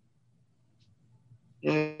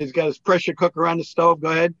 And he's got his pressure cooker on the stove.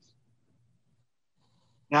 Go ahead.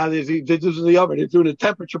 Now this is the oven. He's doing the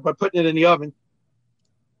temperature by putting it in the oven.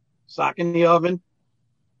 Sock in the oven.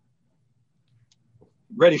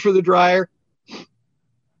 Ready for the dryer.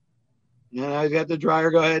 Now he's got the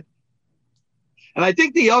dryer. Go ahead. And I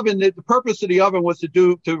think the oven, the purpose of the oven was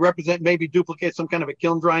to represent, maybe duplicate some kind of a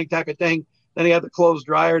kiln drying type of thing. Then he had the clothes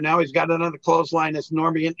dryer. Now he's got it on the clothesline that's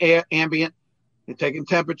ambient. You're taking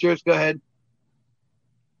temperatures. Go ahead.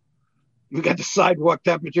 You got the sidewalk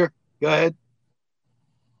temperature. Go ahead.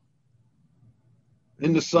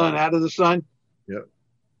 In the sun, out of the sun. Yep.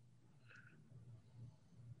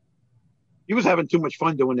 He was having too much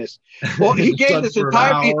fun doing this. Well, he gave this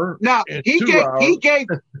entire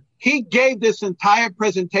he gave this entire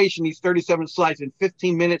presentation, these 37 slides, in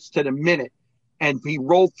 15 minutes to the minute, and he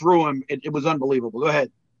rolled through them. It was unbelievable. Go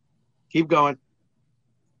ahead. Keep going.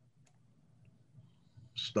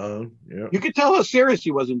 Stone. Yeah. You could tell how serious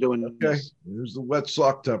he wasn't doing it. Okay. Here's the wet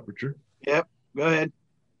sock temperature. Yep. Go ahead.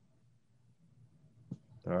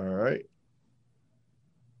 All right.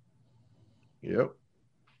 Yep.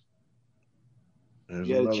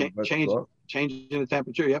 Changing the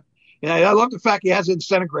temperature. Yep. Yeah, I love the fact he has it in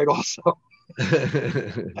centigrade also.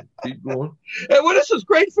 Keep going. And well, this is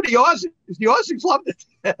great for the Aussies. The Aussies loved it.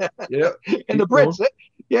 Yeah. And the Brits. Going.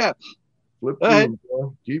 Yeah. Flip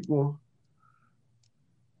through. Keep going.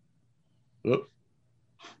 Oh.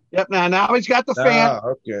 Yep. Now he's got the fan.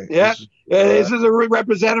 Okay. Yep. This is a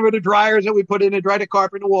representative of the dryers that we put in to dry the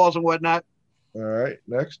carpet and the walls and whatnot. All right.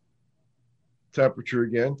 Next. Temperature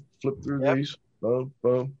again. Flip through these. Boom,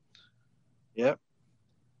 boom. Yep.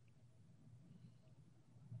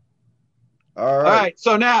 All right.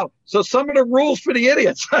 So some of the rules for the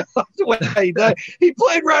idiots. I love the way he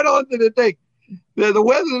played right on to the thing. The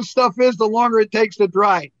weather stuff is the longer it takes to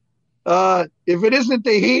dry. If it isn't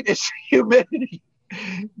the heat, it's the humidity.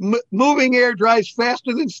 Moving air dries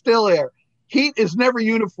faster than still air. Heat is never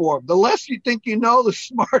uniform. The less you think you know, the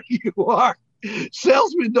smarter you are.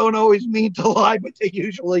 Salesmen don't always mean to lie, but they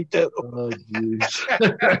usually do. Oh, jeez.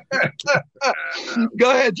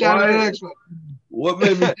 Go ahead, John. The next one. What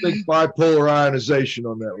made me think bipolar ionization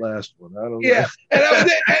on that last one? I don't know. Yeah,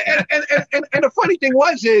 and the funny thing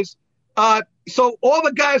is, so all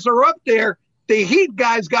the guys are up there. The heat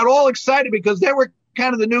guys got all excited because they were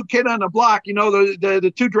kind of the new kid on the block.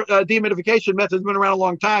 The two dehumidification methods been around a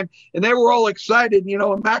long time, and they were all excited.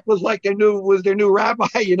 And Mac was like their new rabbi.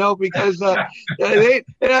 Because and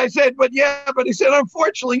I said, but he said,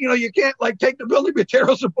 unfortunately, you can't take the building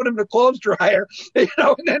materials and put them in a clothes dryer, and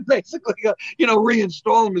then basically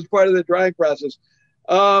reinstall them as part of the drying process.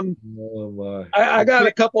 Oh my! I got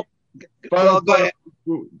a couple. Go ahead.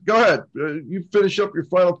 Go ahead. You finish up your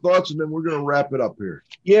final thoughts, and then we're going to wrap it up here.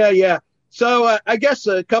 Yeah. So I guess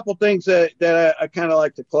a couple things that I kind of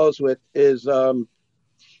like to close with is, that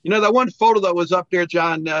one photo that was up there,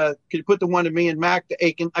 John. Can you put the one of me and Mac, the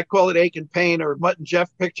Aiken? I call it Aiken Payne or Mutt and Jeff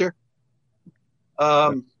picture.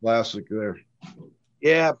 Classic there.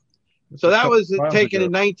 Yeah. So that was taken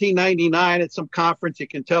in 1999 at some conference. You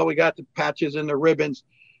can tell we got the patches and the ribbons.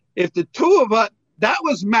 If the two of us, that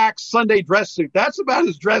was Mac's Sunday dress suit. That's about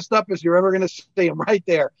as dressed up as you're ever going to see him right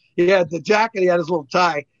there. He had the jacket. He had his little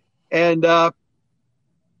tie. And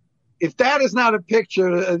if that is not a picture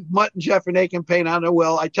of Mutt and Jeff and Aiken Payne, I know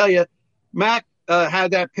well. I tell you, Mac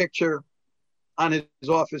had that picture on his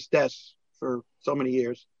office desk for so many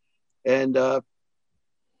years. And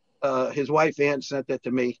his wife, Ann, sent that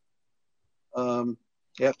to me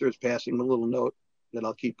after his passing, a little note that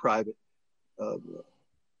I'll keep private of,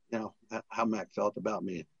 how Mac felt about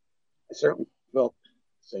me. I certainly felt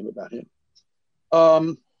the same about him.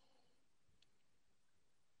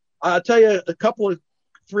 I'll tell you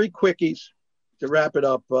three quickies to wrap it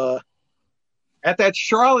up. At that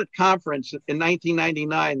Charlotte conference in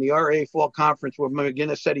 1999, the RA Fall Conference, where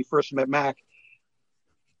McGinnis said he first met Mac,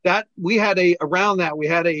 we had a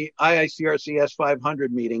IICRC S500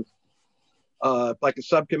 meeting, like a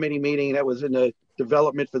subcommittee meeting that was in the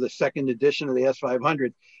development for the second edition of the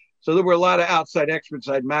S500. So there were a lot of outside experts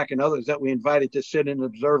like Mac and others that we invited to sit in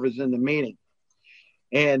observers in the meeting.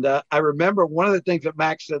 And I remember one of the things that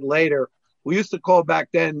Mac said later, we used to call back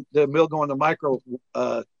then the Milgo and the micro,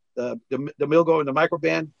 the Milgo and the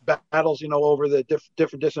microband battles, over the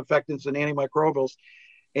different disinfectants and antimicrobials.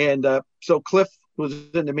 And so Cliff was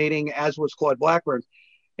in the meeting, as was Claude Blackburn,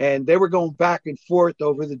 and they were going back and forth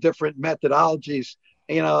over the different methodologies,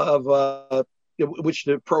 of which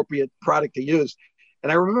the appropriate product to use.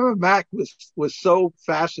 And I remember Mac was so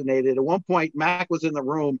fascinated. At one point, Mac was in the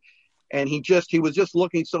room, and he was just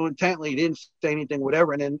looking so intently. He didn't say anything,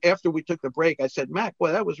 whatever. And then after we took the break, I said, Mac,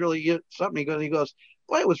 boy, that was really something. He goes,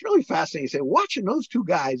 boy, it was really fascinating. He said, watching those two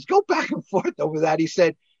guys go back and forth over that, he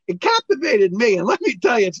said, it captivated me. And let me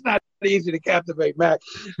tell you, it's not easy to captivate Mac.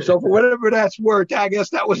 So for whatever that's worth, I guess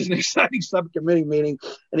that was an exciting subcommittee meeting,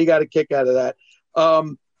 and he got a kick out of that.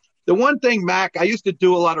 The one thing, Mac, I used to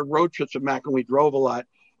do a lot of road trips with Mac, and we drove a lot.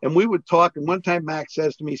 And we would talk. And one time Mac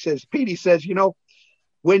says to me, he says, Pete, he says,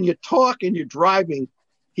 when you talk and you're driving,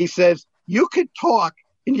 he says, you could talk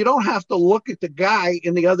and you don't have to look at the guy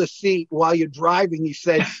in the other seat while you're driving. He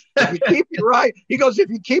said, if you keep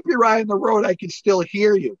your eye on the road, I can still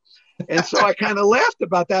hear you. And so I kind of laughed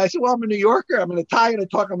about that. I said, well, I'm a New Yorker. I'm an Italian. I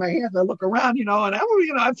talk on my hands. I look around, and I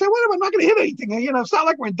said, well, I'm not going to hit anything. It's not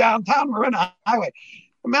like we're in downtown. We're on a highway.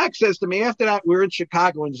 And Mac says to me, after that, we were in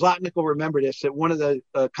Chicago, and Zlotnick will remember this, at one of the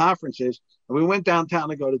conferences, and we went downtown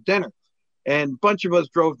to go to dinner. And a bunch of us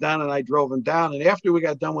drove down, and I drove him down. And after we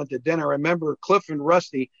got done with the dinner, I remember Cliff and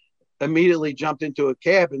Rusty immediately jumped into a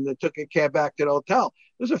cab and they took a cab back to the hotel.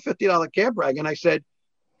 It was a $50 cab ride. And I said,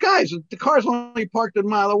 guys, the car's only parked a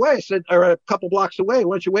mile away. I said, or a couple blocks away.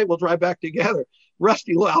 Why don't you wait? We'll drive back together.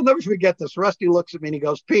 Rusty, I'll never forget this. Rusty looks at me and he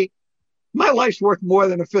goes, Pete, my life's worth more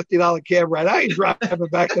than a $50 cab ride. I ain't driving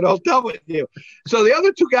back to the hotel with you. So the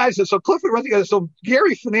other two guys, so Cliff and Rusty, so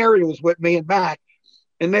Gary Fineri was with me and Mac.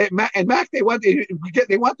 And Mac, they wanted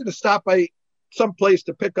to stop by some place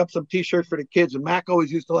to pick up some T-shirts for the kids. And Mac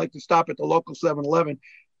always used to like to stop at the local 7-Eleven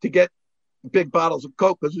to get big bottles of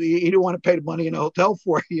Coke because he didn't want to pay the money in a hotel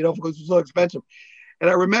for it, because it was so expensive. And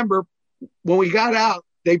I remember when we got out,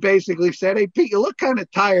 they basically said, hey, Pete, you look kind of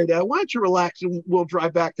tired. Why don't you relax and we'll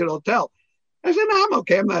drive back to the hotel? I said, no, I'm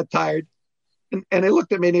okay. I'm not tired. And they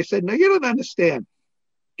looked at me and they said, no, you don't understand.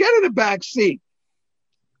 Get in the back seat.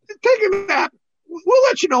 Take a nap. We'll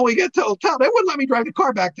let you know when we get to the hotel. They wouldn't let me drive the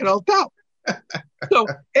car back to the hotel. So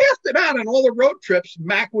after that, on all the road trips,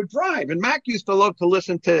 Mac would drive. And Mac used to love to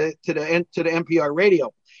listen to the NPR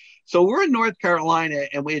radio. So we're in North Carolina,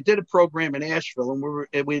 and we did a program in Asheville.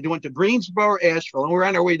 And we went to Greensboro, Asheville, and we were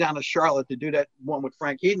on our way down to Charlotte to do that one with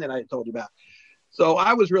Frank Eden that I told you about. So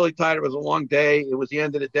I was really tired. It was a long day. It was the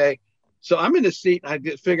end of the day. So I'm in the seat, and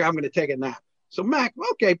I figure I'm going to take a nap. So Mac,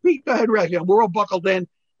 okay, Pete, go ahead, rest. We're all buckled in,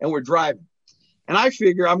 and we're driving. And I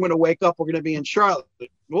figure I'm going to wake up. We're going to be in Charlotte.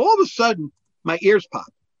 Well, all of a sudden, my ears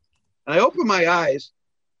pop. And I open my eyes,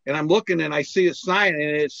 and I'm looking, and I see a sign, and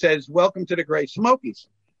it says, welcome to the Great Smokies.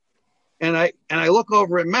 And I look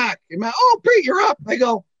over at Mac. And Mac, oh, Pete, you're up. I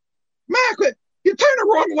go, Mac, you turned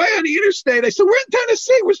the wrong way on the interstate. I said, we're in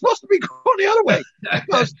Tennessee. We're supposed to be going the other way.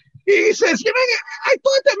 He says, I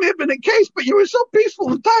thought that may have been the case, but you were so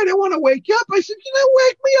peaceful and tired, I want to wake you up. I said,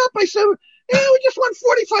 wake me up. I said, we just went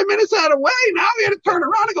 45 minutes out of the way. Now we had to turn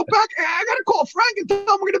around and go back. I got to call Frank and tell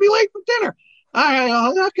him we're going to be late for dinner. All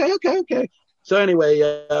right, okay. So anyway,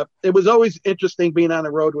 it was always interesting being on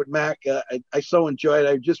the road with Mac. I so enjoyed it.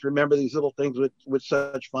 I just remember these little things with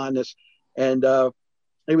such fondness. And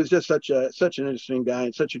he was just such an interesting guy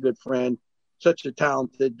and such a good friend, such a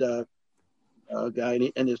talented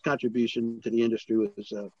guy. And his contribution to the industry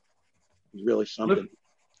was really something.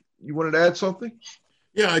 You wanted to add something?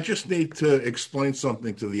 Yeah, I just need to explain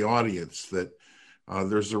something to the audience that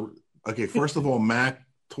first of all, Mac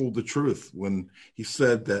told the truth when he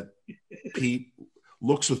said that Pete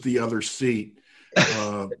looks at the other seat,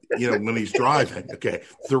 when he's driving. Okay.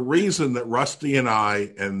 The reason that Rusty and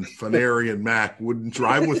I and Fineri and Mac wouldn't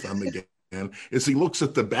drive with them again is he looks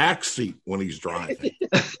at the back seat when he's driving,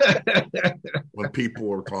 when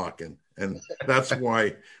people are talking. And that's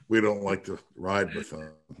why we don't like to ride with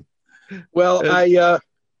him. Well,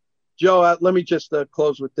 Joe, let me just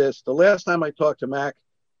close with this. The last time I talked to Mac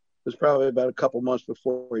was probably about a couple months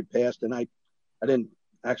before he passed, and I didn't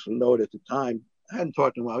actually know it at the time. I hadn't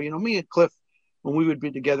talked to him in a while. You know, me and Cliff, when we would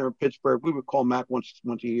be together in Pittsburgh, we would call Mac once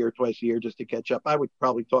a year, twice a year, just to catch up. I would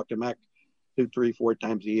probably talk to Mac 2, 3, 4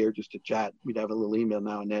 times a year just to chat. We'd have a little email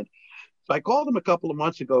now and then. So I called him a couple of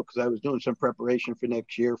months ago because I was doing some preparation for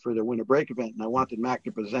next year for the winter break event, and I wanted Mac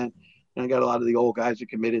to present. And I got a lot of the old guys that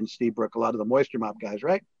committed in Steve Brook, a lot of the Moisture Mop guys,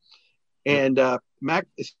 right? And Mac,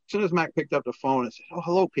 as soon as Mac picked up the phone, I said, "Oh,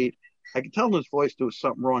 hello, Pete." I could tell in his voice there was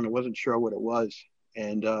something wrong. I wasn't sure what it was.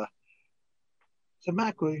 And I said,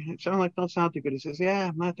 "Mac, it don't sound too good." He says, "Yeah,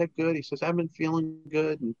 I'm not that good." He says, "I've been feeling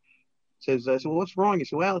good." And says, "I said, well, what's wrong?" He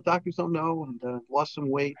said, "Well, the doctors don't know, and lost some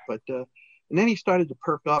weight." But and then he started to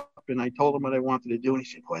perk up, and I told him what I wanted to do. And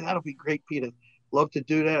he said, "Boy, that'll be great, Pete. I'd love to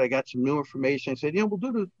do that. I got some new information." I said, "You know,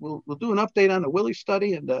 we'll do an update on the Willie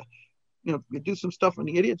study, and you know, we'll do some stuff on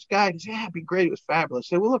the Idiot's Guide." He said, "Yeah, it'd be great. It was fabulous." I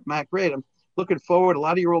said, "Well, look, Mac, great. I'm looking forward. A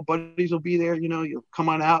lot of your old buddies will be there. You know, you'll come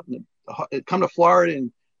on out and come to Florida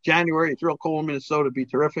in January. It's real cold in Minnesota. It'd be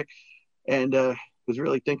terrific." And was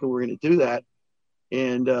really thinking we were going to do that.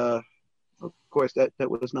 And of course, that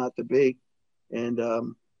was not to be. And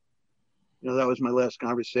you know, that was my last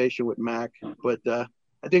conversation with Mac. But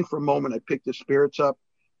I think for a moment I picked his spirits up.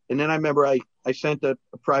 And then I remember I sent a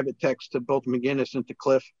private text to both McGinnis and to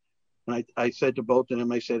Cliff. And I said to both of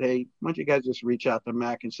them, I said, "Hey, why don't you guys just reach out to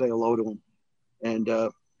Mac and say hello to him?" And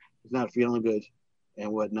he's not feeling good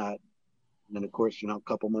and whatnot. And then, of course, you know, a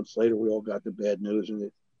couple months later, we all got the bad news,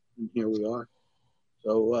 and here we are.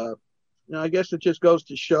 So, you know, I guess it just goes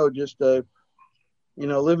to show just, you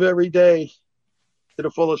know, live every day to the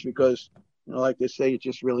fullest because, you know, like they say, you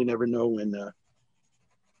just really never know when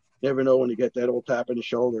you get that old tap in the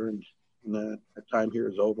shoulder and that time here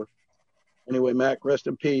is over. Anyway, Mac, rest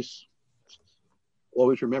in peace. I'll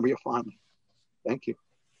always remember you fondly. Thank you.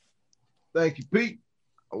 Thank you, Pete.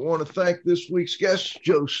 I want to thank this week's guests,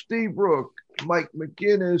 Joe Steebrook, Mike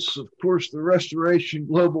McGinnis, of course, the Restoration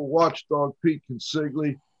Global Watchdog, Pete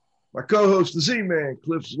Consigli, my co-host, the Z-Man,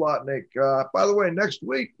 Cliff Zlotnick. By the way, next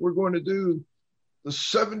week, we're going to do the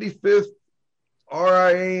 75th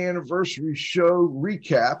RIA anniversary show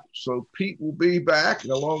recap. So Pete will be back,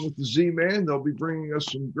 and along with the Z-Man, they'll be bringing us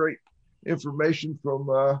some great information from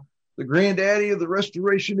the granddaddy of the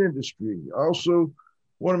restoration industry. I also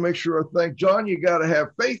want to make sure I thank John. You got to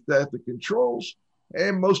have faith at the controls.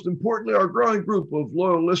 And most importantly, our growing group of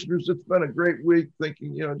loyal listeners. It's been a great week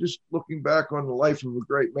thinking, you know, just looking back on the life of a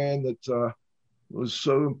great man that was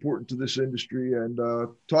so important to this industry and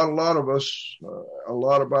taught a lot of us a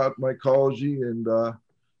lot about mycology, and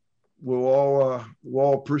we'll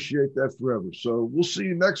all appreciate that forever. So we'll see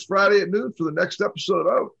you next Friday at noon for the next episode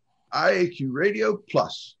of IAQ Radio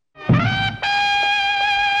Plus.